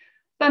 So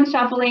some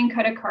shuffling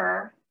could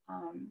occur.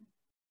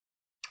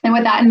 And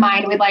with that in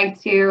mind, we'd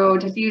like to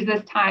just use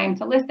this time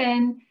to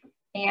listen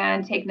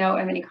and take note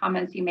of any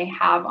comments you may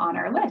have on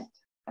our list.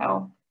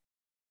 So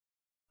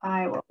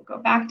I will go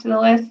back to the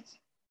list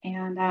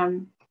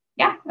and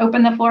yeah,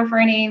 open the floor for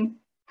any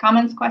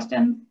comments,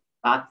 questions,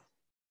 thoughts.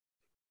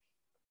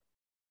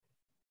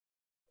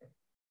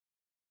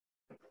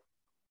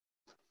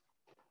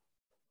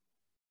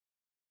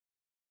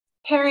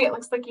 Harry, it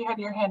looks like you had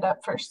your hand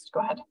up first.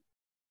 Go ahead.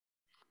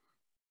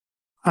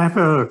 I have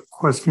a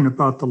question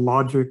about the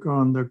logic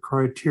on the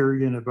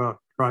criterion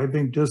about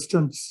driving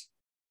distance.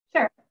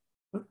 Sure.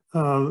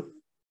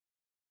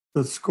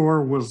 The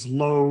score was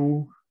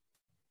low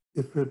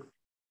if it.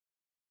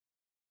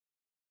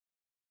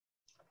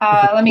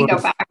 Let me go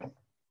back.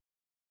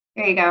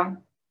 There you go.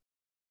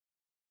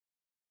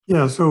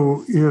 Yeah,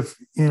 so if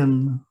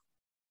in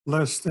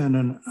less than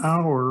an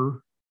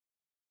hour,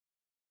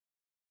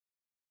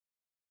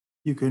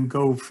 you can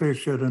go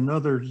fish at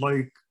another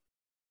lake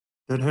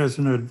that has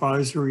an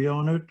advisory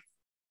on it.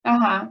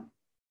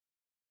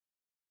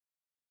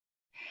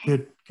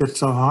 It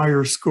gets a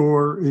higher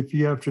score. If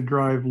you have to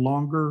drive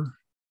longer,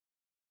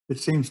 it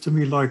seems to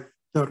me like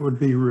that would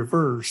be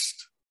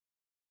reversed.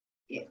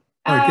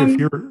 Like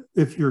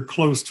if you're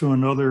close to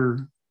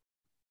another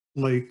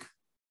lake,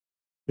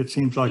 it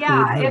seems like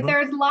yeah, if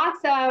there's lots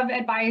of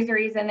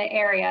advisories in the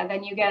area,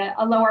 then you get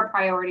a lower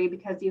priority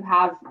because you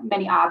have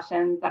many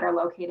options that are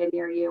located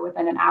near you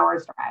within an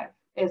hour's drive,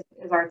 is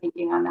our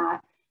thinking on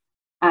that.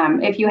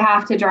 If you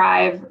have to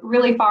drive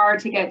really far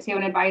to get to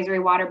an advisory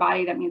water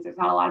body, that means there's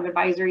not a lot of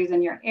advisories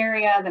in your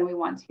area, then we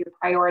want to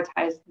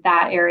prioritize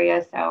that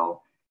area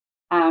so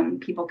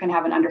people can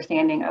have an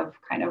understanding of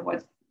kind of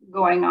what's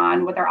going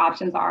on, what their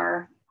options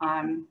are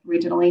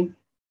regionally.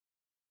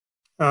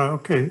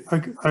 Okay,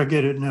 I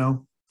get it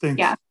now. Thanks.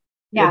 Yeah.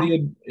 Yeah,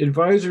 the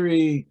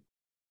advisory,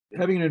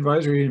 having an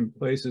advisory in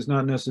place is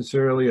not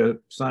necessarily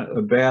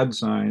a bad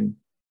sign.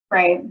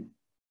 Right.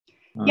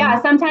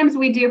 Yeah, sometimes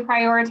we do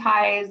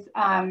prioritize,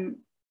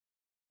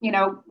 you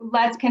know,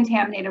 less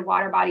contaminated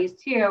water bodies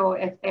too.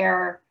 If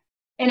they're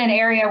in an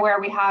area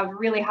where we have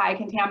really high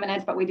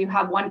contaminants, but we do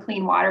have one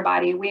clean water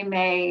body, we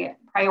may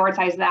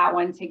prioritize that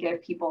one to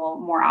give people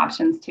more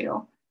options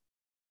too.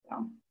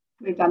 So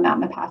we've done that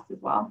in the past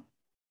as well.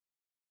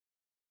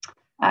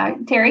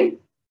 Terry?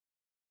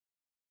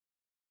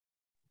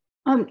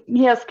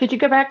 Yes, could you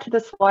go back to the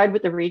slide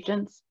with the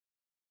regions?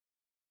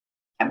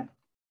 Yep.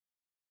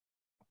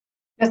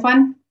 This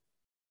one?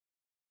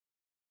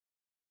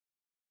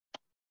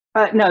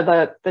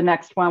 No, the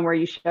next one where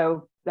you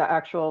show the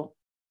actual,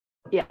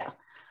 yeah.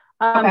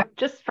 Okay.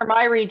 Just for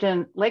my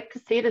region, Lake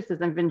Casitas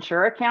is in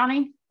Ventura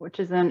County, which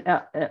is in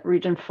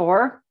Region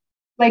 4.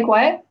 Like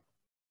what?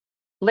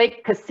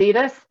 Lake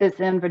Casitas is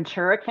in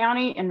Ventura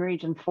County in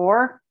Region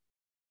 4.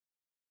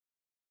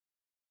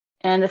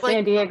 And the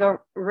San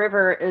Diego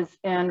River is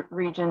in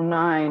Region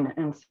 9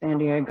 in San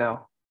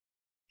Diego.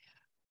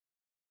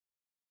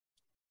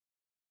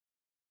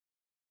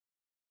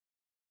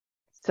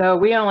 So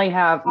we only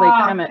have Lake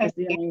Hemet is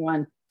the only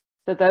one.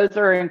 So those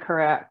are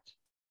incorrect.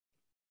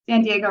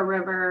 San Diego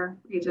River,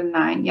 Region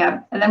 9.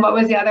 Yep. And then what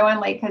was the other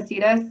one? Lake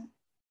Casitas?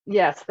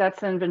 Yes,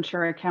 that's in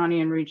Ventura County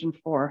in Region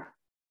 4.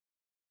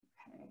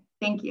 Okay.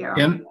 Thank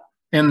you.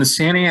 And the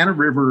Santa Ana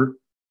River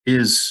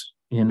is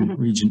in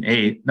Region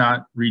 8,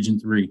 not Region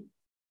 3.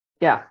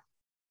 Yeah.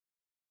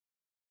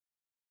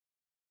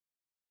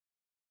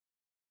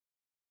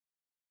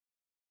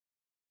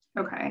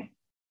 Okay.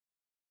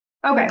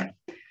 Okay.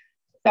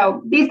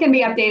 So these can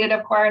be updated,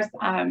 of course.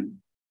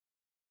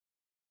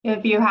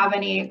 If you have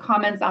any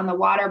comments on the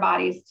water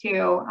bodies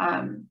too,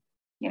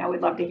 you know,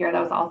 we'd love to hear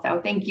those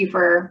also. Thank you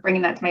for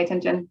bringing that to my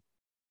attention.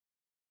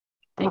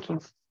 Thank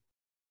you.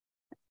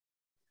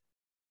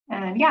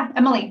 And yeah,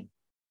 Emily.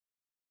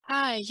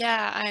 Hi,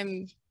 yeah,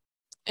 I'm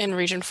in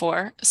Region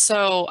 4.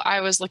 So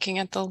I was looking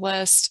at the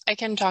list. I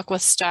can talk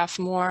with staff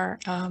more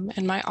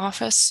in my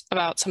office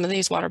about some of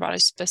these water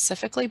bodies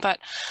specifically, but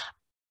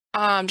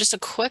just a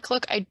quick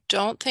look. I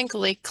don't think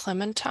Lake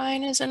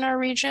Clementine is in our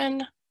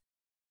region.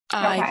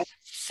 Okay. I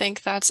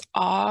think that's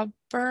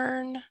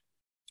Auburn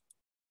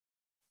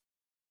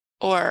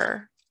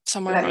or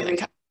somewhere in Northern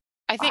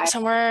I think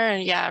somewhere,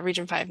 yeah,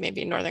 Region 5,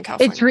 maybe Northern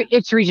California.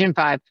 It's Region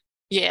 5.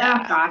 Yeah.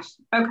 Oh gosh.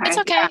 Okay. It's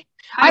okay. Yeah.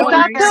 I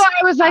thought so.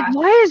 I was like,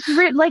 why is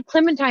Lake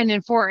Clementine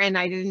in 4? And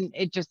I didn't,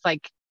 it just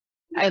like,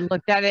 I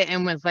looked at it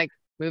and was like,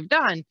 moved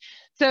on.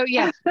 So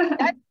yes,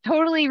 that's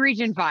totally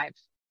Region 5.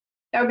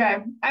 Okay.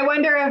 I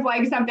wonder if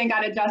like something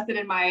got adjusted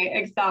in my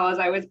Excel as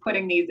I was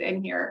putting these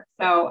in here.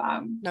 So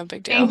no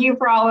big deal. Thank you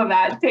for all of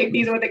that. Take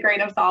these with a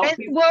grain of salt.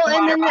 And, well,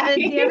 and then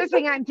the other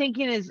thing I'm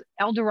thinking is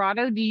El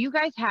Dorado. Do you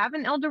guys have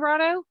an El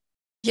Dorado?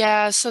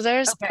 Yeah, so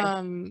there's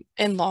in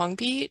Long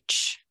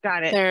Beach.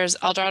 Got it. There's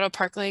El Dorado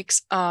Park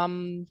Lakes.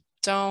 It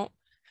would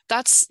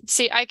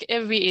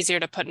be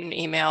easier to put in an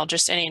email,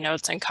 just any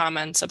notes and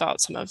comments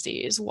about some of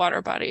these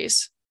water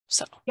bodies.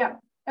 So yeah.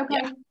 Okay.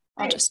 Yeah,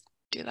 I'll just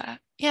do that.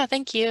 Yeah,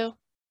 thank you.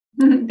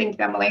 Thanks,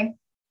 Emily.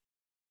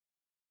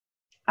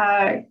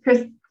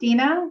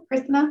 Christina?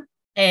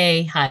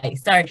 Hey, hi.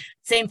 Sorry,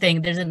 same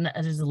thing. There's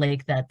a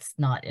lake that's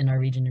not in our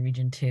region, in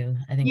Region 2.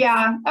 I think.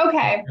 Yeah.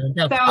 Okay.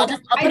 So I'll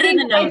put it in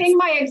the notes. I think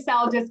my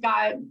Excel just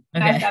got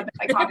messed up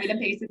and I copied and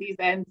pasted these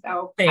in.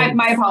 So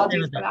my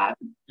apologies for that.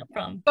 No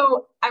problem.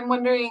 So I'm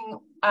wondering,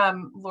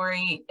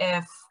 Lori,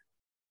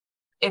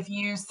 if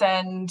you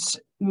send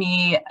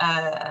me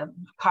a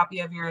copy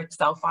of your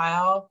Excel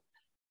file,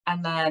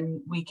 and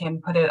then we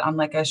can put it on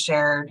like a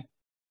shared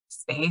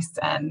space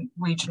and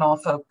regional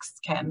folks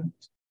can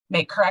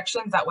make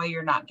corrections. That way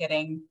you're not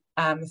getting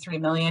 3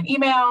 million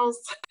emails.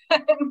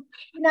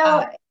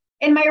 No,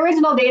 in my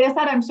original data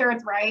set, I'm sure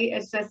it's right.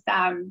 It's just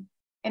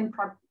in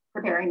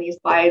preparing these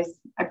slides,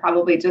 I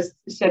probably just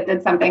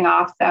shifted something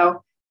off.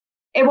 So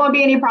it won't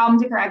be any problem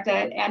to correct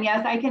it. And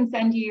yes, I can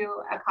send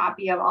you a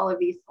copy of all of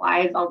these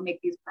slides. I'll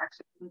make these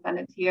corrections and send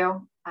it to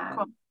you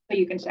cool. So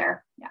you can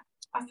share. Yeah.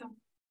 Awesome.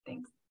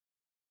 Thanks.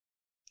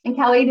 And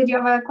Kelly, did you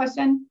have a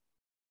question?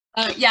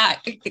 Yeah,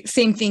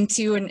 same thing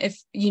too. And if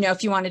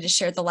you wanted to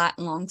share the lat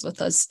and longs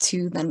with us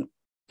too, then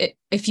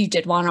if you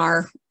did want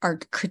our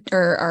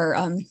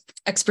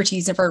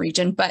expertise of our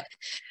region. But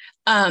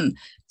so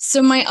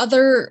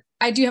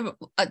I do have,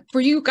 were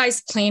you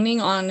guys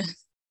planning on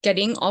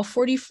getting all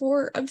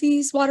 44 of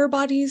these water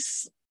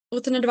bodies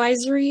with an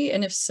advisory?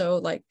 And if so,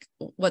 like,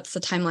 what's the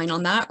timeline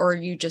on that? Or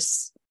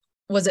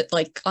was it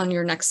like on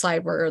your next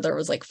slide where there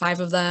was like 5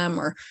 of them?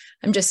 Or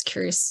I'm just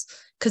curious,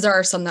 because there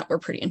are some that we're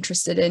pretty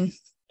interested in.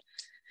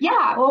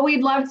 Yeah, well,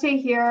 we'd love to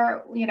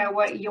hear,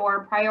 what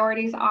your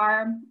priorities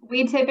are.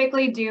 We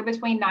typically do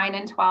between 9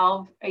 and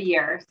 12 a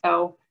year.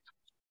 So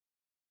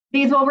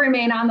these will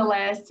remain on the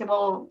list.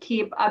 We'll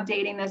keep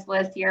updating this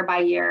list year by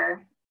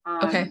year.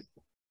 Okay.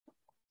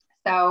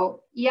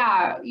 So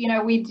yeah,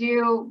 we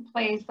do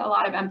place a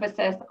lot of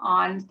emphasis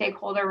on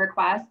stakeholder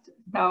requests.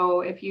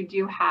 So if you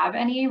do have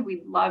any,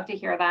 we'd love to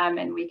hear them,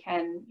 and we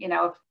can,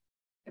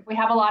 if we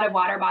have a lot of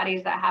water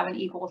bodies that have an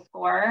equal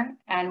score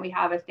and we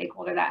have a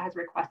stakeholder that has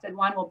requested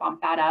one, we'll bump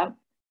that up.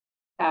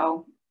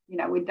 So,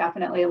 we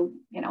definitely,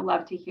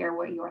 love to hear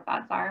what your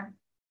thoughts are.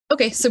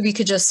 Okay, so we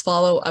could just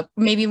follow up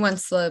maybe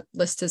once the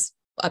list is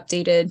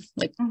updated,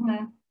 like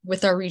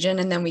with our region,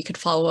 and then we could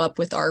follow up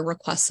with our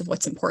requests of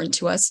what's important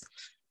to us,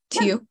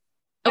 to you.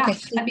 Yeah, okay.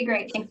 That'd be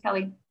great. Thanks,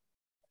 Kelly.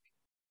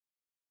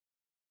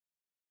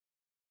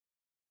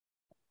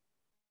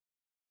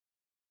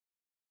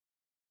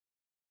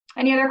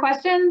 Any other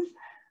questions?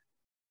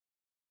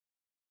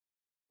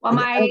 Well,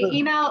 my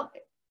email.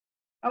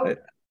 Oh.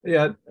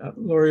 Yeah,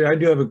 Lori, I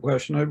do have a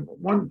question.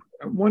 I'm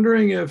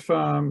wondering if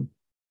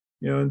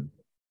you know,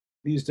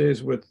 these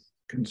days with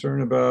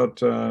concern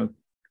about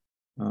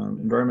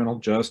environmental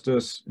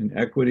justice and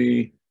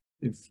equity,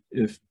 if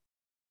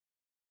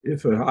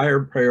a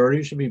higher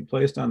priority should be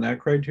placed on that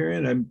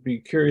criterion, I'd be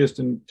curious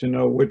to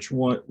know which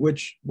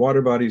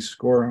water bodies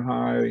score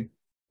high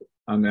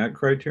on that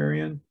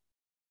criterion.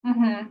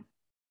 Mm-hmm.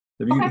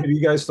 Have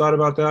you guys thought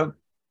about that?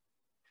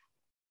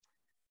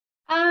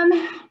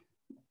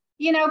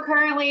 You know,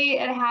 currently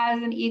it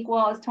has an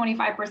equal as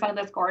 25% of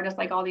the score, just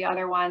like all the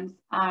other ones.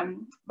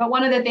 But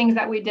one of the things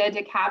that we did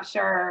to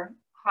capture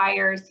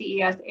higher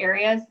CES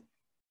areas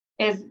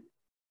is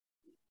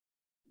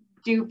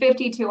do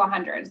 50 to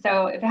 100.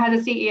 So if it has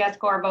a CES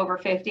score of over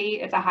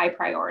 50, it's a high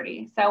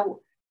priority.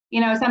 So,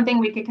 you know, something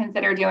we could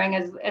consider doing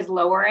is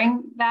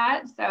lowering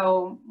that.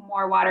 So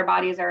more water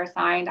bodies are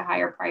assigned a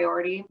higher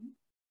priority,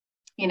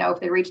 you know, if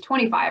they reach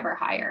 25 or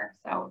higher.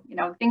 So, you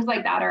know, things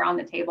like that are on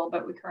the table,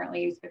 but we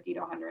currently use 50 to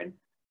 100.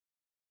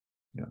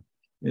 Yeah,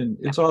 and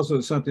it's also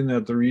something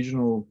that the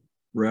regional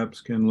reps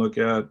can look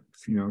at,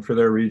 you know, for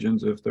their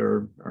regions if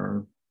there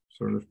are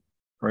sort of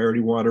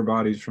priority water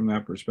bodies from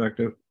that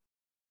perspective.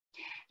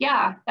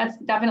 Yeah, that's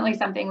definitely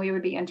something we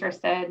would be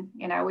interested.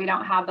 You know, we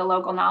don't have the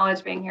local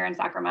knowledge being here in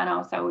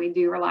Sacramento, so we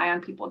do rely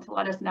on people to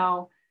let us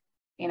know,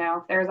 you know,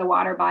 if there's a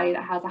water body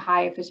that has a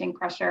high fishing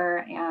pressure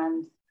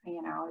and,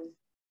 you know, is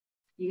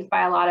used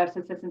by a lot of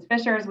subsistence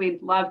fishers,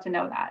 we'd love to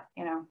know that,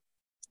 you know.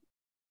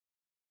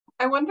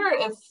 I wonder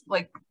if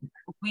like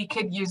we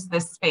could use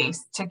this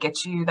space to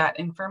get you that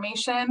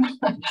information.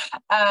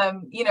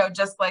 You know,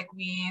 just like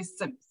we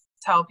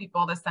tell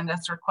people to send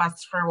us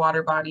requests for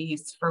water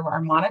bodies for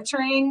our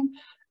monitoring.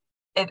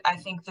 I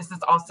think this is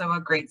also a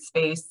great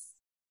space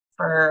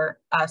for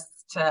us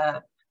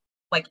to,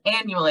 like,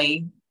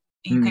 annually,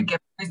 you could give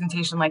a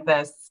presentation like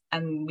this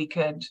and we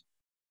could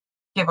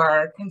give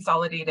our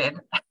consolidated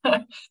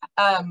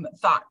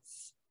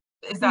thoughts.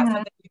 Is that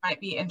something you might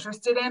be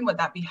interested in? Would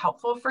that be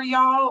helpful for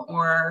y'all,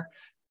 or?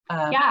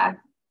 Yeah,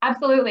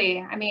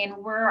 absolutely. I mean,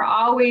 we're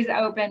always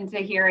open to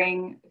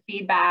hearing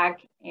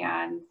feedback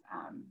and,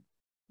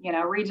 you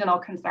know, regional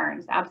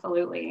concerns.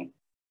 Absolutely.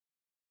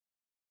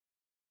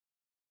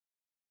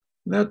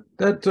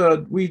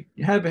 We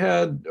have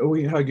had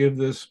OEHHA give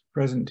this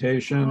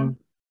presentation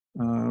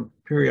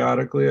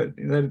periodically.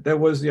 That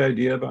was the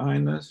idea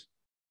behind this.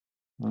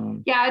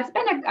 Yeah, it's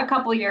been a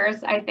couple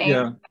years, I think.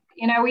 Yeah.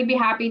 You know, we'd be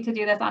happy to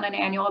do this on an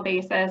annual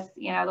basis.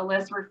 You know, the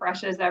list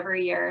refreshes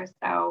every year.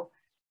 So,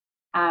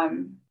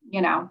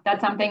 you know,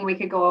 that's something we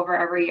could go over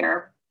every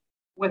year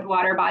with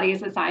water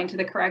bodies assigned to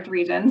the correct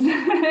regions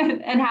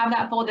and have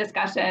that full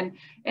discussion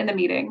in the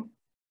meeting.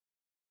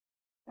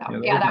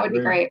 So, yeah, that would be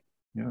great.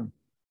 Yeah.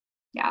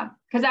 Yeah,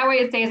 because that way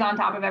it stays on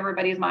top of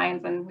everybody's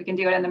minds and we can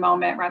do it in the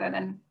moment rather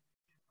than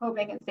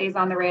hoping it stays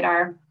on the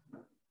radar.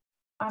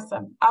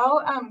 Awesome.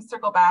 I'll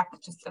circle back,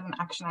 just as an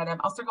action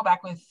item, I'll circle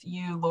back with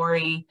you,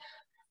 Lori,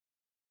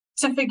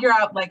 to figure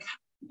out, like,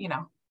 you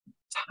know,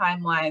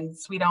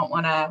 timelines. We don't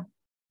want to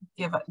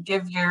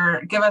give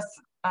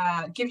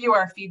you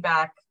our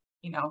feedback,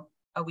 you know,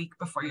 a week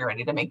before you're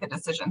ready to make the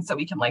decision, so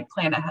we can like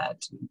plan ahead.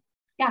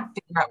 Yeah.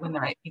 Figure out when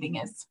the right meeting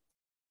is.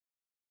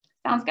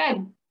 Sounds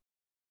good.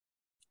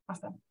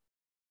 Awesome.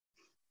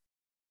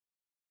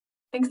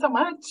 Thanks so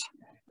much.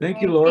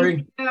 Thank you,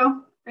 Lori. Thank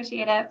you.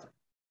 Appreciate it.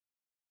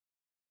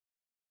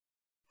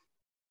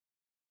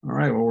 All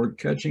right, well, we're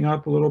catching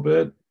up a little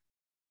bit.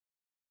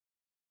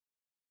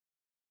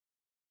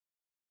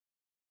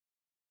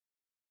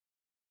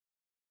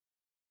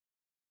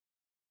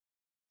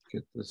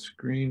 Get the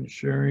screen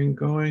sharing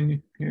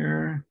going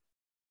here.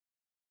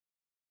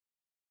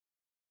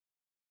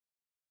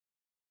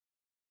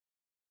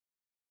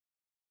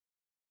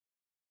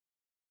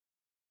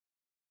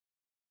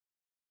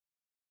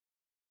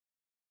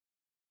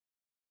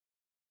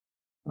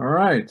 All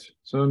right,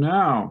 so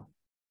now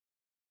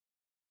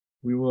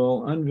we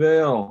will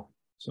unveil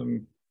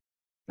the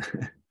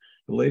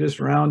latest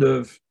round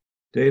of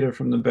data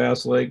from the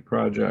Bass Lake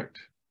project.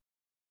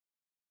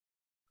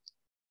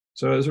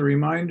 So as a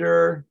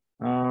reminder,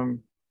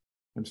 I'm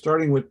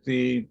starting with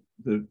the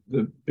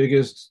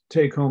biggest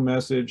take-home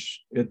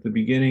message at the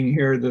beginning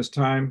here this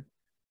time.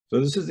 So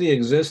this is the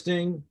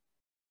existing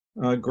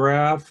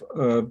graph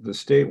of the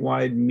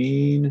statewide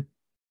mean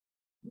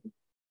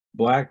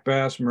black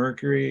bass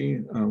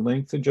mercury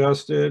length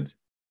adjusted.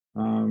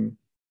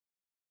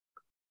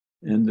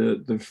 And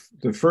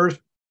the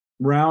first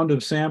round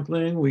of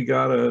sampling, we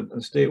got a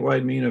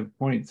statewide mean of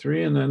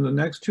 0.3, and then the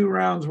next two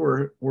rounds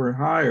were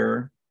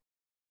higher.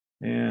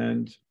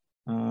 And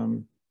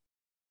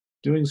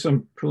doing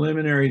some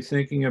preliminary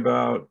thinking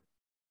about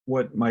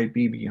what might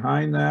be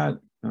behind that.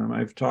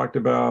 I've talked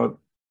about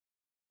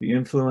the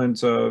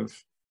influence of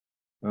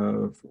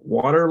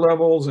water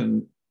levels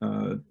and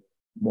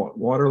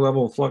water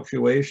level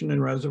fluctuation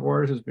in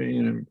reservoirs as being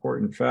an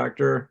important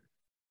factor,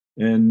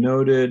 and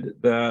noted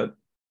that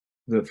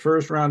the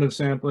first round of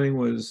sampling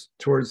was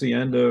towards the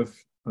end of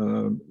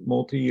a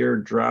multi-year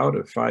drought,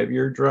 a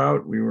 5-year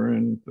drought. We were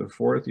in the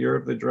 4th year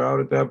of the drought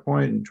at that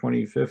point in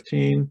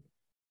 2015.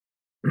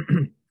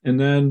 And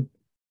then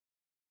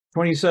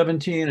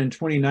 2017 and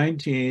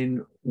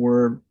 2019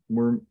 were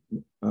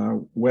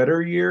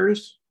wetter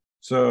years.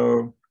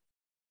 So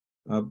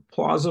a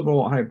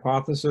plausible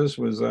hypothesis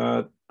was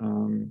that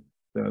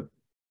that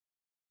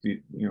the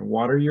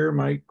water year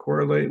might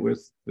correlate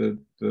with the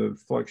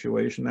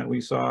fluctuation that we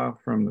saw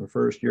from the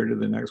first year to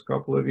the next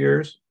couple of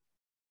years.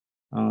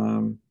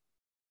 And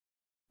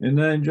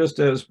then just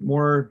as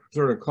more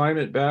sort of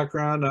climate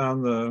background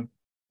on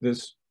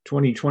this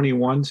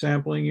 2021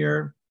 sampling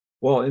year.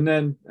 Well, and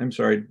then, I'm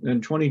sorry, then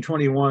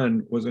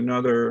 2021 was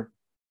another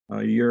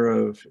year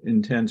of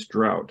intense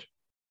drought.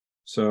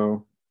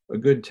 So a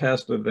good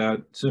test of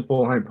that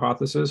simple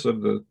hypothesis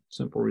of the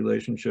simple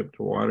relationship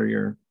to water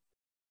year.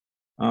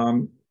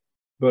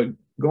 But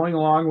going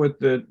along with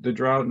the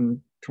drought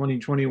in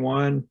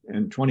 2021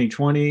 and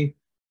 2020,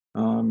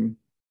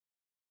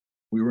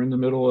 we were in the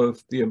middle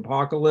of the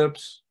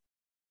apocalypse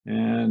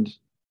and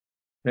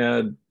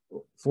had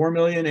 4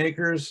 million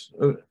acres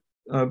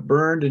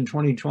burned in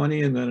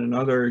 2020 and then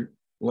another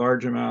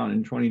large amount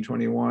in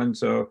 2021.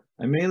 So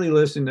I'm mainly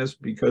listing this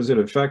because it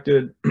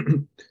affected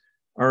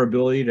our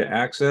ability to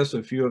access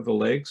a few of the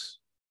lakes.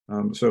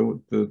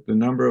 So the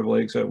number of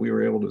lakes that we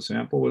were able to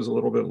sample was a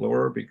little bit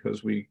lower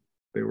because a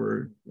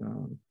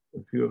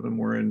few of them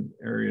were in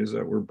areas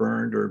that were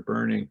burned or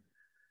burning.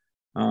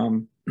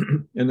 And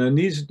then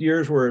these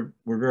years were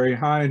very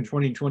high. In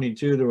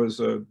 2022, there was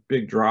a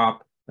big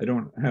drop. I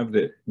don't have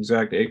the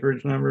exact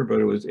acreage number, but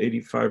it was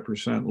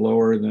 85%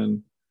 lower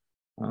than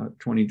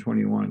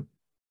 2021.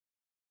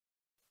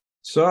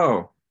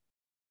 So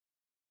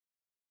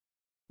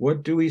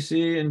what do we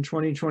see in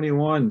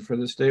 2021 for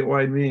the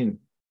statewide mean?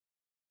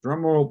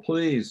 Drum roll,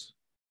 please.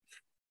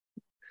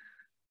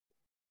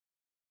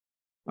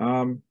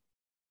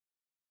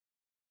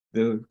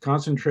 The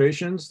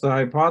concentrations, the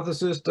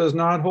hypothesis does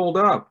not hold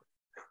up.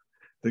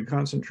 The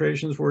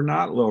concentrations were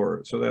not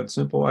lower. So that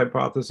simple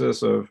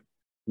hypothesis of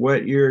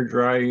wet year,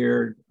 dry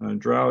year,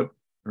 drought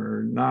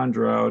or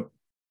non-drought,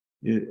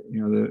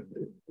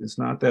 it's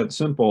not that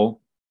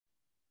simple.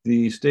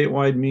 The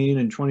statewide mean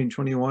in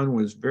 2021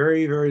 was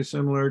very, very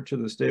similar to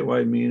the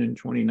statewide mean in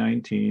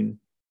 2019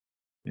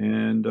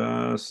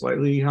 and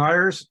slightly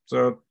higher.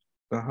 So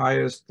the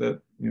highest that,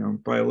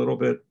 by a little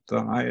bit,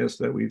 the highest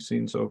that we've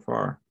seen so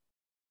far.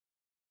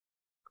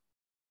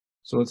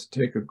 So let's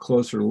take a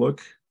closer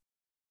look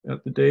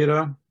at the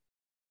data.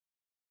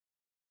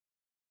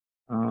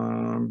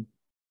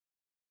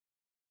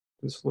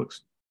 This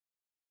looks.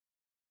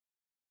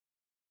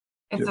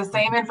 It's different. the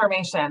same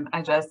information.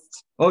 I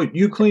just. Oh,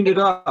 you cleaned it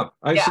up.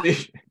 I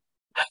see.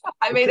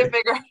 I made it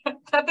bigger.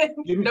 Nothing.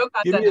 No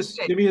content.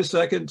 Give me a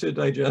second to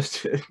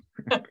digest it.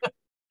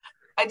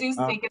 I do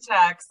sneak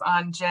attacks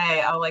on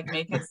Jay. I'll like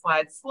make his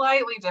slides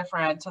slightly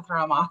different to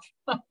throw him off.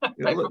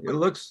 it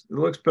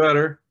looks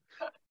better.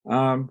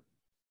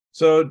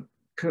 So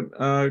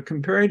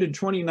comparing to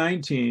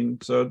 2019,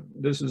 so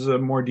this is a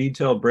more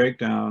detailed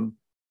breakdown.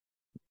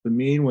 The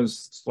mean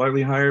was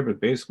slightly higher, but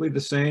basically the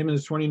same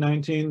as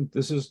 2019.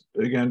 This is,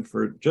 again,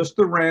 for just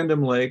the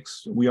random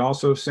lakes. We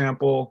also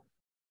sample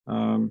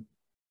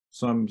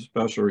some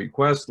special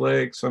request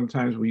lakes.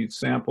 Sometimes we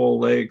sample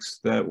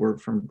lakes that were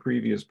from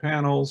previous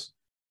panels.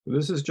 So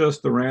this is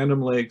just the random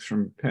lakes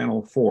from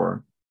panel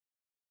 4.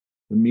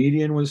 The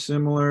median was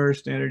similar,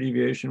 standard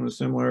deviation was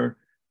similar.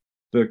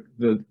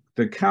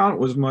 The count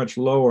was much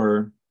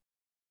lower,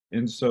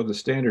 and so the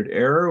standard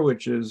error,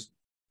 which is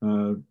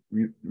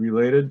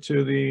related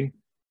to the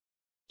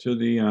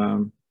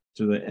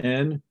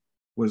N,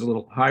 was a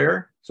little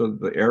higher. So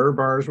the error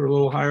bars were a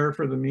little higher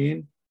for the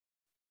mean.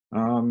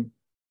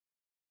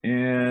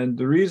 And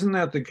the reason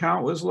that the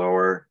count was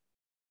lower,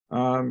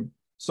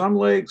 some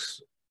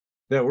lakes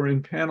that were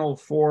in panel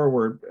 4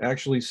 were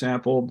actually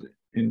sampled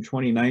in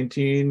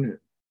 2019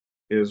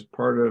 as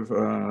part of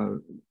a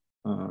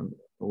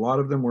lot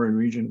of them were in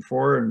region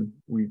 4, and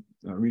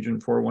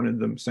region 4 wanted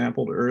them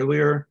sampled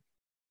earlier.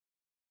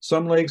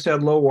 Some lakes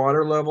had low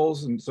water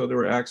levels, and so there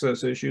were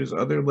access issues.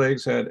 Other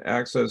lakes had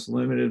access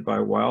limited by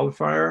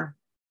wildfire.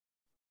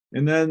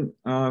 And then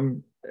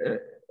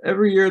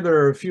every year there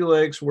are a few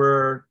lakes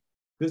where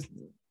this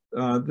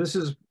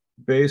is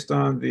based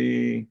on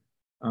the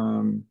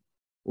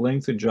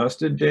length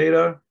adjusted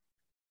data.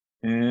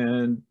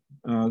 And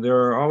there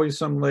are always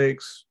some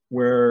lakes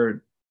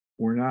where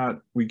we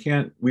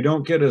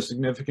don't get a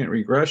significant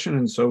regression,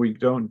 and so we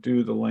don't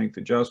do the length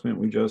adjustment.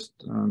 We just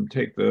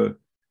take a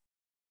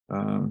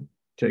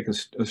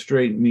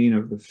straight mean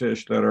of the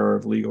fish that are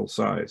of legal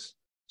size.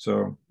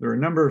 So there are a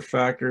number of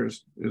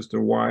factors as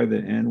to why the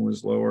N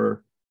was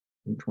lower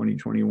in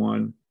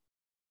 2021.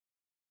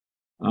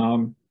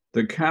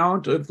 The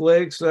count of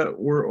lakes that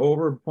were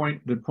over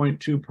the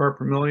 0.2 part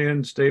per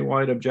million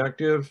statewide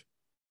objective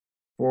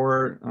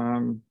for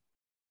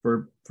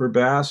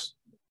bass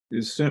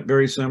is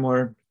very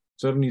similar,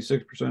 76%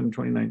 in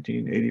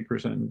 2019,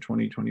 80% in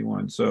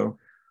 2021. So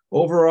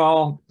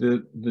overall,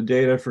 the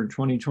data for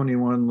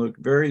 2021 look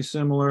very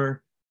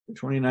similar to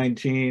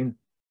 2019.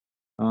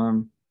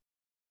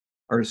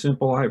 Our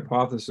simple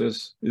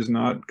hypothesis is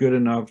not good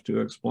enough to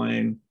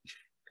explain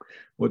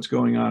what's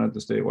going on at the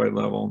statewide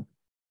level.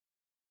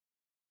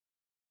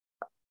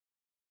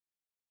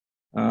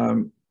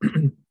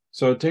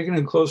 So taking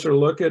a closer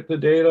look at the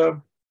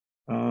data,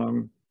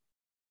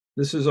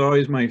 this is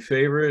always my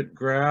favorite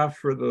graph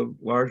for the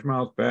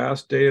largemouth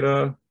bass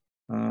data,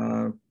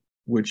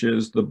 which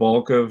is the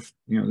bulk of,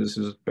 this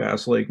is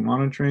Bass Lake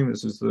monitoring.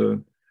 This is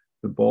the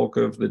bulk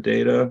of the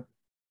data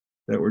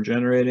that we're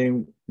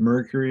generating,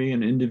 mercury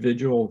and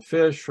individual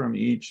fish from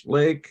each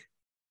lake.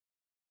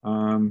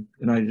 And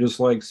I just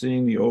like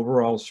seeing the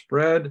overall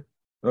spread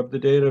of the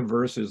data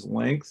versus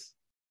length.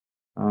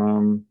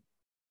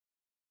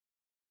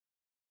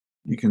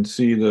 You can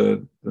see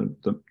the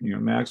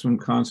maximum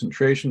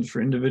concentrations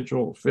for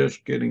individual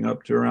fish getting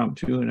up to around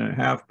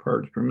 2.5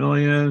 parts per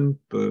million.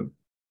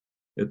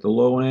 At the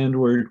low end,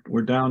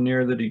 we're down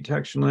near the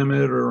detection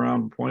limit, or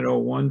around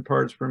 0.01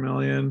 parts per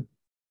million.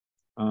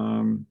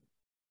 And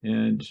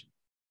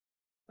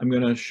I'm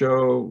going to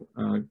show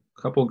a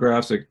couple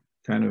graphs that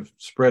kind of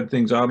spread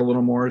things out a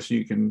little more, so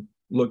you can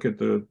look at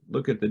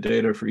the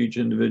data for each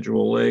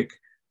individual lake.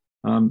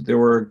 There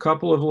were a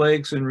couple of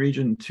lakes in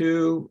Region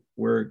 2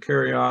 where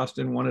Carrie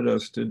Austin wanted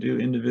us to do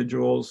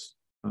individuals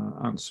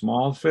on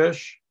small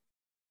fish.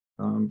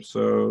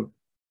 So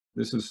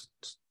this is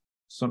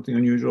something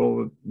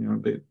unusual.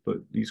 But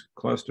these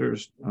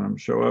clusters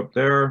show up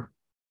there,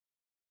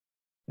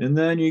 and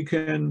then you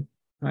can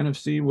kind of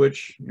see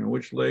which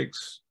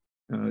lakes.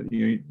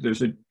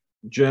 There's a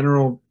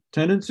general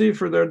tendency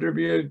for there to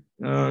be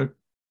a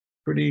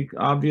pretty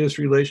obvious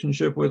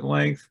relationship with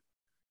length.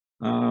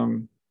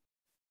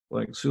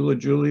 Like Sula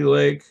Julie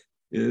Lake,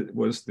 it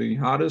was the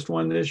hottest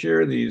one this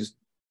year. These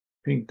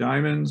pink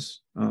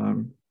diamonds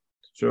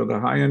show the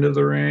high end of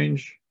the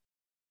range.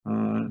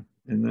 And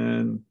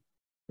then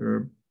there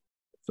are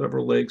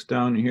several lakes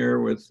down here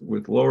with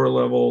lower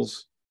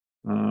levels,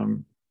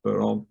 but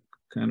I'll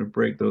kind of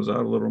break those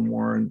out a little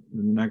more in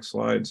the next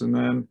slides. And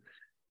then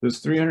this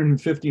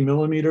 350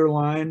 millimeter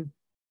line,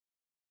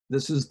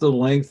 this is the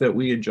length that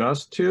we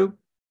adjust to.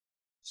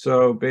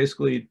 So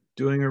basically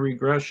doing a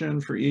regression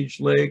for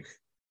each lake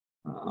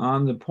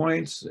on the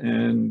points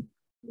and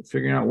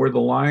figuring out where the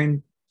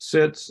line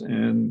sits,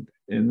 and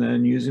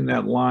then using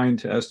that line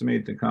to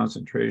estimate the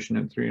concentration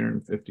at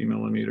 350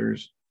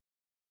 millimeters.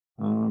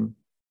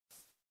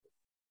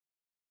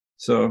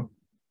 So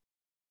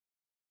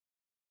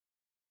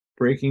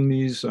breaking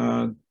these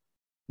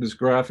this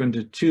graph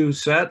into two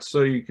sets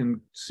so you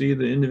can see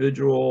the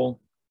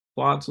individual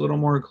plots a little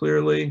more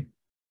clearly.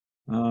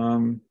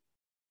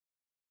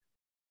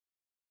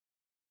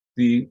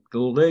 The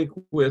lake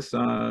with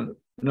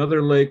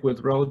another lake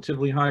with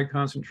relatively high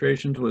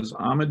concentrations was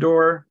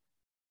Amador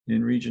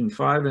in Region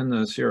 5 in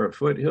the Sierra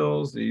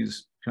foothills.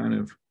 These kind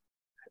of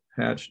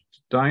hatched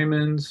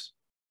diamonds.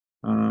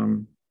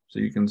 So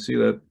you can see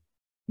that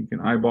you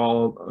can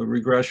eyeball a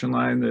regression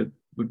line that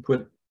would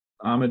put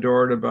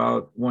Amador at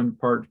about 1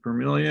 part per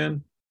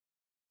million.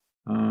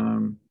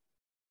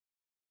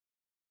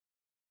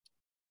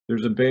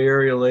 There's a Bay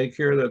Area lake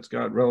here that's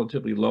got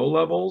relatively low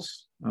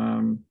levels.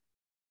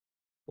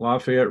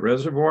 Lafayette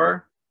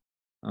Reservoir,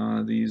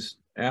 these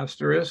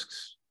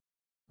asterisks.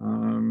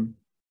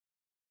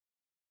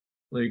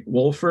 Lake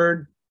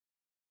Wolford,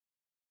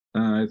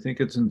 I think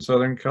it's in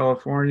Southern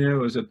California, it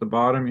was at the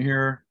bottom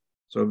here.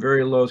 So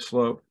very low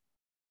slope,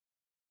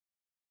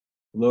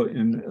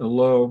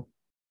 low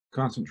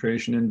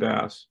concentration in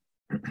bass.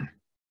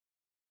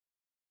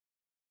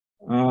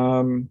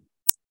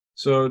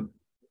 So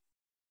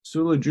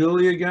Sula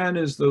Julie again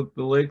is the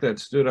lake that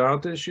stood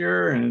out this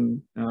year,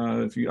 and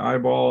if you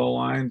eyeball a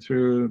line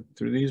through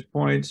these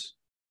points,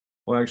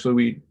 well,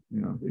 actually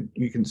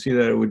you can see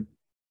that it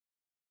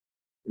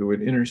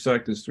would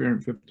intersect this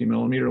 350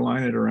 millimeter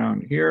line at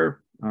around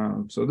here.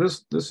 So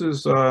this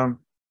is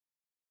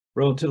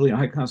relatively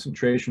high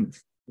concentration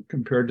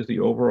compared to the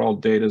overall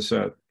data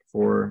set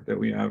that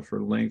we have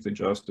for length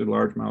adjusted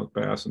largemouth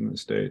bass in the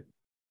state.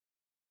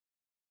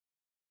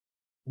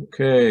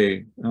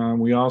 Okay,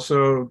 we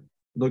also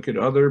look at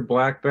other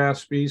black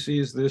bass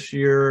species this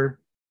year.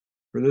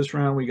 For this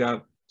round, we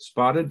got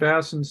spotted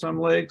bass in some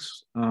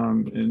lakes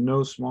and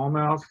no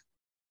smallmouth.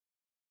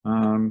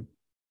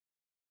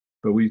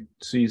 But we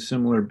see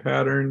similar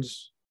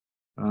patterns.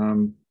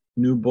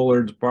 New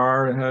Bullard's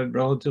Bar had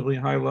relatively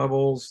high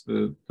levels.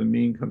 The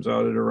mean comes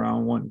out at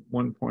around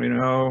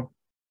 1.0.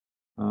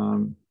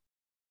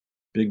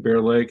 Big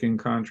Bear Lake, in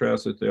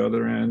contrast, at the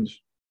other end,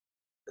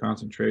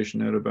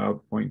 concentration at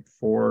about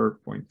 0.4,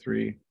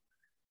 0.3.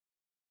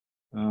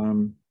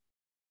 And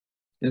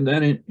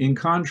then in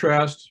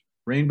contrast,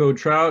 rainbow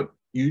trout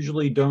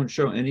usually don't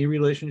show any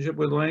relationship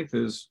with length,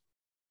 is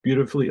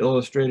beautifully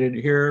illustrated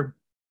here.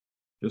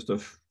 Just a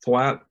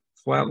flat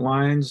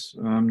lines,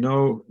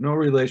 no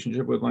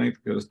relationship with length,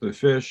 because the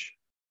fish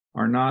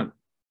are not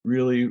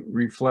really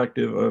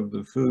reflective of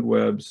the food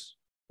webs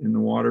in the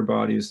water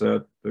bodies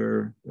that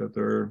they're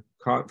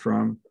caught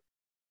from.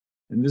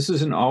 And this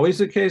isn't always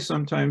the case.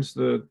 Sometimes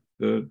the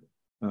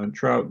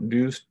trout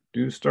do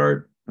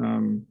start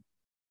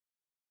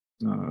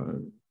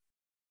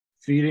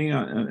feeding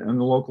on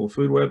the local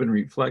food web and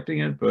reflecting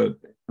it, but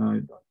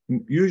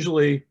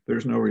usually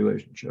there's no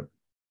relationship.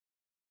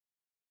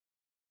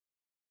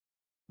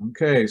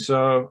 Okay,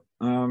 so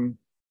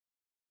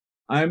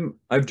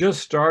I've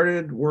just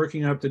started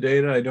working up the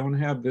data. I don't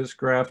have this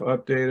graph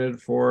updated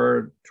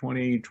for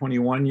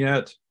 2021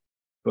 yet,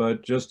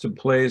 but just to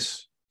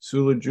place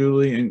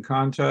Sula-Julie in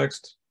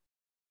context,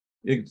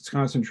 its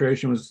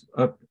concentration was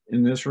up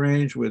in this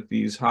range with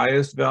these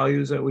highest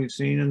values that we've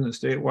seen in the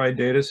statewide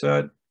data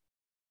set.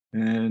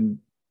 And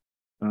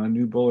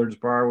New Bullard's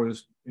Bar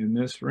was in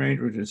this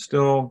range, which is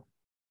still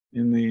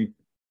in the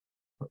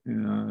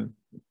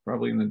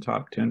probably in the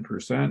top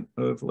 10%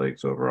 of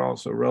lakes overall.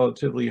 So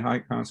relatively high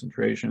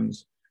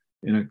concentrations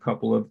in a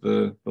couple of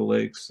the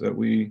lakes that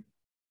we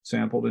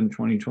sampled in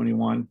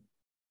 2021.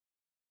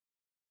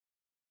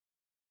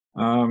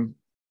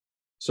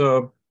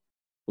 So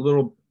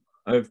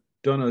I've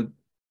done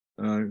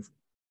a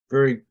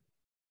very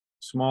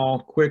small,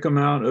 quick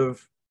amount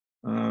of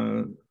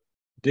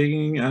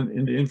digging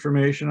into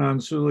information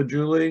on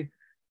Sula-Julie,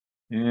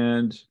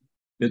 and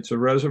it's a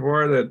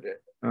reservoir that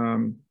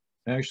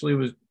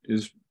actually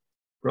is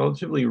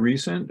relatively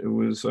recent. It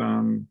was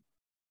and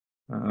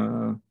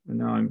now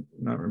I'm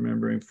not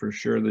remembering for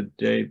sure the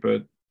date,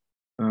 but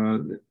I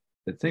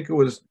think it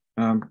was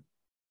not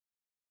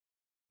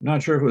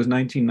sure if it was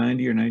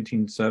 1990 or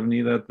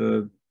 1970 that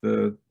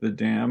the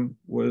dam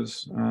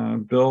was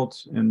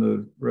built and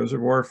the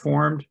reservoir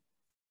formed,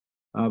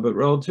 but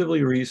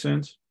relatively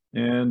recent.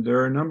 And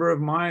there are a number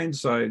of mine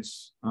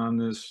sites on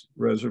this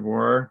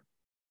reservoir,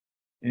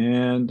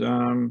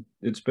 and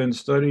it's been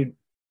studied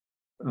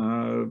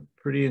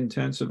pretty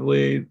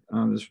intensively.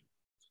 I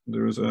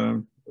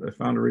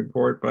found a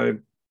report by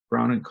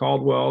Brown and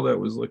Caldwell that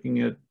was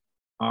looking at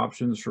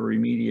options for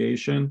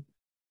remediation.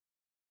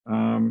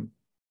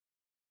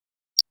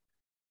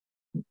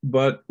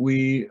 But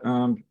we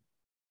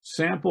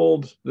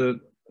sampled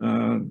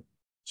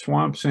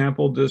swamp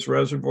sampled this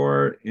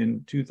reservoir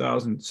in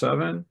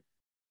 2007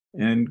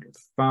 and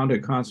found a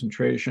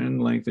concentration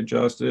length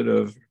adjusted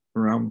of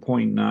around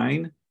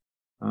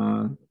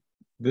 0.9.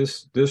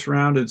 This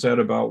round it's at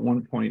about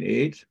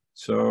 1.8,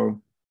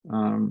 so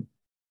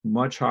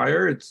much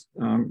higher. It's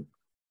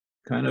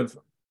kind of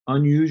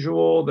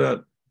unusual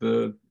that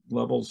the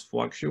levels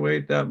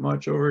fluctuate that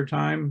much over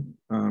time.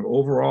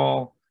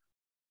 Overall,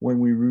 when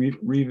we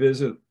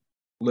revisit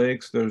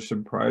lakes, they're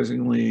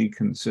surprisingly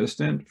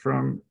consistent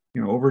from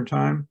over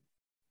time.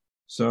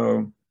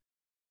 So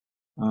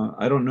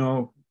I don't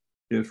know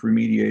if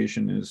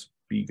remediation is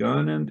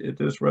begun at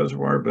this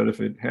reservoir, but if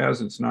it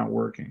has, it's not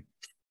working.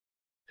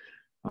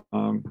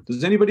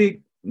 Does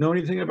anybody know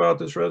anything about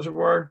this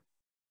reservoir?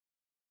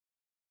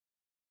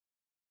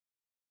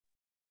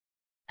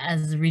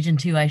 As Region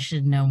 2, I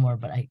should know more,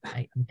 but I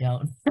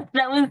don't.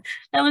 that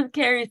was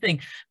Carrie's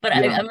thing. But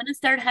yeah. I'm going to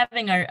start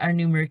having our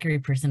new Mercury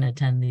person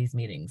attend these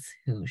meetings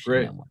who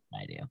should know more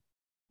than I do.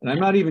 And I'm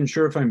not even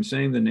sure if I'm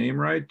saying the name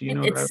right. Do you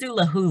know it's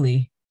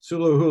Sula-Julie.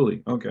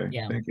 Sula-Julie. Okay.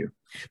 Yeah. Thank you.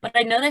 But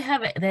I know they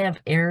have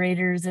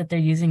aerators that they're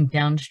using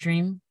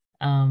downstream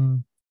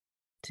to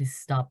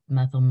stop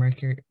methyl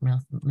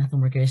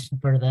mercuration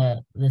for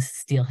the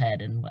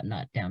steelhead and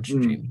whatnot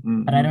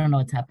downstream. But I don't know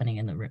what's happening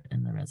in the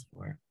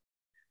reservoir.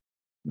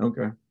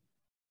 Okay.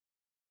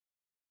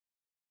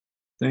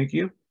 Thank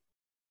you.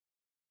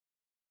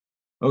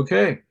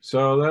 Okay,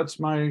 so that's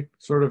my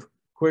sort of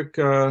quick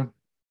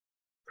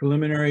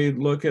preliminary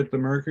look at the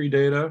Mercury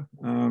data.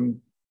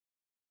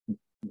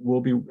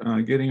 We'll be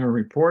getting a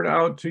report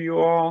out to you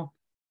all.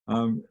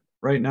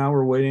 Right now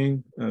we're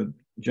waiting.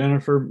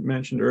 Jennifer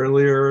mentioned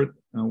earlier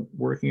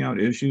working out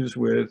issues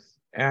with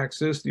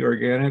Axis, the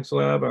organics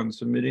lab, on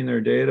submitting their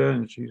data,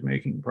 and she's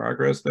making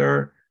progress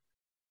there.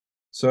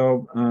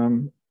 So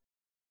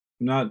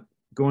not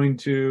going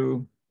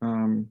to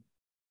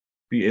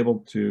be able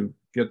to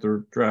get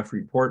the draft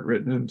report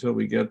written until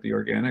we get the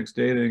organics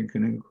data and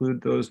can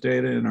include those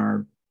data in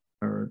our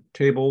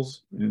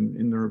tables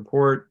in the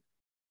report.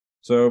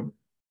 So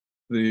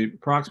the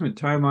approximate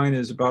timeline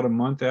is about a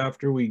month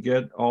after we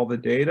get all the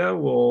data.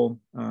 We'll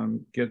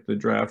get the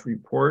draft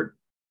report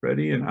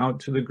ready and out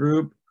to the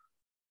group.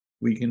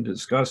 We can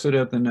discuss it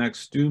at the next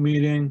STU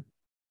meeting.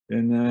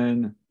 And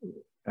then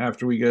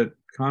after we get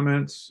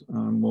comments,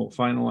 we'll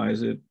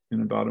finalize it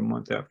in about a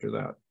month after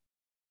that.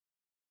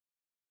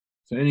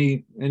 So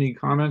any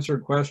comments or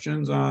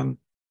questions on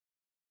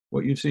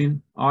what you've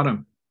seen?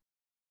 Autumn.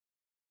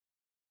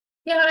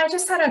 Yeah, I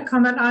just had a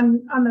comment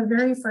on the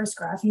very first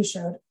graph you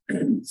showed.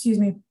 Excuse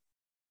me.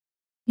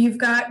 You've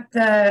got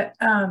the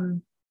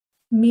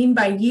mean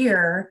by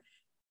year.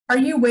 Are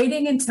you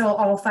waiting until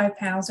all 5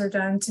 panels are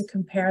done to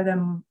compare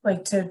them,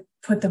 like to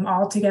put them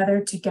all together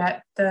to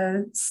get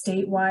the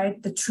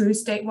true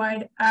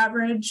statewide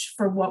average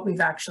for what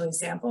we've actually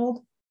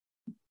sampled?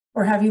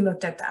 Or have you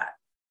looked at that?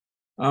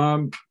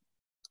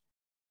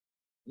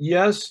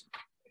 Yes,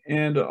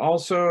 and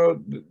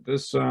also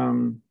this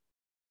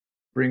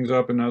brings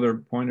up another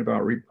point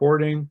about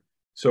reporting.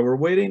 So we're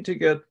waiting to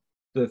get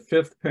the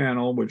 5th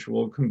panel, which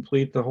will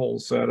complete the whole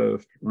set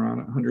of around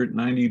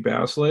 190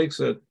 bass lakes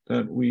that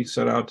we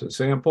set out to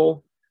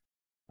sample.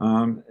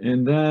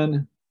 And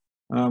then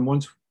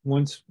once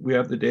we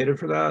have the data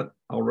for that,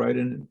 I'll write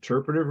an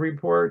interpretive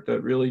report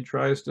that really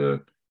tries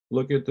to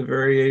look at the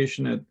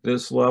variation at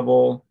this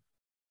level,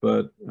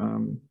 but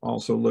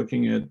also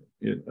looking at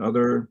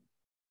other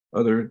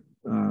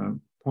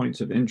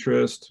points of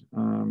interest,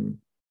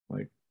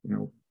 like, you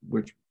know,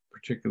 which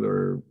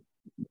particular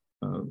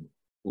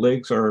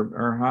lakes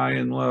are high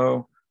and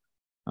low.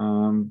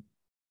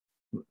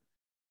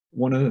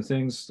 One of the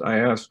things I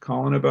asked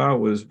Colin about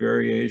was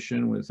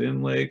variation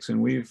within lakes,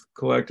 and we've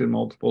collected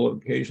multiple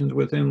locations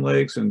within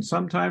lakes, and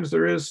sometimes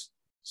there is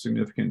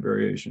significant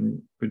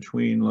variation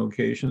between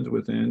locations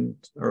within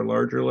our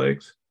larger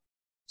lakes.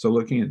 So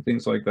looking at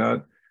things like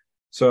that.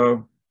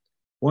 So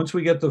once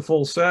we get the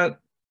full set,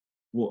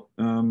 we'll,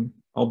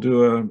 I'll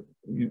do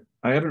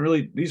I haven't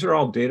really, these are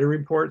all data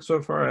reports so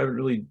far. I haven't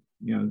really,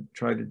 you know,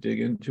 tried to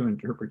dig into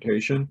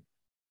interpretation,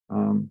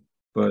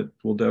 but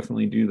we'll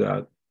definitely do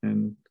that.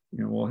 And,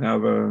 you know, we'll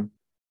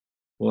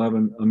have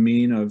a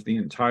mean of the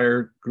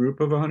entire group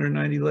of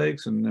 190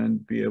 lakes, and then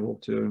be able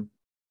to,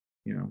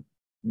 you know,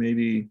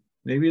 maybe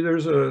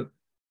there's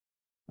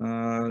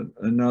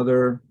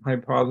another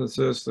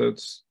hypothesis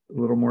that's a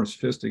little more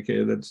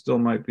sophisticated that still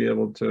might be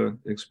able to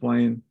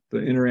explain the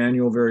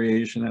interannual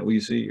variation that we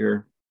see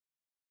here.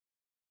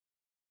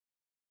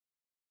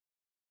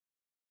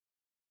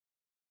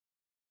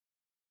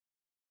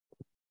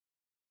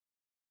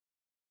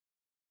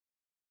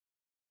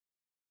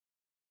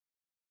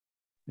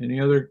 Any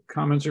other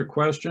comments or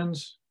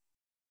questions?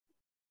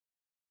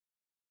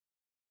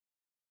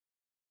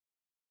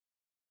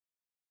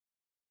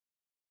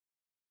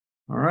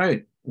 All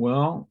right,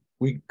 well,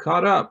 we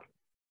caught up.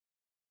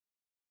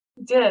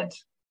 Did.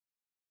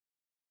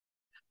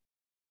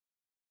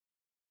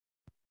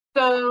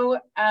 So,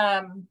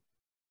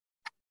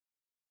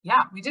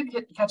 yeah, we did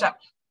catch up.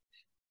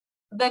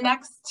 The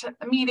next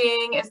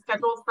meeting is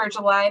scheduled for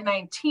July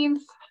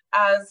 19th.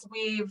 As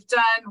we've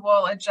done,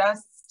 we'll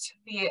adjust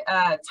the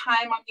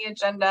time on the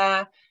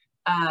agenda.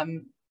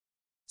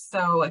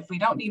 So if we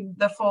don't need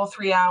the full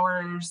 3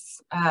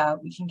 hours,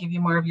 we can give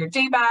you more of your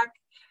day back.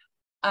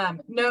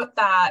 Note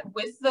that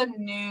with the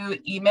new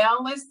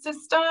email list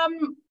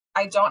system,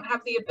 I don't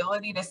have the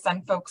ability to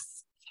send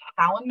folks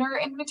calendar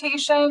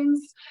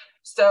invitations.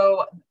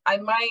 So I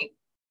might,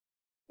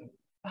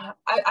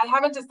 I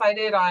haven't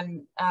decided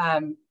on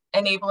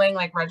enabling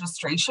like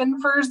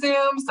registration for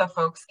Zoom so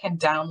folks can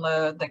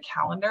download the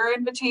calendar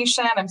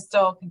invitation. I'm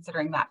still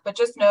considering that, but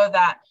just know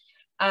that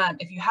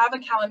if you have a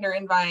calendar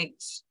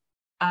invite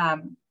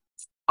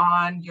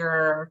on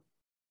your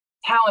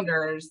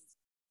calendars,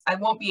 I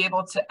won't be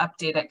able to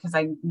update it because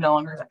I no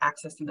longer have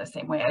access in the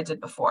same way I did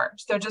before.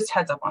 So just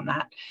heads up on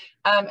that.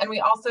 And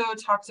we also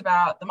talked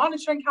about the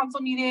monitoring council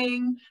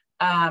meeting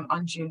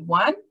on June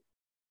 1.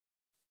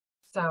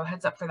 So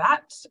heads up for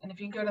that. And if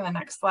you can go to the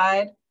next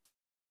slide,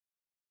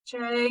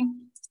 Jay.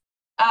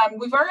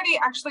 We've already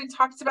actually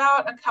talked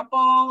about a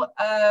couple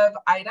of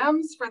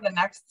items for the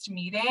next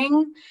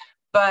meeting,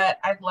 but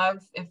I'd love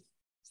if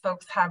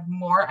folks have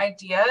more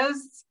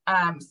ideas.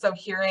 So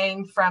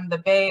hearing from the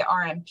Bay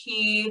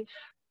RMP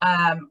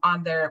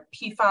on their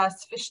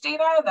PFAS fish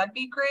data, that'd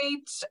be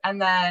great.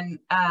 And then,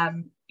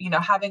 you know,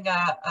 having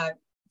a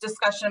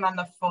discussion on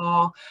the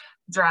full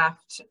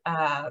draft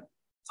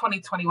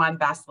 2021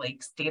 Bass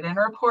Lakes data and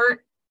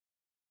report.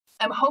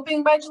 I'm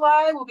hoping by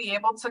July we'll be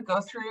able to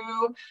go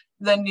through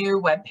the new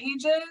web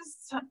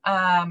pages,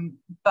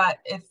 but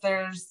if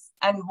there's,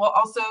 and we'll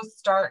also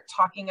start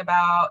talking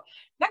about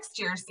next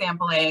year's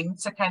sampling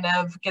to kind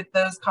of get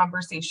those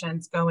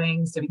conversations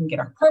going so we can get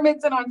our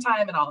permits in on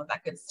time and all of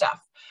that good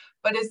stuff.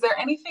 But is there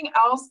anything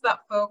else that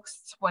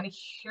folks want to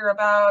hear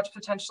about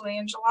potentially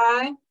in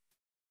July?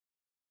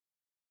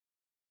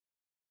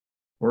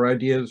 Or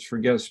ideas for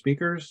guest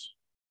speakers?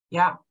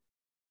 Yeah.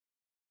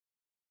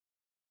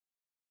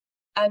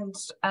 And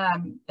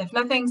if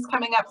nothing's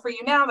coming up for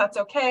you now, that's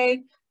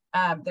okay.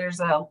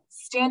 There's a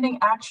standing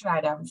action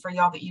item for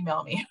y'all to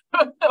email me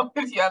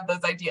if you have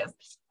those ideas.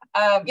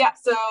 Yeah,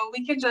 so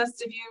we can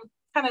just, if you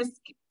kind of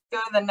go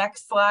to the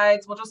next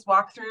slides, we'll just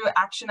walk through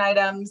action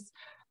items.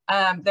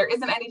 There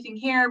isn't anything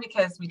here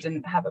because we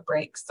didn't have a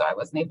break, so I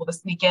wasn't able to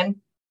sneak in.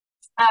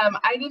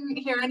 I didn't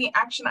hear any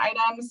action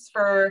items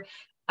for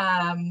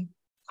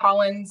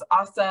Colin's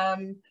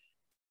awesome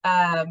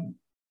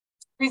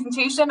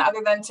presentation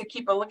other than to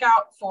keep a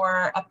lookout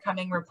for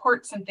upcoming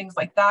reports and things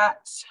like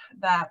that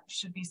that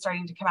should be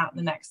starting to come out in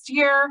the next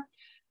year.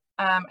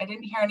 I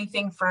didn't hear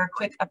anything for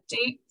quick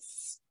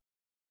updates.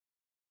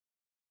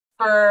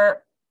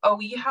 For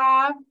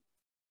OEHHA,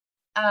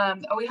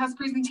 OEHHA's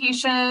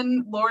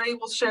presentation, Lori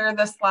will share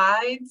the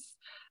slides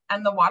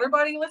and the water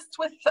body list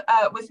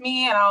with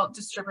me, and I'll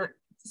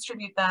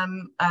distribute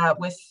them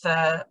with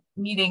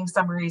meeting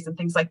summaries and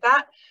things like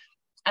that.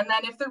 And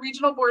then if the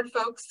regional board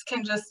folks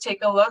can just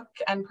take a look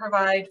and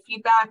provide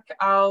feedback,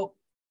 I'll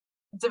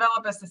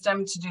develop a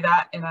system to do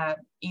that in an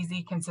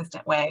easy,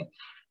 consistent way.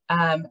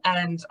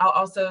 And I'll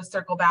also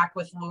circle back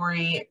with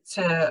Lori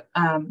to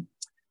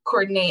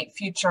coordinate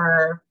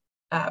future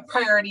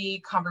priority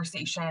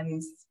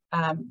conversations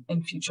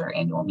in future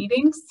annual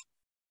meetings.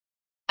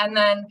 And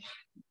then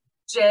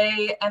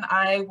Jay and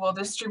I will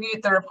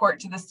distribute the report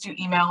to the Stu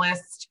email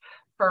list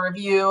for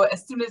review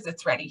as soon as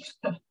it's ready.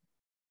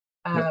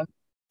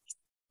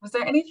 Was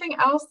there anything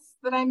else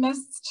that I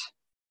missed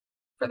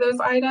for those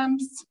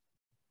items?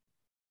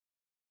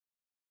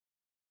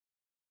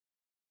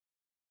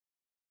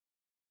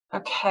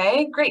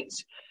 Okay, great.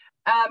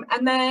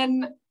 And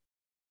then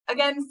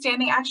again,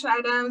 standing action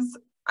items,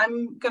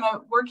 I'm gonna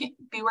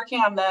be working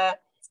on the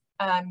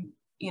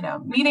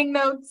meeting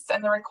notes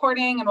and the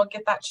recording, and we'll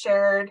get that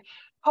shared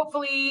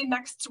hopefully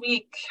next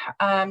week.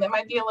 It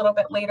might be a little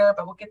bit later,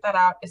 but we'll get that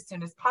out as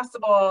soon as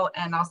possible,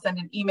 and I'll send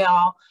an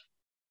email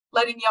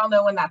letting y'all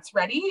know when that's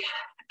ready.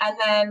 And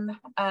then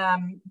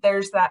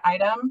there's that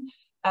item.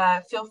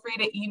 Feel free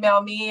to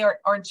email me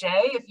or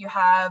Jay if you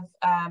have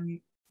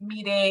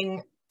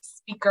meeting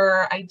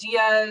speaker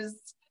ideas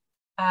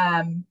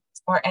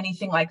or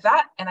anything like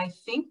that. And I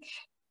think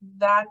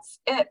that's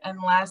it,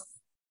 unless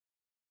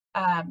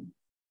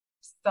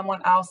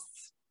someone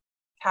else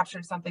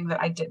captured something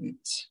that I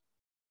didn't.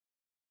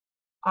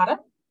 Autumn?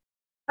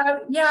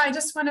 Yeah, I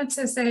just wanted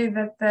to say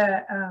that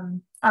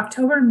the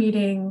October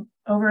meeting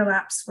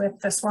overlaps with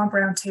the Swamp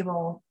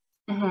Roundtable.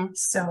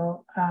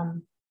 So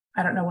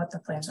I don't know what the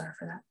plans are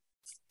for that.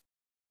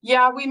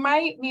 Yeah, we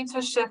might need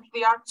to shift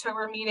the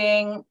October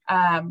meeting.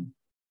 I'm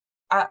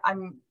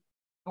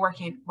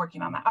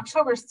working on that.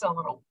 October is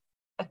still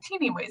a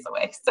teeny ways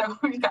away, so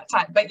we've got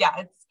time. But yeah,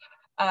 it's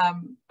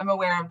I'm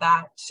aware of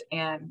that,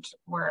 and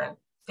we're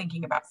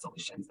thinking about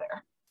solutions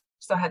there.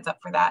 So heads up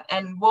for that,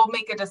 and we'll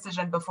make a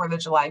decision before the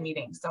July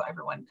meeting, so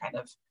everyone kind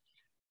of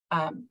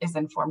is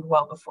informed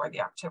well before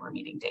the October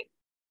meeting date.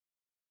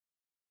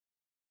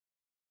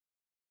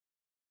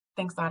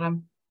 Thanks,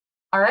 Autumn.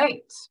 All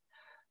right.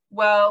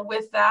 Well,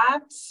 with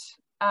that,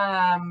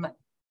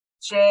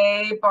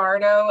 Jay,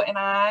 Bardo, and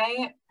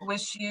I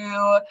wish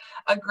you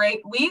a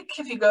great week.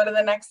 If you go to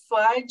the next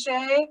slide,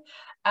 Jay,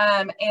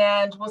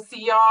 and we'll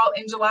see y'all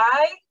in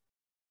July,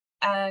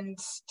 and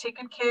take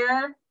good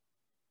care.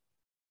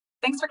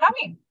 Thanks for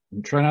coming.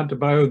 And try not to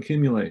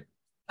bioaccumulate.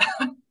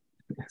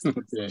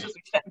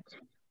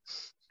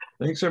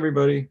 Thanks,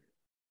 everybody.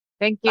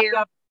 Thank you.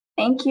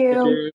 Thank you.